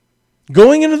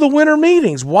 Going into the winter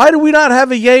meetings, why do we not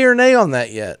have a yay or nay on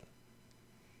that yet?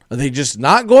 Are they just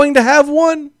not going to have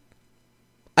one?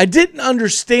 I didn't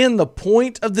understand the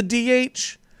point of the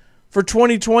DH for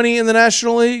 2020 in the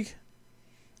National League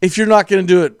if you're not going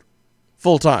to do it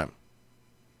full time.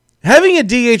 Having a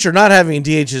DH or not having a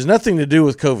DH has nothing to do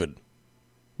with COVID,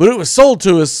 but it was sold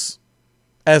to us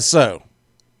as so.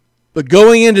 But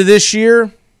going into this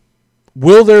year,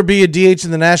 will there be a DH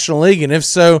in the National League? And if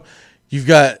so, you've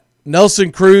got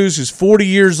Nelson Cruz, who's 40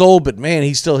 years old, but man,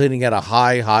 he's still hitting at a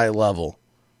high level.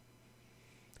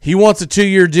 He wants a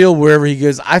 2-year deal wherever he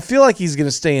goes. I feel like he's going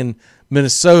to stay in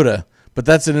Minnesota, but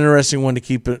that's an interesting one to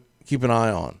keep an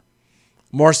eye on.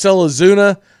 Marcell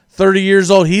Ozuna, 30 years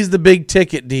old. He's the big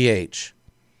ticket DH.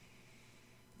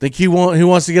 Think he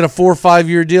wants to get a 4 or 5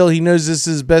 year deal. He knows this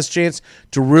is his best chance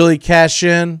to really cash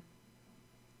in.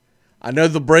 I know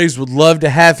the Braves would love to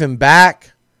have him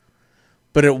back,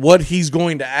 but at what he's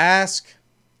going to ask,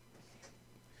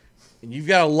 and you've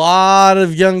got a lot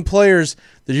of young players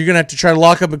that you're going to have to try to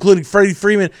lock up, including Freddie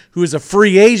Freeman, who is a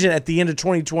free agent at the end of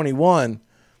 2021.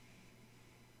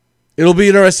 It'll be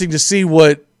interesting to see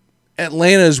what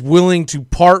Atlanta is willing to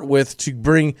part with to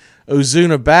bring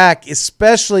Ozuna back,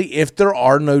 especially if there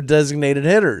are no designated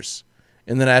hitters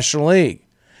in the National League.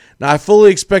 Now, I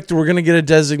fully expect that we're going to get a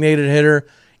designated hitter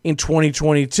in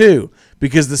 2022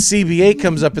 because the CBA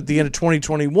comes up at the end of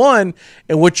 2021,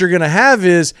 and what you're going to have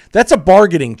is that's a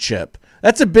bargaining chip.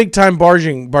 That's a big-time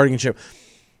bargaining chip.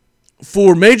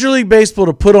 For Major League Baseball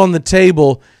to put on the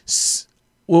table,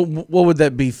 what would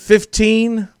that be,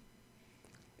 15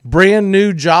 brand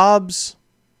new jobs,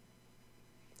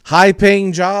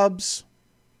 high-paying jobs?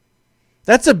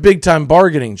 That's a big-time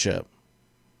bargaining chip.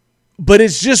 But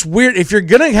it's just weird. If you're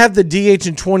going to have the DH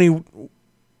in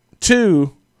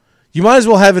 22, you might as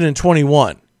well have it in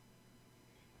 21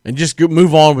 and just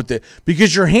move on with it,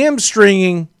 because you're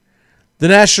hamstringing the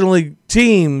National League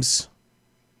teams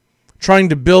trying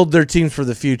to build their teams for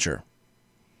the future.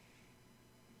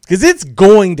 Because it's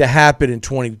going to happen in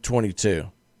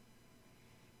 2022.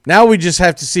 Now we just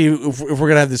have to see if we're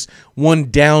going to have this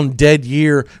one down dead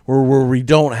year where we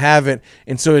don't have it.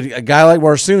 And so a guy like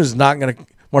Marcell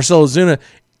Ozuna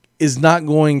is not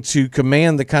going to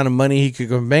command the kind of money he could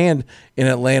command in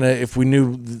Atlanta if we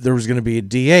knew there was going to be a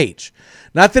DH.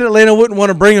 Not that Atlanta wouldn't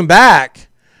want to bring him back,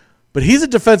 but he's a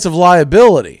defensive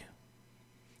liability.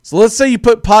 So let's say you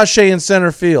put Pache in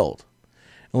center field.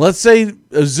 And let's say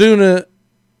Ozuna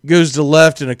goes to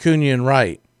left and Acuna in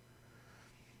right.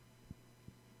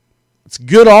 It's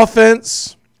good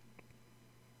offense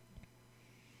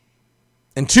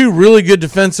and two really good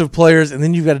defensive players, and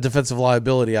then you've got a defensive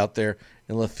liability out there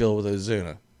in left field with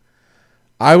Ozuna.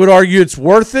 I would argue it's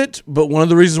worth it, but one of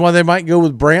the reasons why they might go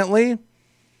with Brantley,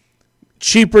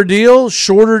 cheaper deal,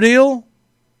 shorter deal,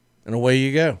 and away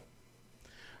you go.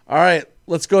 All right,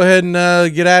 let's go ahead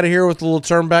and get out of here with a little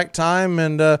turn back time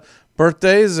and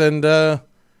birthdays. And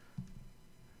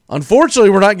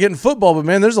unfortunately, we're not getting football, but,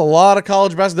 man, there's a lot of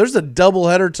college basketball. There's a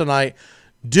doubleheader tonight,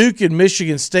 Duke and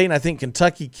Michigan State, and I think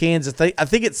Kentucky, Kansas. I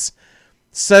think it's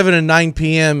 7 and 9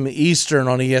 p.m. Eastern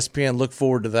on ESPN. Look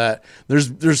forward to that.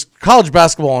 There's college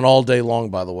basketball on all day long,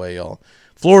 by the way, y'all.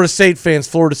 Florida State fans,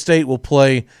 Florida State will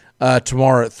play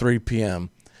tomorrow at 3 p.m.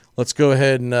 Let's go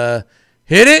ahead and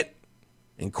hit it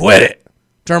and quit it.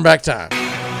 Turn back time.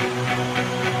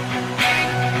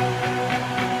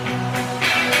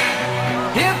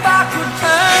 If I could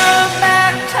turn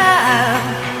back time,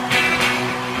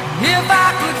 if I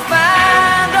could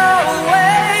find a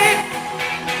way,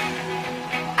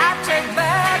 I'd take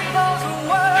back those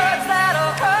words that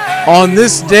are hurt. On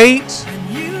this date,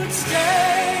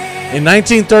 in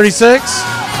 1936,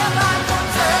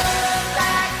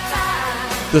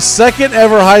 the second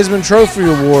ever Heisman Trophy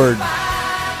Award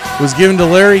was given to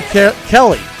Larry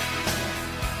Kelly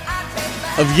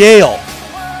of Yale.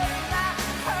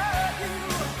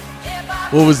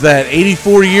 What was that,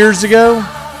 84 years ago?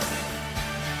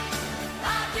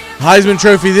 Heisman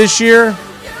Trophy this year,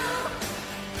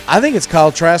 I think it's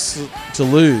Kyle Trask to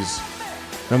lose.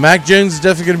 Now, Mac Jones is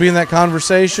definitely going to be in that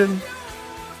conversation.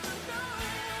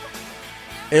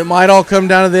 It might all come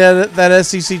down to that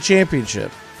SEC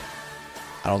championship.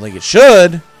 I don't think it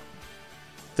should. I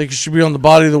think it should be on the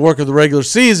body of the work of the regular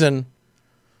season.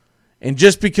 And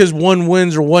just because one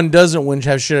wins or one doesn't win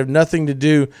should have nothing to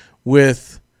do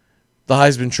with the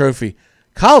Heisman Trophy.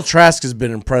 Kyle Trask has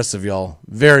been impressive, y'all.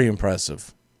 Very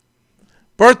impressive.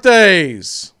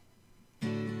 Birthdays.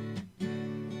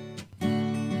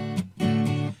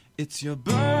 It's your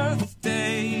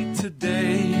birthday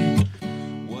today.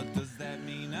 What does that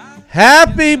mean?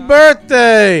 Happy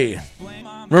birthday.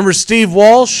 Remember Steve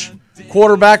Walsh,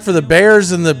 quarterback for the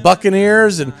Bears and the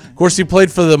Buccaneers, and of course he played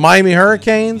for the Miami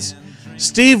Hurricanes.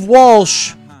 Steve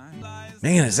Walsh,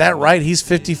 man, is that right? He's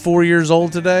 54 years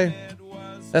old today?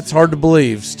 That's hard to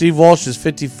believe. Steve Walsh is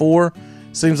 54.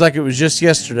 Seems like it was just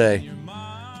yesterday.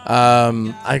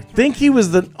 I think he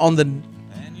was on the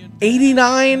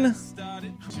 89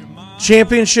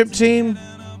 championship team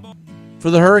for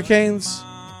the Hurricanes.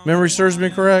 Memory serves me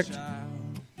correct.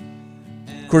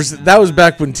 Of course, that was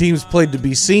back when teams played to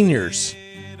be seniors.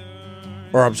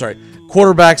 Or, I'm sorry,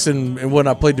 quarterbacks and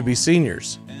whatnot played to be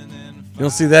seniors. You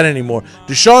don't see that anymore.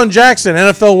 Deshaun Jackson,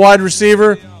 NFL wide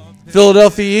receiver,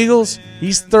 Philadelphia Eagles.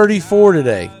 He's 34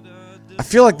 today. I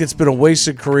feel like it's been a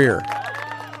wasted career.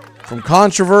 From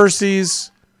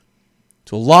controversies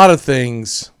to a lot of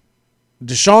things,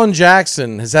 Deshaun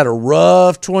Jackson has had a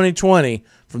rough 2020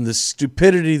 from the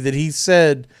stupidity that he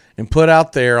said and put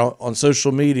out there on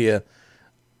social media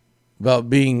about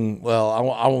being, well,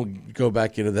 I won't go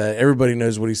back into that. Everybody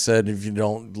knows what he said if you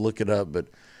don't look it up, but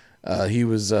he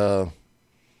was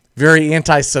very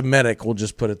anti-Semitic, we'll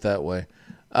just put it that way.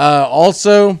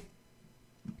 Also,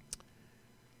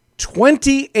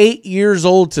 28 years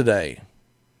old today,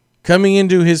 coming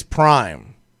into his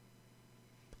prime,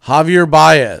 Javier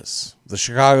Baez, the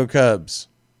Chicago Cubs.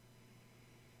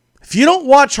 If you don't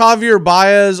watch Javier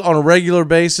Baez on a regular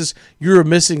basis, you're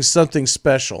missing something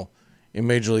special in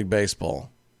Major League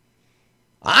Baseball.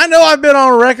 I know I've been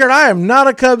on record. I am not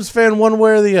a Cubs fan one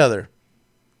way or the other.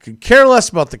 Could care less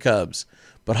about the Cubs.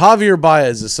 But Javier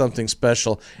Baez is something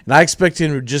special, and I expect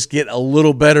him to just get a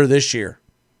little better this year.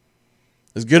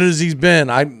 As good as he's been,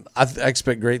 I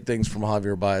expect great things from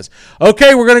Javier Baez.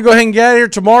 Okay, we're going to go ahead and get out of here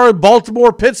tomorrow.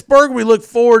 Baltimore, Pittsburgh. We look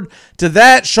forward to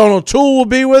that. Sean O'Toole will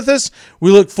be with us.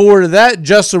 We look forward to that.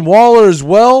 Justin Waller as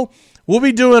well. We'll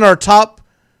be doing our top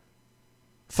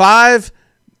 5.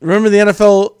 Remember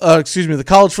the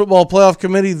College Football Playoff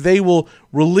Committee, they will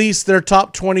release their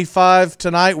top 25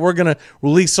 tonight. We're going to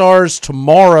release ours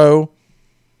tomorrow,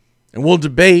 and we'll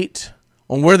debate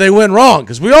on where they went wrong,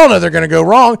 because we all know they're going to go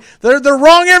wrong. They're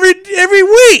wrong every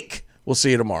week. We'll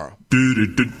see you tomorrow. Goodbye,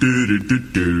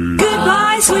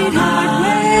 sweetheart.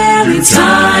 Well, it's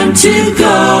time to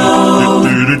go.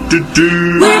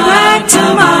 We're back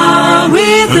tomorrow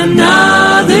with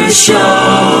another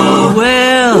show.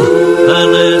 Well,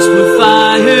 unless we're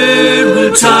fired,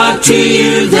 we'll talk to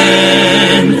you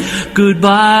then.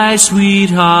 Goodbye,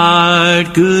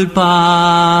 sweetheart.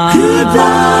 Goodbye.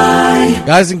 Goodbye.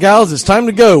 Guys and gals, it's time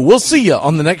to go. We'll see you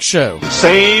on the next show.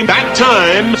 Same bat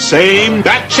time, same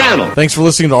bat channel. Thanks for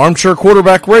listening to Armchair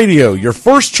Quarterback Radio, your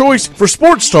first choice for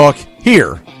sports talk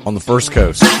here on the First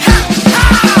Coast.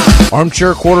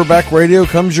 Armchair Quarterback Radio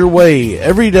comes your way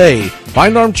every day.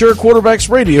 Find Armchair Quarterbacks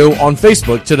Radio on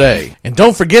Facebook today. And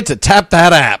don't forget to tap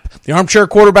that app. The Armchair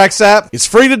Quarterbacks app is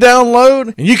free to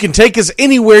download, and you can take us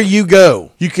anywhere you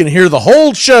go. You can hear the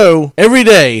whole show every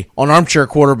day on Armchair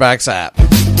Quarterbacks app.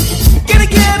 Can I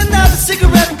get another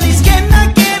cigarette, please? Can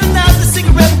I get another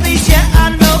cigarette, please? Yeah,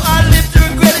 I know I live to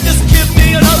regret it. Just give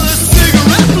me another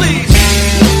cigarette, please.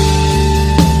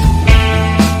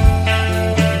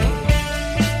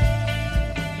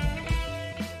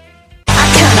 I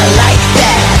kinda like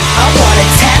that. I wanna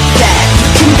tap that.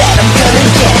 Looking that I'm gonna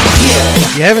get you.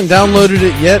 If you haven't downloaded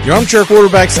it yet, the Armchair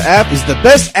Quarterbacks app is the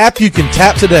best app you can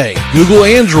tap today. Google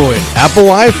Android, Apple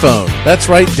iPhone. That's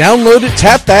right, download it,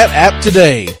 tap that app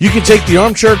today. You can take the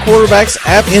Armchair Quarterbacks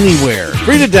app anywhere.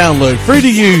 Free to download, free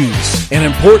to use, and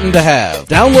important to have.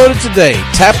 Download it today.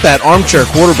 Tap that Armchair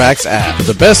Quarterbacks app.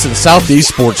 The best in Southeast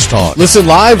sports talk. Listen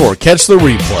live or catch the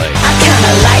replay. I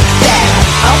kinda like that.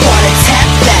 I wanna tap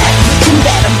that.